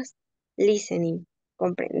más listening,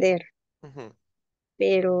 comprender. Ujú.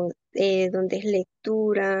 Pero donde es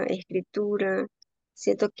lectura, escritura,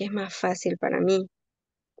 siento que es más fácil para mí.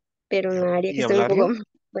 Pero en la área que ¿Y estoy un poco, hablarlo?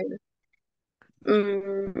 bueno,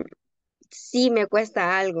 mm, sí me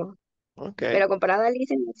cuesta algo. Ok, Pero comparado al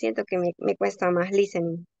listening, siento que me cuesta más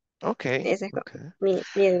listening. ok, Esa es como ok. mi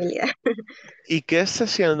debilidad. ¿Y qué está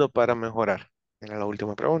haciendo para mejorar? Era la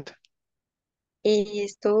última pregunta.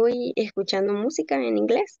 Estoy escuchando música en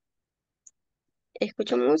inglés.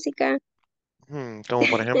 Escucho música. Como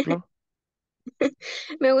por ejemplo.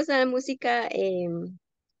 Me gusta la música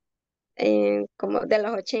como de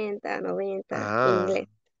los 80, 90, en Ah, inglés.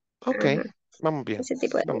 ok, Ajá. vamos bien, Ese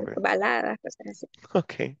tipo de vamos bien. baladas, cosas así.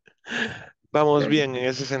 Ok, vamos Ajá. bien en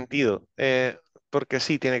ese sentido. Porque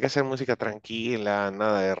sí, tiene que ser música tranquila,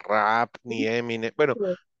 nada de rap, ni Eminem. Bueno,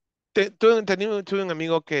 Sí. tuve un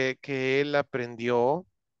amigo que él aprendió,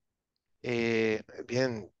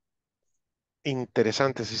 bien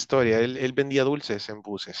interesante esa historia. Él vendía dulces en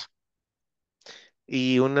buses.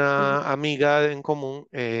 Y Ujú, una amiga en común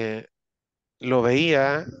lo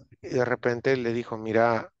veía y de repente le dijo,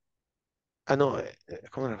 mira, no,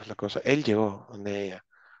 ¿cómo era la cosa? Él llegó donde ella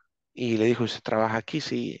y le dijo, ¿usted trabaja aquí?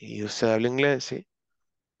 Sí. ¿Y usted habla inglés? Sí.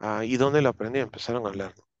 Ah, ¿y dónde lo aprendió? Empezaron a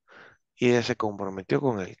hablar. Y ella se comprometió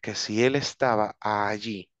con él que si él estaba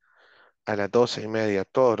allí a las 12:30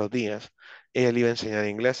 todos los días, ella le iba a enseñar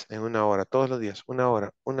inglés en 1 hora, todos los días, 1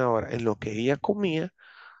 hora, 1 hora. En lo que ella comía,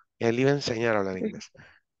 él iba a enseñar a hablar ujú, inglés.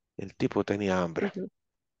 El tipo tenía hambre ujú,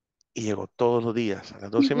 y llegó todos los días a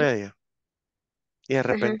las 12:30 y de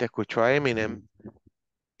ajá, repente escuchó a Eminem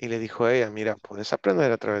y le dijo a ella, mira, puedes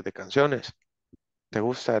aprender a través de canciones. ¿Te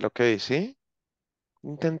gusta lo que dice? Sí,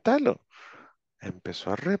 inténtalo.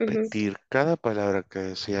 Empezó a ujú, repetir cada palabra que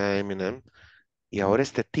decía Eminem y ahora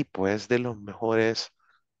este tipo es de los mejores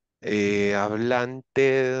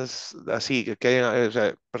hablantes, así, que hayan, o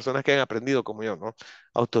sea, personas que hayan aprendido como yo, ¿no?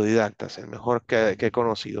 Autodidactas, el mejor que he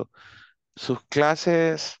conocido. Sus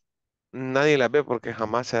clases nadie las ve porque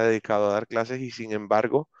jamás se ha dedicado a dar clases y sin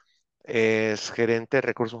embargo es gerente de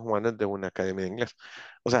recursos humanos de una academia de inglés.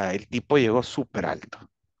 O sea, el tipo llegó súper alto.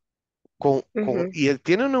 ujú, Y él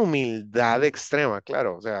tiene una humildad extrema,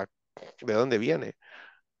 claro, o sea, ¿de dónde viene?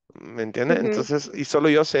 ¿Me entiendes? ujú, Entonces, y solo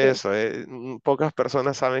yo sé sí, eso, pocas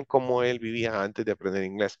personas saben cómo él vivía antes de aprender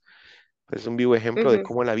inglés. Es un vivo ejemplo de ujú,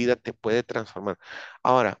 cómo la vida te puede transformar.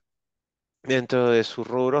 Ahora, dentro de su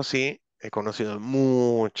rubro, sí, he conocido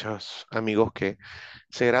muchos amigos que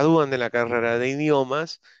se gradúan de la carrera de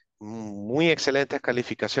idiomas, muy excelentes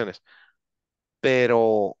calificaciones,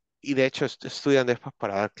 pero, y de hecho estudian después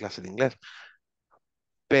para dar clases de inglés,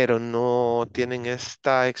 pero no tienen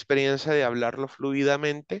esta experiencia de hablarlo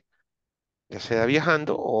fluidamente, ya sea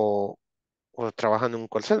viajando o trabajando en un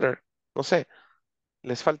call center. No sé,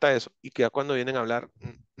 les falta eso. Y que ya cuando vienen a hablar,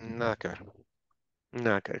 nada que ver.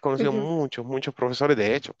 Nada que ver. He conocido ujú, muchos, muchos profesores,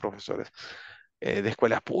 de hecho, profesores de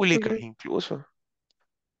escuelas públicas ujú, incluso,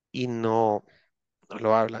 y no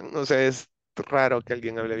lo hablan. No sé, es raro que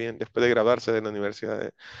alguien hable bien después de graduarse de la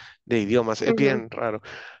universidad de idiomas. Es ujú, bien raro.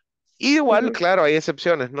 Y igual, ujú, claro, hay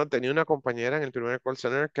excepciones, ¿no? Tenía una compañera en el primer call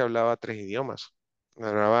center que hablaba 3 idiomas.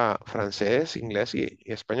 Hablaba francés, inglés y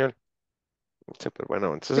español. Súper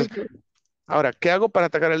bueno. Entonces, ujú, ahora, ¿qué hago para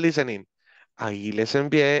atacar el listening? Ahí les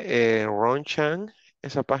envié Ron Chang,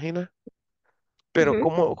 esa página. Pero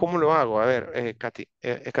ujú, ¿cómo lo hago? A ver,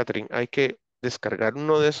 Catherine, hay que descargar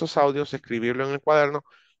uno de esos audios, escribirlo en el cuaderno.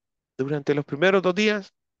 Durante los primeros 2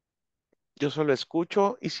 días, yo solo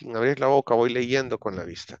escucho y sin abrir la boca voy leyendo con la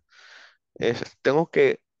vista. Tengo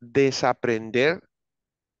que desaprender,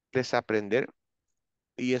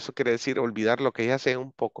 y eso quiere decir olvidar lo que ya sé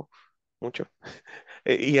un poco, mucho.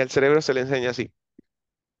 Y al cerebro se le enseña así,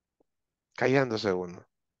 callándose uno,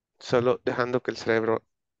 solo dejando que el cerebro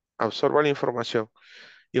absorba la información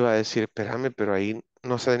y va a decir, espérame, pero ahí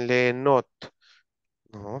no se lee not,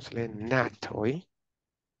 no, se lee nat, ¿oí?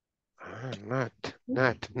 Ah,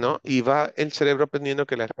 nat, ¿no? Y va el cerebro aprendiendo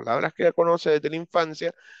que las palabras que ya conoce desde la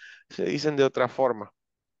infancia se dicen de otra forma.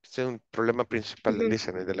 Ese es un problema principal del ujú,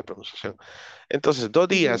 listening, de la pronunciación. Entonces, dos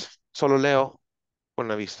ujú, días solo leo con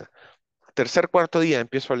la vista. Tercer, cuarto día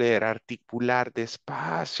empiezo a leer, a articular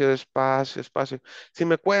despacio, despacio, despacio. Si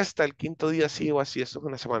me cuesta, el quinto día sigo así, esto es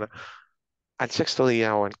una semana. Al sexto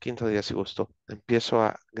día o al quinto día, si gusto, empiezo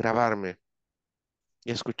a grabarme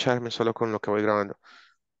y a escucharme solo con lo que voy grabando.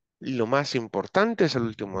 Y lo más importante es el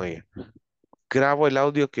último día. Grabo el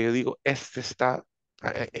audio que yo digo, este está,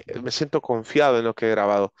 me siento confiado en lo que he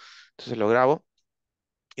grabado. Entonces lo grabo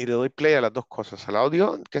y le doy play a las dos cosas, al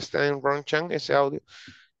audio que está en Ronchan, ese audio,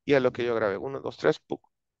 y a lo que yo grabé. Uno, dos, tres, ¡puc!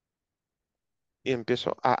 Y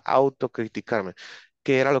empiezo a autocriticarme,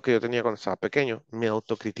 que era lo que yo tenía cuando estaba pequeño. Me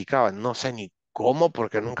autocriticaba, no sé ni cómo,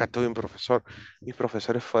 porque nunca tuve un profesor. Mis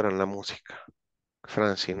profesores fueron la música.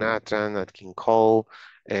 Frank Sinatra, Nat King Cole,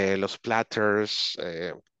 los Platters,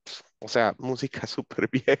 o sea, música súper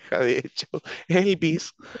vieja, de hecho,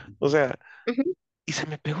 Elvis, o sea, ujú, y se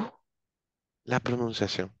me pegó la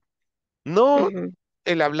pronunciación. No ujú,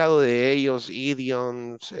 el hablado de ellos,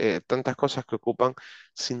 idioms, tantas cosas que ocupan,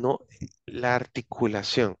 sino la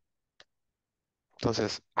articulación.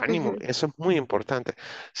 Entonces, ánimo, Ujú, eso es muy importante.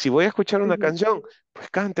 Si voy a escuchar una ujú, canción, pues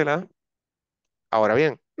cántela. Ahora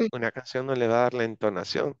bien, ujú, una canción no le va a dar la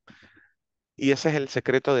entonación. Y ese es el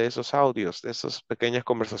secreto de esos audios, de esas pequeñas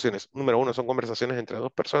conversaciones. Número uno, son conversaciones entre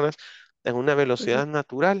dos personas en una ujú, velocidad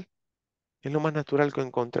natural. Es lo más natural que he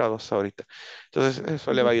encontrado hasta ahorita. Entonces,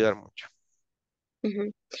 eso le va a ujú, ayudar mucho.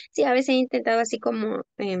 ujú. Sí, a veces he intentado así como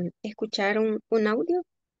escuchar un audio,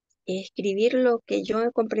 escribir lo que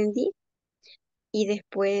yo comprendí y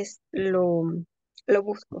después lo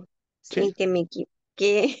busco ¿Sí? sin que me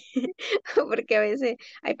equivoque, porque a veces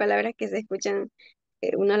hay palabras que se escuchan,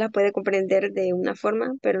 uno las puede comprender de una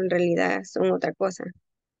forma, pero en realidad son otra cosa.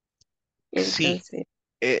 Sí, Entonces,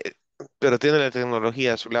 eh, pero tiene la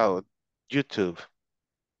tecnología a su lado. YouTube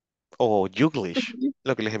o Youglish, ujú,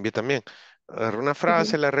 lo que les envié también. Agarro una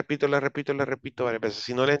ujú, frase, la repito, la repito, la repito varias veces.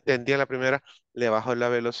 Si no la entendía la primera, le bajo la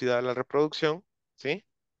velocidad de la reproducción, ¿sí?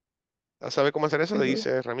 ¿Sabe cómo hacer eso? Le ujú, dice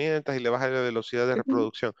herramientas y le baja la velocidad de ujú,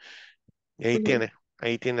 reproducción. Y ujú,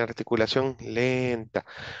 ahí tiene articulación lenta.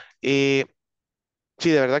 Y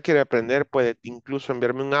si de verdad quiere aprender, puede incluso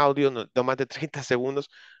enviarme un audio no más de 30 segundos,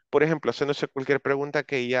 por ejemplo, haciéndose cualquier pregunta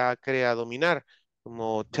que ella crea dominar,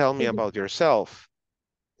 como tell me ujú, about yourself.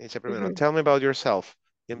 Dice primero, ujú, tell me about yourself.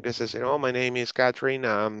 Y empieza a decir, oh, my name is Catherine,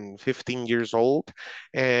 I'm 15 years old,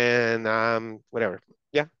 and whatever.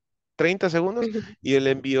 Ya, 30 segundos ujú, y yo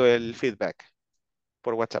le envío el feedback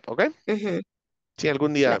por WhatsApp, ¿ok? ujú. Si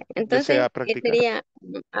algún día Vale, entonces desea practicar. sería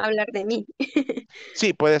hablar de mí,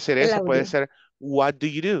 Sí, puede ser el ese, puede audio. ser, what do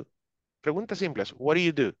you do? Preguntas simples, what do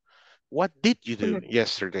you do? What did you do Ujú,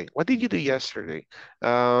 yesterday? What did you do yesterday?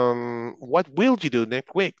 What will you do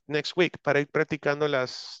next week? Next week, para ir practicando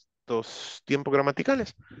las dos tiempos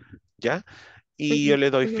gramaticales, ¿ya? Y ujú, yo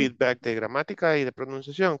le doy ujú. feedback de gramática y de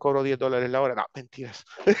pronunciación, cobro $10 la hora. No, mentiras.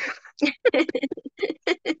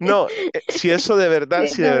 No, si eso de verdad, Sí,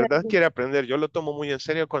 si de no, verdad quiere aprender, yo lo tomo muy en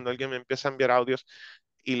serio cuando alguien me empieza a enviar audios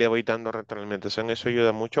y le voy dando retroalimentación. Eso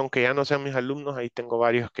ayuda mucho, aunque ya no sean mis alumnos, ahí tengo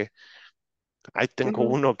varios que, ahí tengo ujú,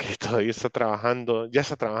 uno que todavía está trabajando, ya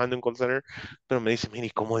está trabajando en call center, pero me dice,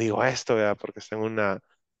 mire, ¿cómo digo esto? ¿Verdad? Porque está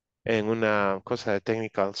en una cosa de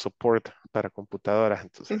technical support para computadoras,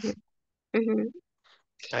 ujú, entonces, ujú.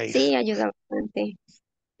 ahí Sí, está. ayuda bastante.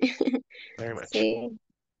 Very much. Sí.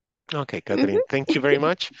 Okay, Ujú. Catherine, thank you very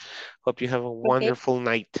much. Hope you have a Ok, wonderful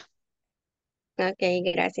night. ok,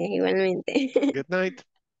 gracias igualmente. Good night.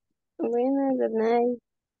 Bueno, good night.